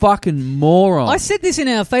 you fucking moron. I said this in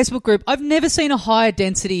our Facebook group. I've never seen a higher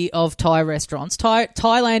density of Thai restaurants,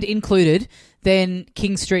 Thailand included, than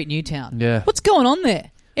King Street, Newtown. Yeah. What's going on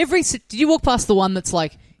there? Did you walk past the one that's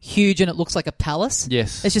like huge and it looks like a palace?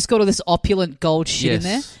 Yes. It's just got all this opulent gold shit in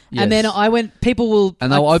there. Yes. And then I went, people will...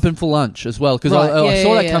 And they were open for lunch as well, because Right, I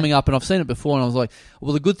saw that yeah. coming up, and I've seen it before, and I was like,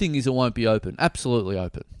 well, the good thing is it won't be open. Absolutely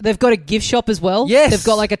open. They've got a gift shop as well. Yes. They've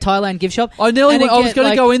got like a Thailand gift shop. I was going to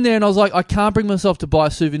like, go in there, and I was like, I can't bring myself to buy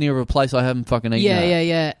a souvenir of a place I haven't fucking eaten at.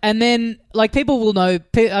 Yeah. And then, like, people will know,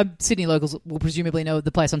 Sydney locals will presumably know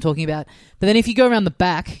the place I'm talking about. But then if you go around the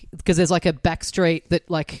back, because there's like a back street that,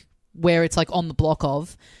 like, where it's like on the block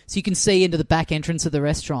of, so you can see into the back entrance of the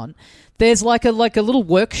restaurant. There's like a little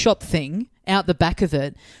workshop thing out the back of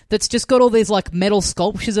it that's just got all these like metal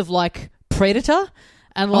sculptures of like Predator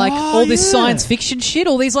and like all this science fiction shit.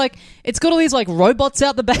 All these like, it's got all these like robots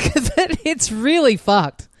out the back of it. It's really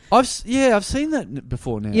fucked. I've seen that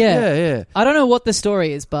before now. Yeah. I don't know what the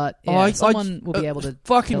story is, but someone will be able to.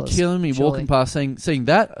 Fucking tell us, killing me surely. walking past, seeing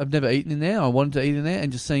that. I've never eaten in there. I wanted to eat in there,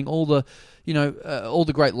 and just seeing all the, all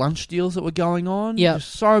the great lunch deals that were going on. Yeah,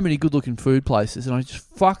 just so many good looking food places, and I just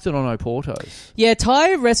fucked it on Oporto's. Yeah,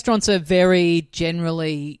 Thai restaurants are very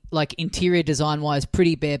generally, like, interior design wise,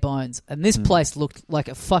 pretty bare bones, and this place looked like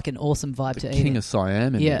a fucking awesome vibe to eat. King of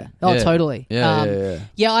Siam. Yeah. Oh, totally. Yeah.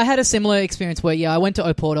 Yeah, I had a similar experience where I went to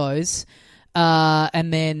Oporto's,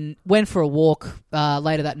 and then went for a walk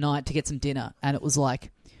later that night to get some dinner, and it was like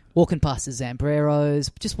walking past the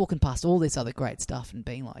Zambreros, just walking past all this other great stuff and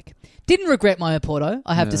being like, didn't regret my Oporto,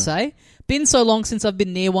 I have to say. Been so long since I've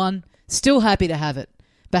been near one, still happy to have it.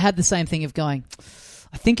 But had the same thing of going,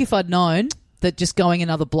 I think if I'd known that just going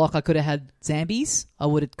another block I could have had Zambies, I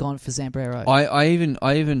would have gone for Zambrero.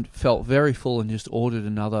 I even felt very full and just ordered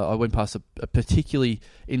another. I went past a particularly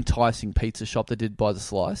enticing pizza shop that did by the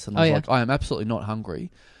slice, and I was like, I am absolutely not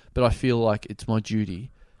hungry, but I feel like it's my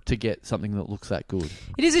duty to get something that looks that good.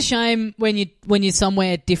 It is a shame when you're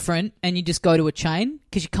somewhere different and you just go to a chain,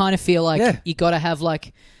 because you kind of feel like you got to have,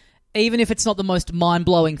 like, even if it's not the most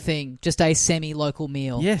mind-blowing thing, just a semi-local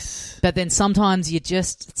meal. Yes. But then sometimes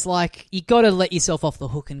it's like you got to let yourself off the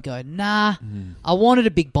hook and go, nah, I wanted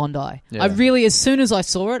a Big Bondi. Yeah. I really, as soon as I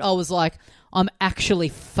saw it, I was like, I'm actually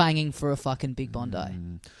fanging for a fucking Big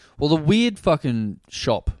Bondi. Well, the weird fucking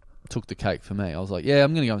shop took the cake for me. I was like, yeah,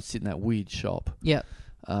 I'm going to go and sit in that weird shop. Yeah.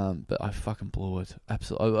 But I fucking blew it.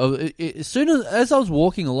 Absolutely. As soon as I was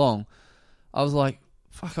walking along, I was like,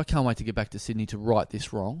 fuck, I can't wait to get back to Sydney to right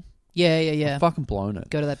this wrong. Yeah. I've fucking blown it.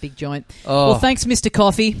 Go to that big joint. Oh. Well, thanks, Mr.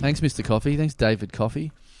 Coffee. Thanks, Mr. Coffee. Thanks, David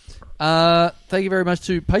Coffee. Thank you very much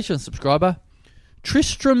to Patreon subscriber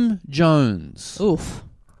Tristram Jones. Oof.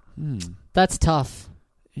 That's tough.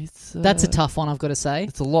 That's a tough one, I've got to say.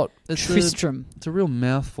 It's a lot. Tristram. It's a real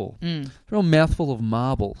mouthful. It's a real mouthful of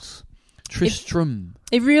marbles. Tristram.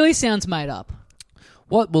 It really sounds made up.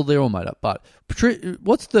 What? Well, they're all made up. But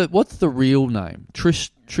what's the real name?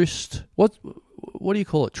 Trist. What do you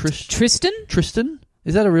call it? Tristan? Tristan?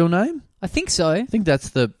 Is that a real name? I think so. I think that's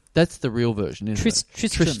the real version, isn't it?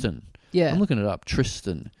 Tristan. Yeah. I'm looking it up.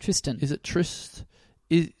 Tristan. Is it Trist?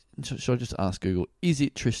 Should I just ask Google? Is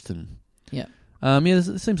it Tristan? Yeah.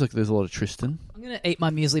 It seems like there's a lot of Tristan. I'm going to eat my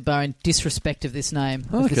muesli bar in disrespect of this name,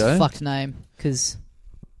 of this fucked name, because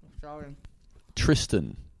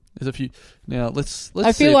Tristan. There's a few. Now let's.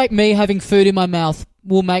 I feel like me having food in my mouth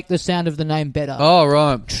will make the sound of the name better. Oh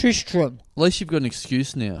right. Tristram. At least you've got an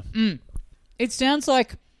excuse now. It sounds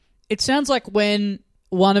like when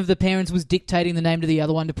one of the parents was dictating the name to the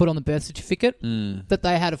other one to put on the birth certificate, that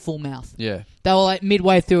they had a full mouth. Yeah. They were like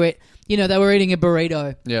midway through it. You know, they were eating a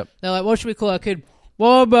burrito. Yep. They're like, what should we call our kid?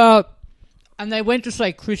 What about... And they went to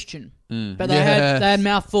say Christian. But they had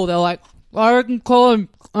mouthful. They're like, I reckon call him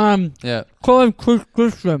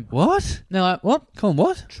Christian. What? They're like, what? Call him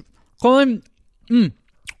what? Call him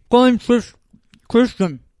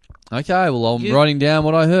Christian. Okay, well, I'm writing down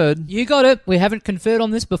what I heard. You got it. We haven't conferred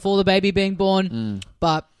on this before the baby being born,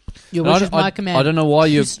 but your wish is my command. I don't know why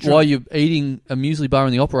you're eating a muesli bar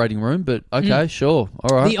in the operating room, but okay, sure,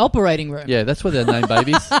 all right. The operating room. Yeah, that's where they're named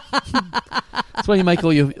babies. That's where you make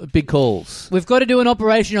all your big calls. We've got to do an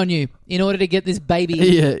operation on you in order to get this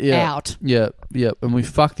baby out. Yeah, and we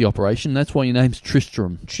fucked the operation. That's why your name's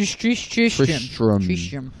Tristram. Tristram.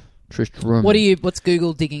 Tristram. What's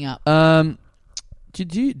Google digging up?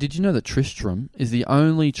 Did you know that Tristram is the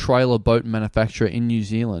only trailer boat manufacturer in New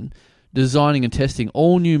Zealand designing and testing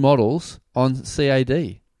all new models on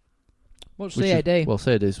CAD? What's CAD?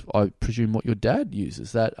 CAD is, I presume, what your dad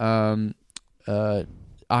uses. That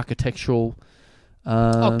architectural...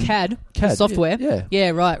 CAD software.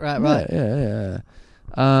 Yeah. Right. Yeah.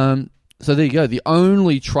 So there you go. The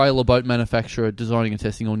only trailer boat manufacturer designing and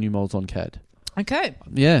testing all new models on CAD. Okay.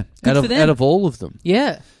 Yeah. Good for them. Out of all of them.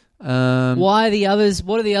 Yeah. Why the others?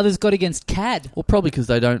 What do the others got against CAD? Well, probably because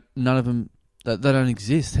none of them, they don't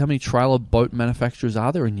exist. How many trailer boat manufacturers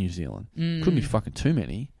are there in New Zealand? Couldn't be fucking too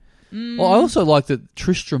many. Well, I also like that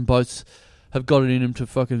Tristram boats have got it in them to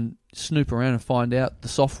fucking snoop around and find out the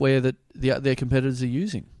software that their competitors are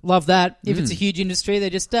using. Love that. If it's a huge industry,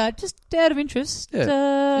 they're just out of interest.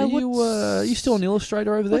 Yeah. Are you still on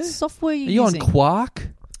Illustrator over there? What software are you using? using? On Quark?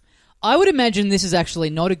 I would imagine this is actually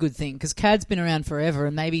not a good thing because CAD's been around forever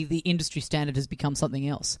and maybe the industry standard has become something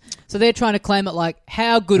else. So they're trying to claim it like,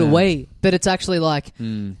 how good are we? But it's actually like,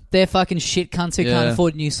 they're fucking shit cunts who can't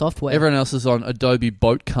afford new software. Everyone else is on Adobe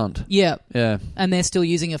Boat Cunt. Yeah. Yeah. And they're still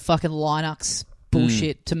using a fucking Linux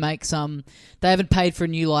bullshit to make some... They haven't paid for a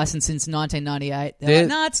new license since 1998. They're like,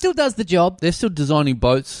 nah, it still does the job. They're still designing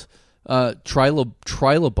boats... trailer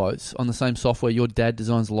boats on the same software your dad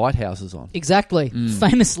designs lighthouses on. Exactly.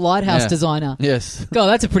 Famous lighthouse designer. Yes. God,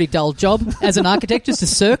 that's a pretty dull job as an architect, just a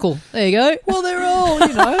circle. There you go. Well, they're all,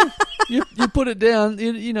 you put it down,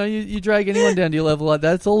 you drag anyone down to your level like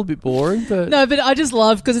that, it's all a bit boring. But No, but I just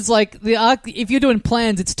love, because it's like, if you're doing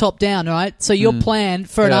plans, it's top down, right? So your plan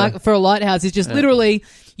for for a lighthouse is just literally...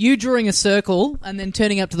 You drawing a circle and then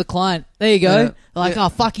turning up to the client. There you go. Like, oh,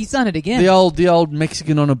 fuck, he's done it again. The old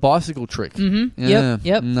Mexican on a bicycle trick. Mm-hmm. Yeah.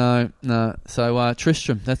 Yep. No. So,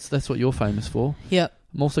 Tristram, that's what you're famous for. Yep.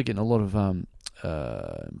 I'm also getting a lot of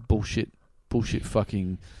bullshit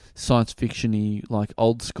fucking science fiction-y, like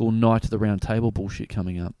old school Knight of the Round Table bullshit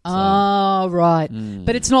coming up. So. Oh, right.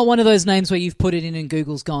 But it's not one of those names where you've put it in and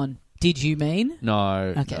Google's gone, did you mean?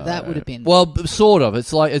 No. Okay, no. that would have been... Well, sort of.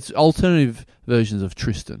 It's alternative versions of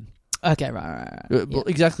Tristan. Okay, right. Well,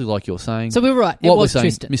 exactly like you're saying. So we were right. What it was we're saying,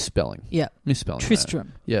 Tristan. Misspelling. Yeah. Misspelling.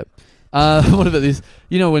 Tristram. Yeah. What about this?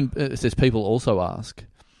 When it says people also ask,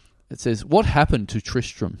 it says, what happened to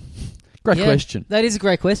Tristram? Great question. That is a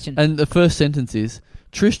great question. And the first sentence is,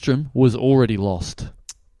 Tristram was already lost.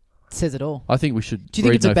 It says it all. I think we should. Do you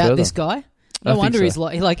think it's about this guy? No wonder so.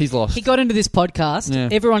 he's lost. He got into this podcast. Yeah.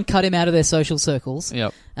 Everyone cut him out of their social circles.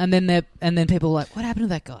 Yep. And then people were like, what happened to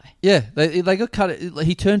that guy? Yeah, they got cut.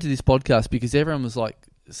 He turned to this podcast because everyone was like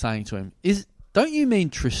saying to him, don't you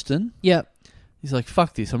mean Tristan? Yep. He's like,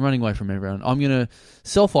 fuck this. I'm running away from everyone. I'm going to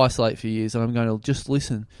self-isolate for years and I'm going to just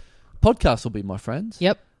listen. Podcasts will be my friends.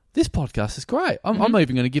 Yep. This podcast is great. I'm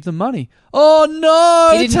even going to give them money. Oh,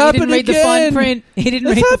 no! It's happened again! He didn't read the fine print. He didn't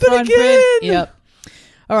read the fine print. Yep.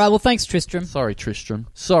 All right, well, thanks, Tristram. Sorry, Tristram.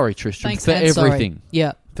 Thanks for everything. Sorry.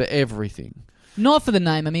 Yeah. For everything. Not for the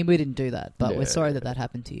name. I mean, we didn't do that, but we're sorry that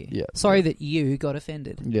happened to you. Yeah. Sorry that you got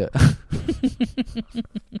offended. Yeah.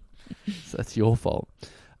 So that's your fault.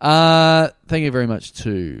 Thank you very much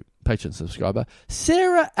to Patreon subscriber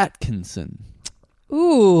Sarah Atkinson.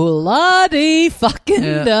 Ooh, la-dee fucking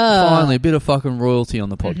da. Finally, a bit of fucking royalty on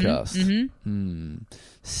the podcast. Mm-hmm.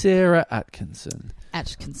 Sarah Atkinson.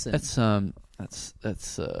 That's a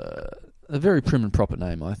very prim and proper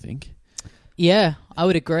name, I think. Yeah, I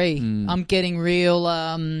would agree. I'm getting real.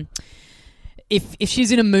 If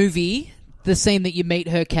she's in a movie, the scene that you meet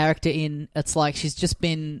her character in, it's like she's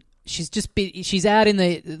out in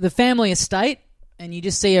the family estate, and you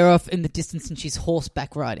just see her off in the distance, and she's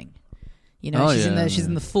horseback riding. You know, Oh, she's in yeah, the she's yeah.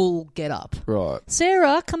 in the full get up. Right.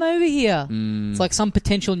 Sarah, come over here. It's like some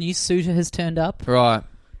potential new suitor has turned up. Right.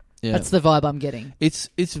 Yeah. That's the vibe I'm getting. It's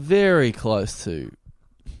very close to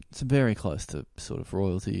sort of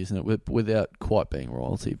royalty, isn't it? Without quite being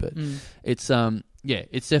royalty, but it's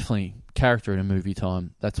it's definitely character in a movie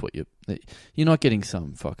time. That's what you're not getting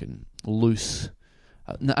some fucking loose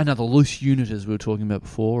another loose unit as we were talking about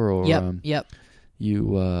before, or Yep.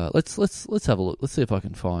 You let's have a look. Let's see if I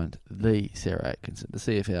can find the Sarah Atkinson to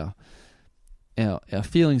see if our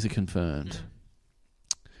feelings are confirmed.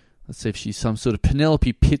 Let's see if she's some sort of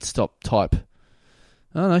Penelope Pitstop type.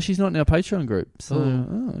 Oh no, she's not in our Patreon group. So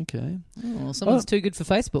okay. Oh, well, someone's too good for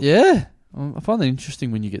Facebook. Yeah, I find that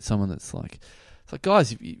interesting when you get someone that's like, it's like,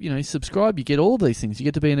 guys, you subscribe, you get all these things. You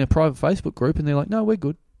get to be in our private Facebook group, and they're like, no, we're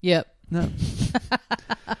good. Yep. No.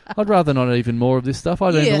 I'd rather not even more of this stuff.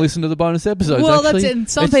 I don't even listen to the bonus episodes. Well, actually. that's it.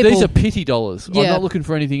 Some people, these are pity dollars. Yeah. I'm not looking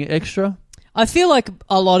for anything extra. I feel like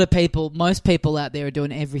a lot of people, most people out there are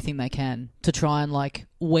doing everything they can to try and like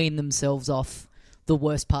wean themselves off the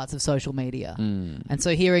worst parts of social media. And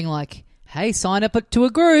so hearing like, hey, sign up to a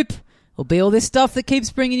group, will be all this stuff that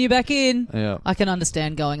keeps bringing you back in. Yeah. I can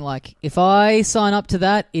understand going like, if I sign up to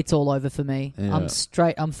that, it's all over for me. Yeah.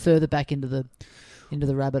 I'm further back into the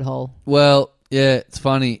rabbit hole. Well, yeah, it's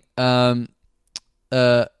funny. I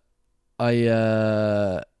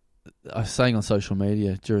was saying on social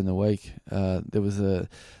media during the week, when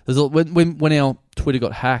our Twitter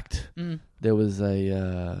got hacked, there was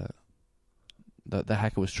the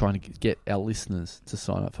hacker was trying to get our listeners to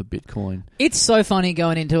sign up for Bitcoin. It's so funny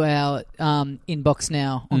going into our inbox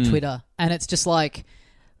now on Twitter, and it's just like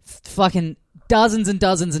fucking dozens and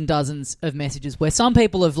dozens and dozens of messages where some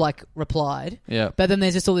people have like replied, but then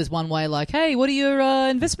there's just all this one way like, hey, what are your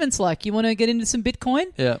investments like? You want to get into some Bitcoin?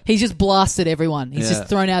 Yeah. He's just blasted everyone. He's just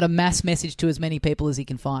thrown out a mass message to as many people as he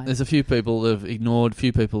can find. There's a few people that have ignored, a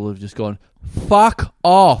few people have just gone, fuck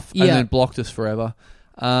off, and then blocked us forever.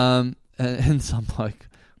 And some bloke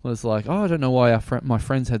was like, oh, I don't know why my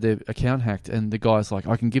friends had their account hacked, and the guy's like,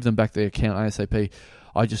 I can give them back their account ASAP.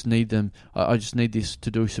 I just need them. I just need this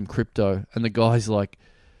to do some crypto. And the guy's like,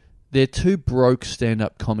 they're two broke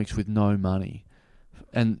stand-up comics with no money,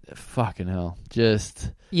 and fucking hell,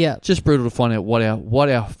 just brutal to find out what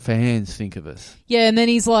our fans think of us. Yeah, and then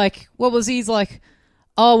he's like, he's like,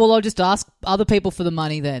 oh well, I'll just ask other people for the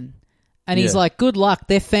money then. And he's like, good luck.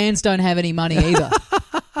 Their fans don't have any money either.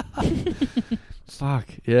 Fuck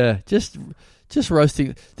yeah! Just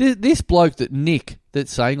roasting this bloke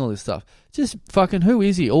that's saying all this stuff. Just fucking, who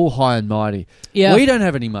is he? All high and mighty. Yeah, we don't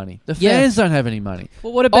have any money. The fans don't have any money.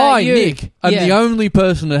 Well, what about you? Nick, I'm the only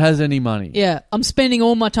person that has any money. Yeah, I'm spending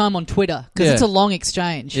all my time on Twitter because it's a long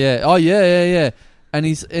exchange. Yeah. Oh yeah.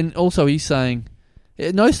 And also he's saying,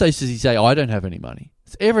 at no stage does he say I don't have any money.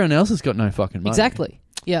 Everyone else has got no fucking money. Exactly.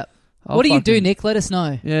 Yeah. What do you do, Nick? Let us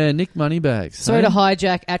know. Yeah, Nick Moneybags. Sorry to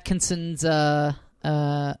hijack Atkinson's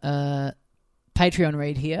Patreon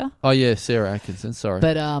read here. Oh yeah, Sarah Atkinson. Sorry,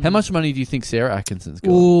 but how much money do you think Sarah Atkinson's got?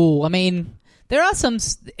 Ooh, I mean, there are some.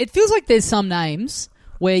 It feels like there's some names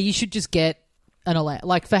where you should just get an allowance.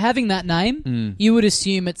 Like for having that name, you would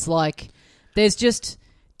assume it's like there's just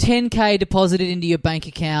 $10,000 deposited into your bank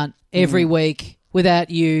account every week without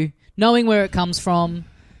you knowing where it comes from.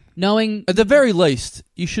 Knowing at the very least,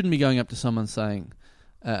 you shouldn't be going up to someone saying,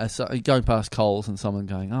 going past Coles and someone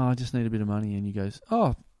going, "Oh, I just need a bit of money," and you goes,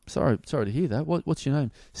 "Oh, sorry to hear that. What's your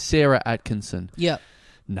name?" Sarah Atkinson. Yeah.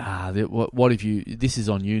 Nah. What if you? This is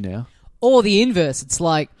on you now. Or the inverse. It's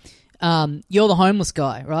like you're the homeless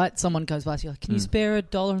guy, right? Someone goes by, you're like, "Can you spare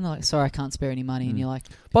 $1?" And they're like, "Sorry, I can't spare any money." And you're like,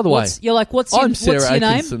 "By the way," you're like, "What's your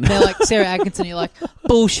name?" And they're like, "Sarah Atkinson." You're like,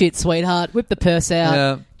 "Bullshit, sweetheart. Whip the purse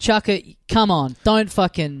out, chuck it. Come on, don't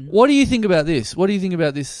fucking." What do you think about this?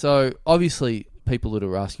 So obviously, people that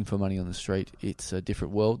are asking for money on the street, it's a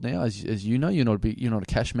different world now. As you know, you're not a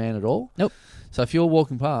cash man at all. Nope. So if you're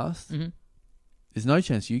walking past, there's no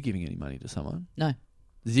chance you giving any money to someone. No.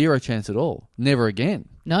 Zero chance at all. Never again.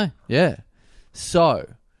 No. Yeah. So,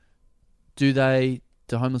 do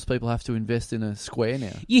homeless people have to invest in a square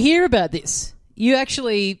now? You hear about this.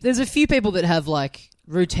 There's a few people that have like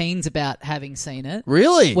routines about having seen it.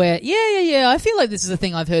 Really? Where, yeah. I feel like this is a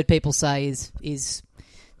thing I've heard people say is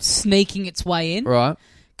sneaking its way in. Right.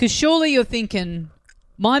 Because surely you're thinking,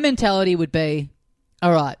 my mentality would be,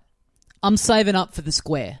 all right, I'm saving up for the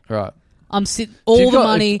square. Right. I'm all the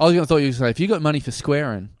money. I thought you were going to say, if you got money for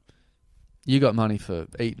squaring, you got money for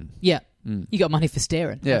eating. Yeah. You got money for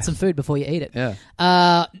staring. Yeah. Get some food before you eat it. Yeah.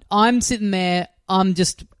 I'm sitting there. I'm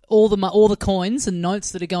just all the coins and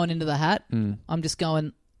notes that are going into the hat. I'm just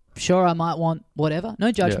going, sure, I might want whatever.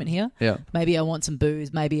 No judgment here. Yeah. Maybe I want some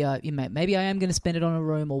booze. Maybe I am going to spend it on a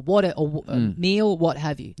room or what, or a meal, what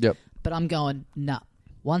have you. Yep. But I'm going, nah.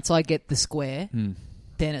 Once I get the square,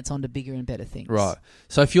 then it's on to bigger and better things. Right.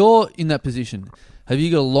 So if you're in that position, have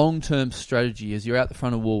you got a long-term strategy as you're out the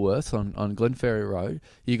front of Woolworths on Glenferrie Road?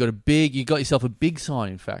 You got yourself a big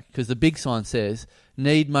sign, in fact, because the big sign says,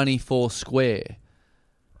 need money for square.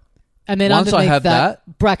 And then once I have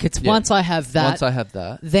brackets, yeah. once I have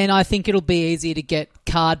that, then I think it'll be easier to get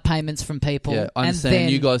card payments from people. Yeah, I understand.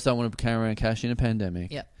 And you guys don't want to carry around cash in a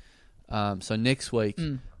pandemic. Yeah. So next week,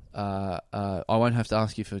 I won't have to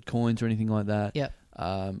ask you for coins or anything like that. Yeah.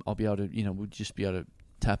 I'll be able to, we'll just be able to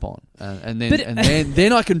tap on, and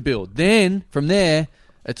then I can build. Then from there,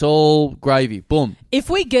 it's all gravy. Boom. If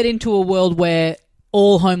we get into a world where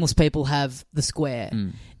all homeless people have the square,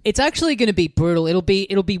 it's actually going to be brutal. It'll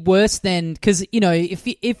be worse than, because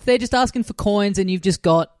if they're just asking for coins and you've just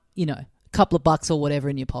got a couple of bucks or whatever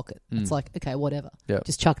in your pocket, it's like, okay, whatever. Yep.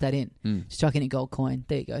 Just chuck that in. Just chuck in a gold coin.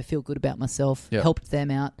 There you go. Feel good about myself. Yep. Helped them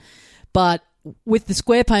out. But with the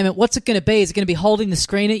square payment, what's it going to be? Is it going to be holding the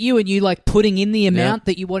screen at you and you like putting in the amount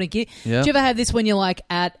that you want to get? Yep. Do you ever have this when you're like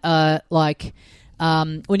at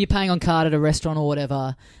when you're paying on card at a restaurant or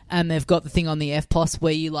whatever, and they've got the thing on the FPOS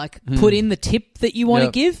where you like put in the tip that you want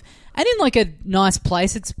to give, and in like a nice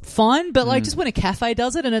place it's fine, but like just when a cafe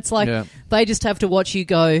does it and it's like they just have to watch you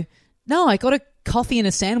go, no, I got a coffee and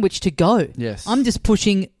a sandwich to go. Yes. I'm just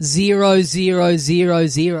pushing 0, 0, 0,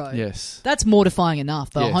 0. Yes. That's mortifying enough,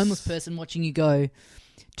 but yes. a homeless person watching you go,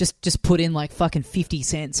 just put in like fucking 50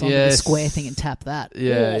 cents on the square thing and tap that.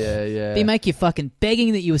 Yeah. They make you fucking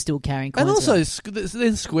begging that you were still carrying coins. And also,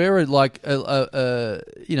 then Square are like,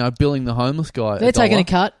 billing the homeless guy. They're taking a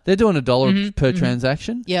cut. They're doing $1 per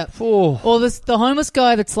transaction. Yeah. Oh. Or the homeless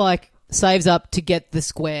guy that's like saves up to get the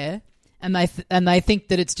square, and they think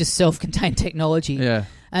that it's just self-contained technology. Yeah.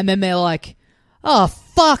 And then they're like, oh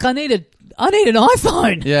fuck, I need an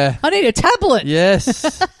iPhone. Yeah. I need a tablet.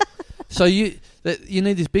 Yes. So you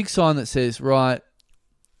need this big sign that says, right,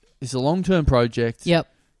 it's a long-term project. Yep.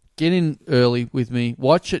 Get in early with me.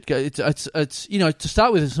 Watch it go. It's to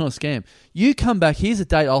start with, it's not a scam. You come back, here's a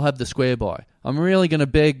date I'll have the square by. I'm really going to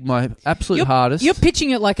beg my absolute hardest. You're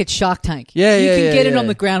pitching it like it's Shark Tank. Yeah, you can get it yeah. on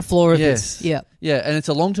the ground floor of this. Yeah. Yeah, and it's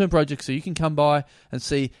a long-term project, so you can come by and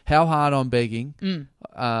see how hard I'm begging.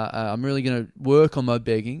 I'm really going to work on my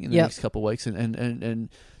begging in the next couple of weeks. And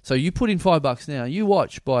so you put in $5 now. You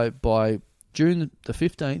watch by June the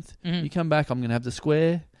 15th, you come back, I'm going to have the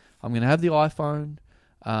square, I'm going to have the iPhone,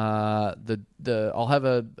 I'll have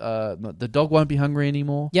the dog won't be hungry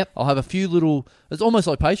anymore. Yep. I'll have a few little, it's almost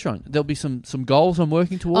like Patreon. There'll be some goals I'm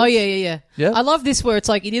working towards. Oh, yeah. Yeah. I love this where it's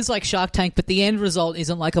like, it is like Shark Tank, but the end result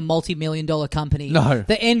isn't like a multi-million-dollar company. No.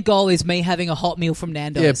 The end goal is me having a hot meal from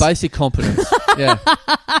Nando's. Yeah, basic competence. Yeah.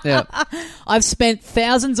 I've spent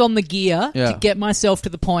thousands on the gear to get myself to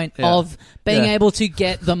the point of being able to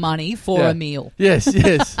get the money for a meal. Yes.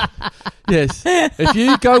 Yes. If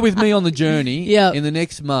you go with me on the journey in the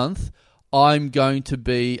next month, I'm going to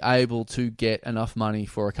be able to get enough money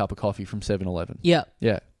for a cup of coffee from 7-Eleven. Yeah.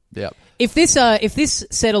 Yeah. If this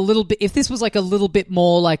said a little bit, if this was like a little bit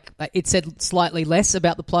more like it said slightly less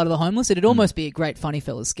about the plight of the homeless, it'd almost be a great Funny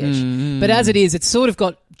Fellas sketch. But as it is, it's sort of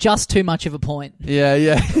got just too much of a point. Yeah.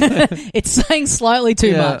 It's saying slightly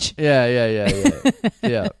too much. Yeah.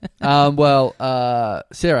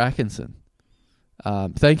 Sarah Atkinson,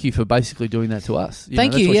 thank you for basically doing that to us.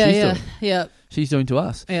 Thank you. Yeah. She's doing to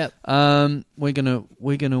us. Yeah. We're gonna.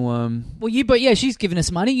 Well, she's given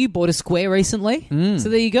us money. You bought a square recently, so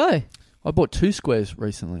there you go. I bought 2 squares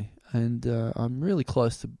recently, and I'm really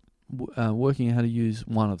close to working out how to use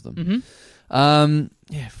one of them.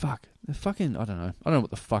 Fuck. They're fucking. I don't know what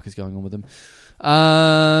the fuck is going on with them.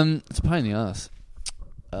 It's a pain in the ass.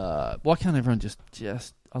 Why can't everyone just?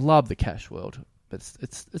 I love the cash world, but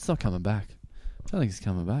it's not coming back. I don't think it's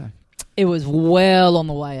coming back. It was well on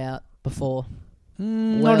the way out before.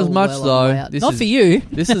 Not as much though. Not for you.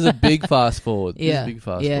 This is a big fast forward. Yeah. This is a big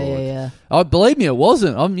fast forward. Yeah. Oh, believe me, it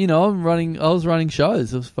wasn't. I was running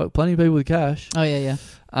shows. There was plenty of people with cash. Oh yeah.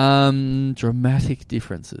 Dramatic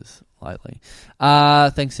differences lately.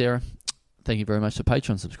 Thanks, Sarah. Thank you very much to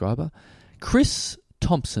Patreon subscriber Chris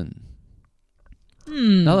Thompson.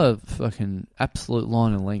 Another fucking absolute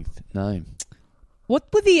line and length name. What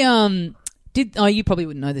were the you probably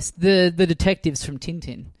wouldn't know this. The detectives from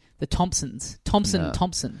Tintin, the Thompsons,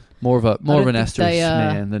 Thompson. More of an asterisk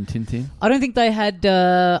man than Tintin. I don't think they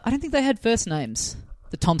had first names.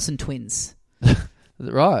 The Thompson twins.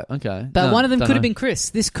 Right. Okay. But one of them could have been Chris.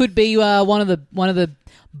 This could be one of the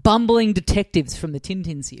bumbling detectives from the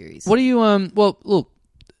Tintin series. What do you Well, look.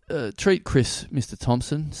 treat Chris, Mr.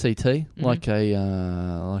 Thompson, CT, like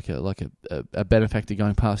a benefactor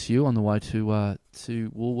going past you on the way to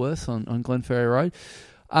Woolworths on Glenferrie Road.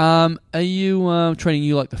 Are you treating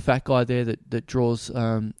you like the fat guy there that draws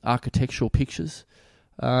architectural pictures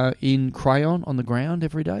in crayon on the ground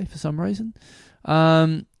every day for some reason?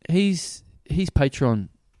 His Patreon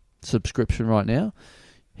subscription right now,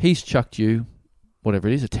 he's chucked you whatever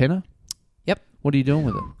it is, a tenner. Yep. What are you doing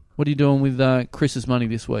with it? What are you doing with Chris's money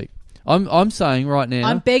this week? I'm saying right now,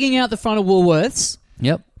 I'm begging out the front of Woolworths.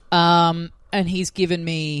 Yep. And he's given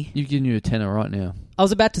me. You've given you a tenner right now. I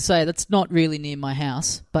was about to say that's not really near my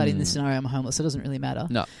house, but in this scenario, I'm homeless, so it doesn't really matter.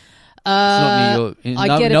 No. It's not near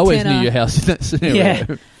I get a nowhere's tenner. near your house in that scenario. Yeah.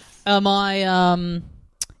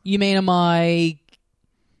 You mean am I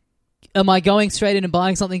going straight in and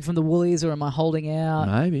buying something from the Woolies, or am I holding out?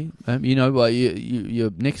 Maybe. Well,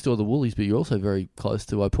 you're next door to the Woolies, but you're also very close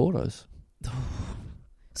to Oporto's.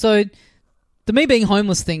 So the me being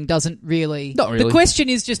homeless thing doesn't really. Not really. The question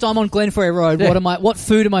is just I'm on Glenferrie Road. Yeah. What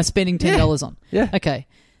food am I spending $10 on? Yeah. Okay.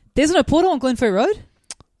 There's an Oporto on Glenferrie Road?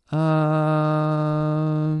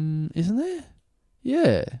 Isn't there?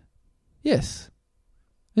 Yeah. Yes.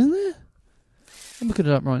 Isn't there? I'm looking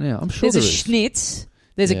it up right now. I'm sure There's a there is. Schnitz.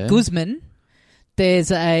 There's Yeah. a Guzman.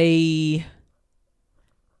 There's a...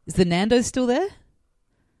 Is the Nando's still there?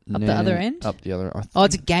 Up the other end? Up the other end. Oh,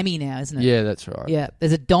 it's a Gammy now, isn't it? Yeah, that's right. Yeah.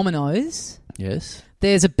 There's a Domino's. Yes.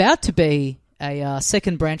 There's about to be a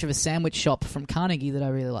second branch of a sandwich shop from Carnegie that I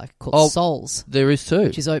really like called Souls, There is too.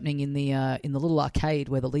 which is opening in the little arcade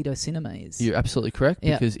where the Lido Cinema is. You're absolutely correct,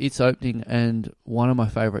 Yeah. because it's opening and one of my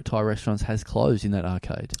favourite Thai restaurants has closed in that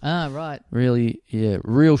arcade. Ah, right. Really, yeah,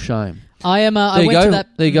 real shame. I am. There I you went go. to that.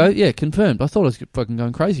 There you go. Yeah, confirmed. I thought I was fucking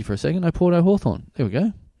going crazy for a second. No Porto Hawthorn. There we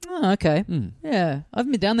go. Oh, okay. Yeah, I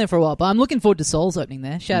haven't been down there for a while, but I'm looking forward to Souls opening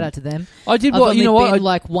there. Shout out to them. I did I've what only you know what? been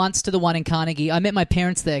like once to the one in Carnegie. I met my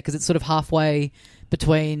parents there because it's sort of halfway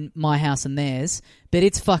between my house and theirs, but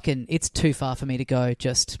it's too far for me to go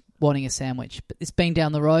just wanting a sandwich. But it's been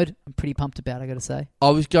down the road. I'm pretty pumped about it, I got to say. I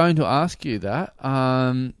was going to ask you that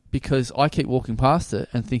because I keep walking past it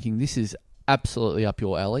and thinking this is absolutely up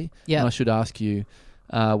your alley. Yeah. And I should ask you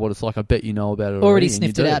what it's like. I bet you know about it Already and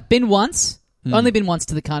sniffed you it do. out. Been once. Only been once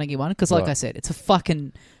to the Carnegie one because, like Right. I said, it's a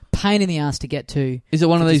fucking pain in the ass to get to. Is it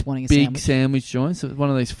one of for these just wanting a big sandwich. joints?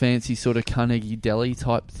 One of these fancy sort of Carnegie deli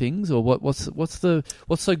type things, or what's so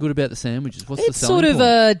good about the sandwiches? What's It's the selling sort of point?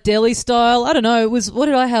 a deli style. I don't know. It was, what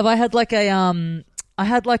did I have? I had like a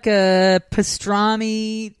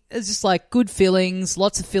pastrami. It's just like good fillings,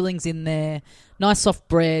 lots of fillings in there, nice soft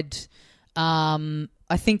bread.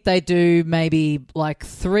 I think they do maybe like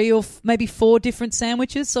 3 or maybe 4 different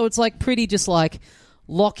sandwiches. So it's like pretty just like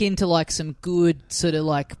lock into like some good sort of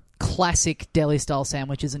like classic deli style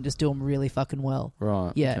sandwiches and just do them really fucking well.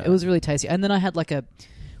 Right. Yeah, okay. it was really tasty. And then I had like what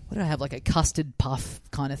did I have? Like a custard puff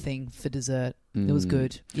kind of thing for dessert. It was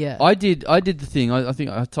good. Yeah. I did the thing. I think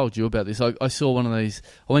I told you about this. I saw one of these.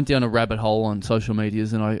 I went down a rabbit hole on social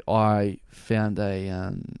medias and I found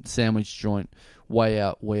a sandwich joint way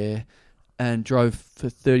out where, and drove for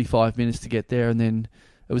 35 minutes to get there, and then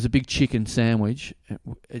it was a big chicken sandwich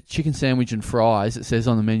and fries, it says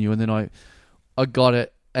on the menu, and then I got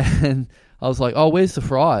it, and I was like, oh, where's the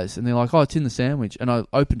fries? And they're like, oh, it's in the sandwich. And I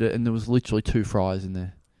opened it, and there was literally 2 fries in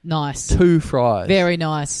there. Nice. 2 fries. Very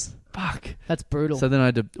nice. Fuck. That's brutal. So then I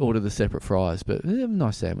had to order the separate fries, but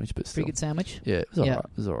nice sandwich, but still. Pretty good sandwich. Yeah, it was alright. It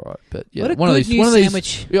was alright, but yeah, What a one of good these, new one of these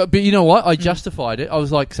sandwich. Yeah, but you know what? I justified it. I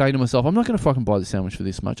was like saying to myself, I'm not going to fucking buy the sandwich for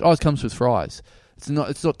this much. Oh, it comes with fries. It's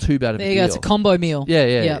not too bad of There a you deal. go. It's a combo meal.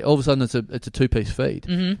 Yeah. All of a sudden, it's a 2-piece feed.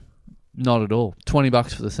 Mm-hmm. Not at all.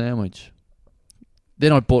 $20 for the sandwich.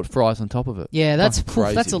 Then I bought fries on top of it. Yeah, that's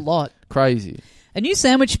Crazy. that's a lot. Crazy. A new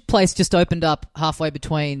sandwich place just opened up halfway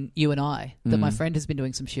between you and I that my friend has been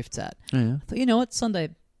doing some shifts at. Yeah. I thought, you know what, Sunday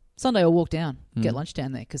I'll walk down, get lunch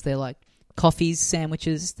down there because they're like coffees,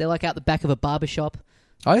 sandwiches. They're like out the back of a barber shop.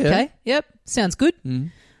 Oh yeah. Okay, yep, sounds good.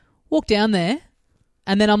 Mm. Walk down there,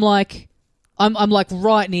 and then I'm like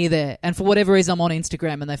right near there, and for whatever reason I'm on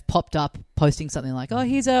Instagram and they've popped up posting something like, oh,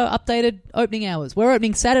 here's our updated opening hours. We're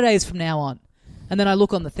opening Saturdays from now on. And then I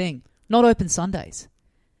look on the thing, not open Sundays.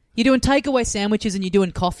 You're doing takeaway sandwiches and you're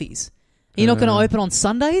doing coffees. You're not going to open on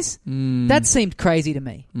Sundays? That seemed crazy to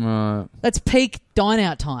me. Right. That's peak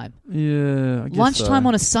dine-out time. Yeah. I guess Lunchtime so.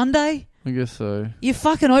 on a Sunday? I guess so. You're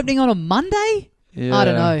fucking opening on a Monday? Yeah. I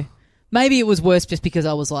don't know. Maybe it was worse just because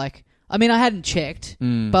I was like... I mean, I hadn't checked,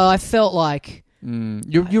 but I felt like...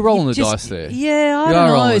 You're rolling the dice there. Yeah, I You don't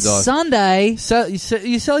are rolling know. the dice. Sunday...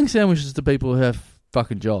 You're selling sandwiches to people who have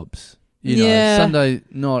fucking jobs. You know, Yeah. Sunday,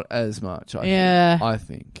 not as much, I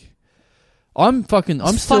think. I'm still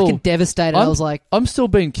fucking devastated. I was like, I'm still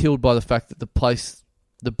being killed by the fact that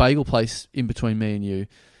the bagel place in between me and you,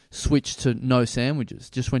 switched to no sandwiches.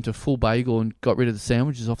 Just went to full bagel and got rid of the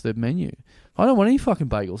sandwiches off their menu. I don't want any fucking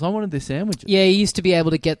bagels. I wanted their sandwiches. Yeah, you used to be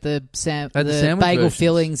able to get the bagel versions.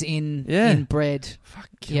 fillings in bread. Fuck,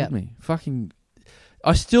 killed me. Fucking.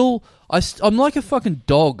 I'm like a fucking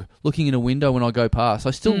dog looking in a window when I go past.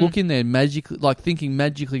 I still look in there magically, like thinking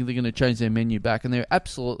magically they're going to change their menu back, and they're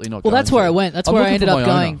absolutely not. Well, going that's where to. I went. That's I'm where I looking ended for up my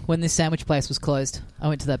going owner. when this sandwich place was closed. I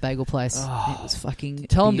went to that bagel place. It was fucking.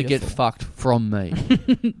 Tell them to beautiful. get fucked from me.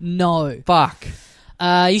 No. Fuck.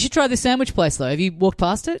 You should try this sandwich place though. Have you walked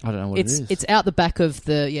past it? I don't know what it is. It's out the back of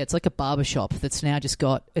it's like a barber shop that's now just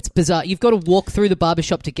got. It's bizarre. You've got to walk through the barber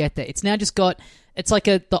shop to get there. It's now just got. It's like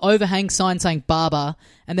the overhang sign saying barber,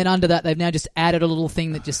 and then under that they've now just added a little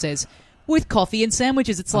thing that just says with coffee and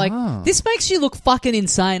sandwiches. It's like this makes you look fucking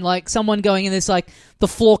insane. Like someone going in this like the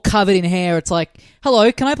floor covered in hair. It's like,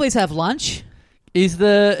 hello, can I please have lunch? Is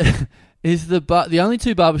the only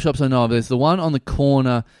two barbershops I know of? There's the one on the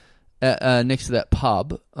corner next to that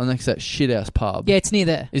pub, or next to that shithouse pub. Yeah, it's near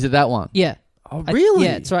there. Is it that one? Yeah. Oh, really?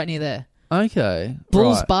 Yeah, it's right near there. Okay.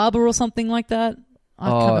 Bull's right. Barber or something like that. I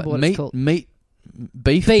can't remember what it's called.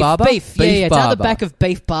 Beef Barber? Beef. Yeah, it's out the Barber. back of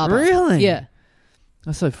Beef Barber. Really? Yeah.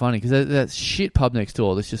 That's so funny because that shit pub next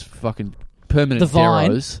door that's just fucking permanent The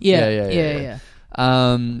Vine. Deros. Yeah.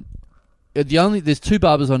 There's two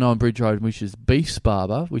barbers I know on Bridge Road, which is Beef's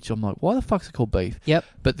Barber, which I'm like, why the fuck's it called Beef? Yep.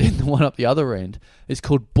 But then the one up the other end is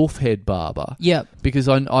called Buffhead Barber. Yep. Because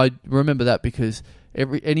I remember that because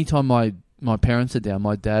anytime my parents are down,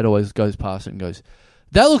 my dad always goes past it and goes,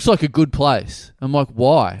 that looks like a good place. I'm like,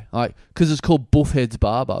 why? Like, because it's called Buffhead's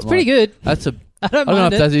Barber. It's pretty good. That's I don't know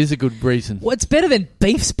mind if it. that is a good reason. Well, it's better than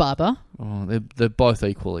Beef's Barber. Oh, they're both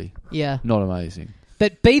equally not amazing.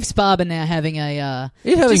 But Beef's Barber now having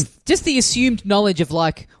just the assumed knowledge of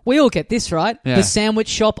like, we all get this, right? Yeah. The sandwich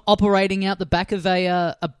shop operating out the back of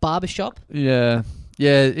a barber shop. Yeah.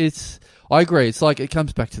 I agree. It's like, it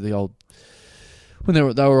comes back to the old, when they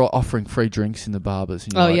were offering free drinks in the barbers.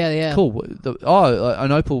 And you're yeah. Cool.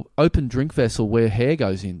 An open drink vessel where hair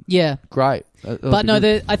goes in. Yeah. Great. But no,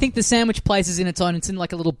 I think the sandwich place is in its own. It's in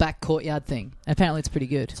like a little back courtyard thing. Apparently it's pretty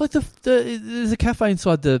good. It's like there's a cafe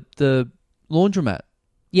inside the laundromat.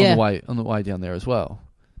 Yeah. On the way down there as well.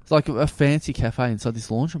 It's like a fancy cafe inside this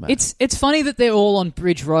laundromat. It's funny that they're all on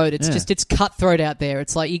Bridge Road. It's it's cutthroat out there.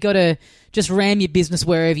 It's like you got to just ram your business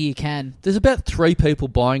wherever you can. There's about 3 people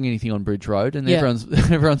buying anything on Bridge Road, and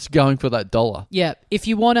everyone's going for that dollar. Yeah. If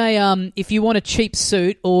you want a cheap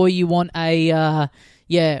suit, or you want a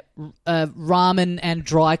ramen and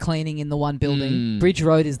dry cleaning in the one building, Bridge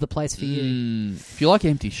Road is the place for you. If you like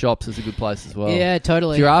empty shops, it's a good place as well. Yeah,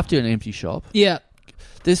 totally. If you're after an empty shop, yeah.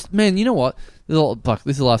 You know what? This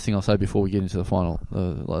is the last thing I'll say before we get into the final.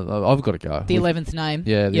 I've got to go. The 11th name.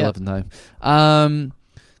 Yeah, the 11th name.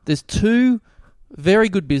 There's 2 very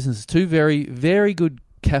good businesses, 2 very, very good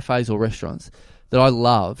cafes or restaurants that I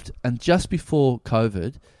loved, and just before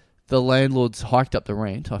COVID, the landlords hiked up the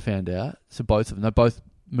rent, I found out. So both of them, they both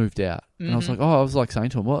moved out. And I was like, saying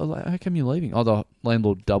to them, how come you're leaving? Oh, the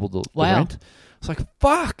landlord doubled the rent. I was like,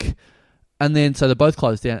 fuck! And then, so they both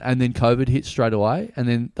closed down, and then COVID hit straight away, and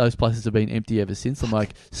then those places have been empty ever since. I'm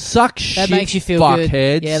like, suck shit, that makes you feel fuckheads.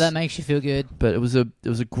 good. Yeah, that makes you feel good. But it was a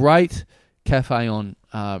great cafe on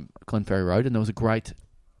Glenferrie Road, and there was a great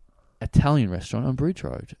Italian restaurant on Bridge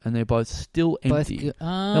Road, and they're both still empty.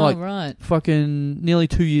 Oh, right. Fucking nearly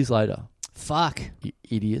 2 years later. Fuck. You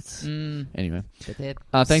idiots. Anyway. Spewing.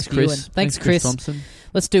 Thanks, Chris. Thanks, Chris Thompson.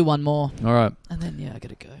 Let's do one more. All right. And then, I got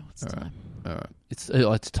to go. What's the time? All right. It's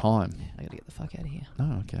time. Yeah, I got to get the fuck out of here.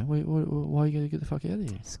 Oh, okay. Why are you going to get the fuck out of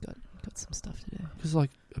here? Just got some stuff to do. Because like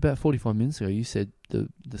about 45 minutes ago, you said the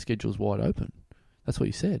schedule's wide open. That's what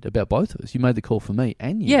you said about both of us. You made the call for me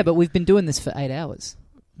and you. Yeah, but we've been doing this for 8 hours.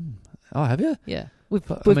 Oh, have you? Yeah. We've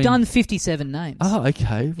done 57 names. Oh,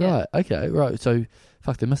 okay. Yeah. Right. Okay. Right. So,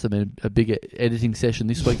 fuck, there must have been a bigger editing session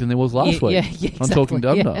this week than there was last week. Yeah, exactly. I'm talking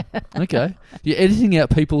Dubner. Yeah. Okay. You're editing out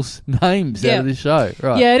people's names out of this show.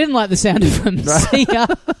 Right. Yeah, I didn't like the sound of them. See ya.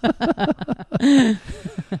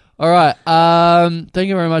 All right. Thank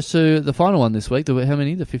you very much to the final one this week. How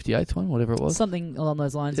many? The 58th one? Whatever it was. Something along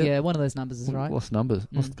those lines. Yeah, one of those numbers is right. Lost numbers.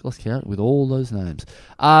 Lost count with all those names.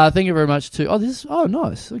 Thank you very much to...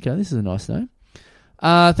 nice. Okay, this is a nice name.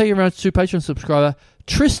 Thank you very much to Patreon subscriber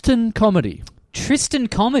Tristan Comedy. Tristan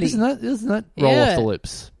Comedy. Doesn't that roll off the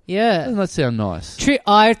lips? Yeah. Doesn't that sound nice?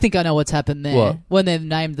 I think I know what's happened there. What? When they've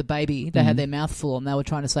named the baby, they had their mouth full and they were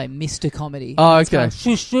trying to say Mr. Comedy. Oh, okay.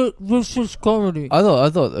 This is comedy. I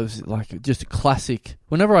thought it was like just a classic.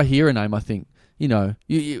 Whenever I hear a name, I think,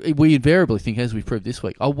 we invariably think, as we've proved this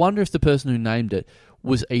week, I wonder if the person who named it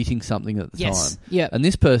was eating something at the Yes. time. Yeah. And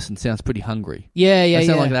this person sounds pretty hungry. Yeah. They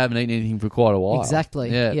sound like they haven't eaten anything for quite a while. Exactly.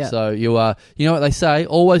 Yeah. So you know what they say?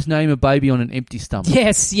 Always name a baby on an empty stomach.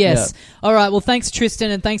 Yes. Yeah. All right. Well, thanks, Tristan,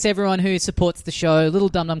 and thanks everyone who supports the show.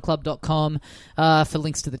 LittleDumDumClub.com for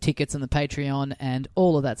links to the tickets and the Patreon and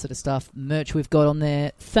all of that sort of stuff. Merch we've got on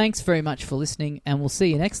there. Thanks very much for listening, and we'll see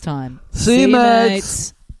you next time. See you,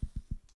 mates.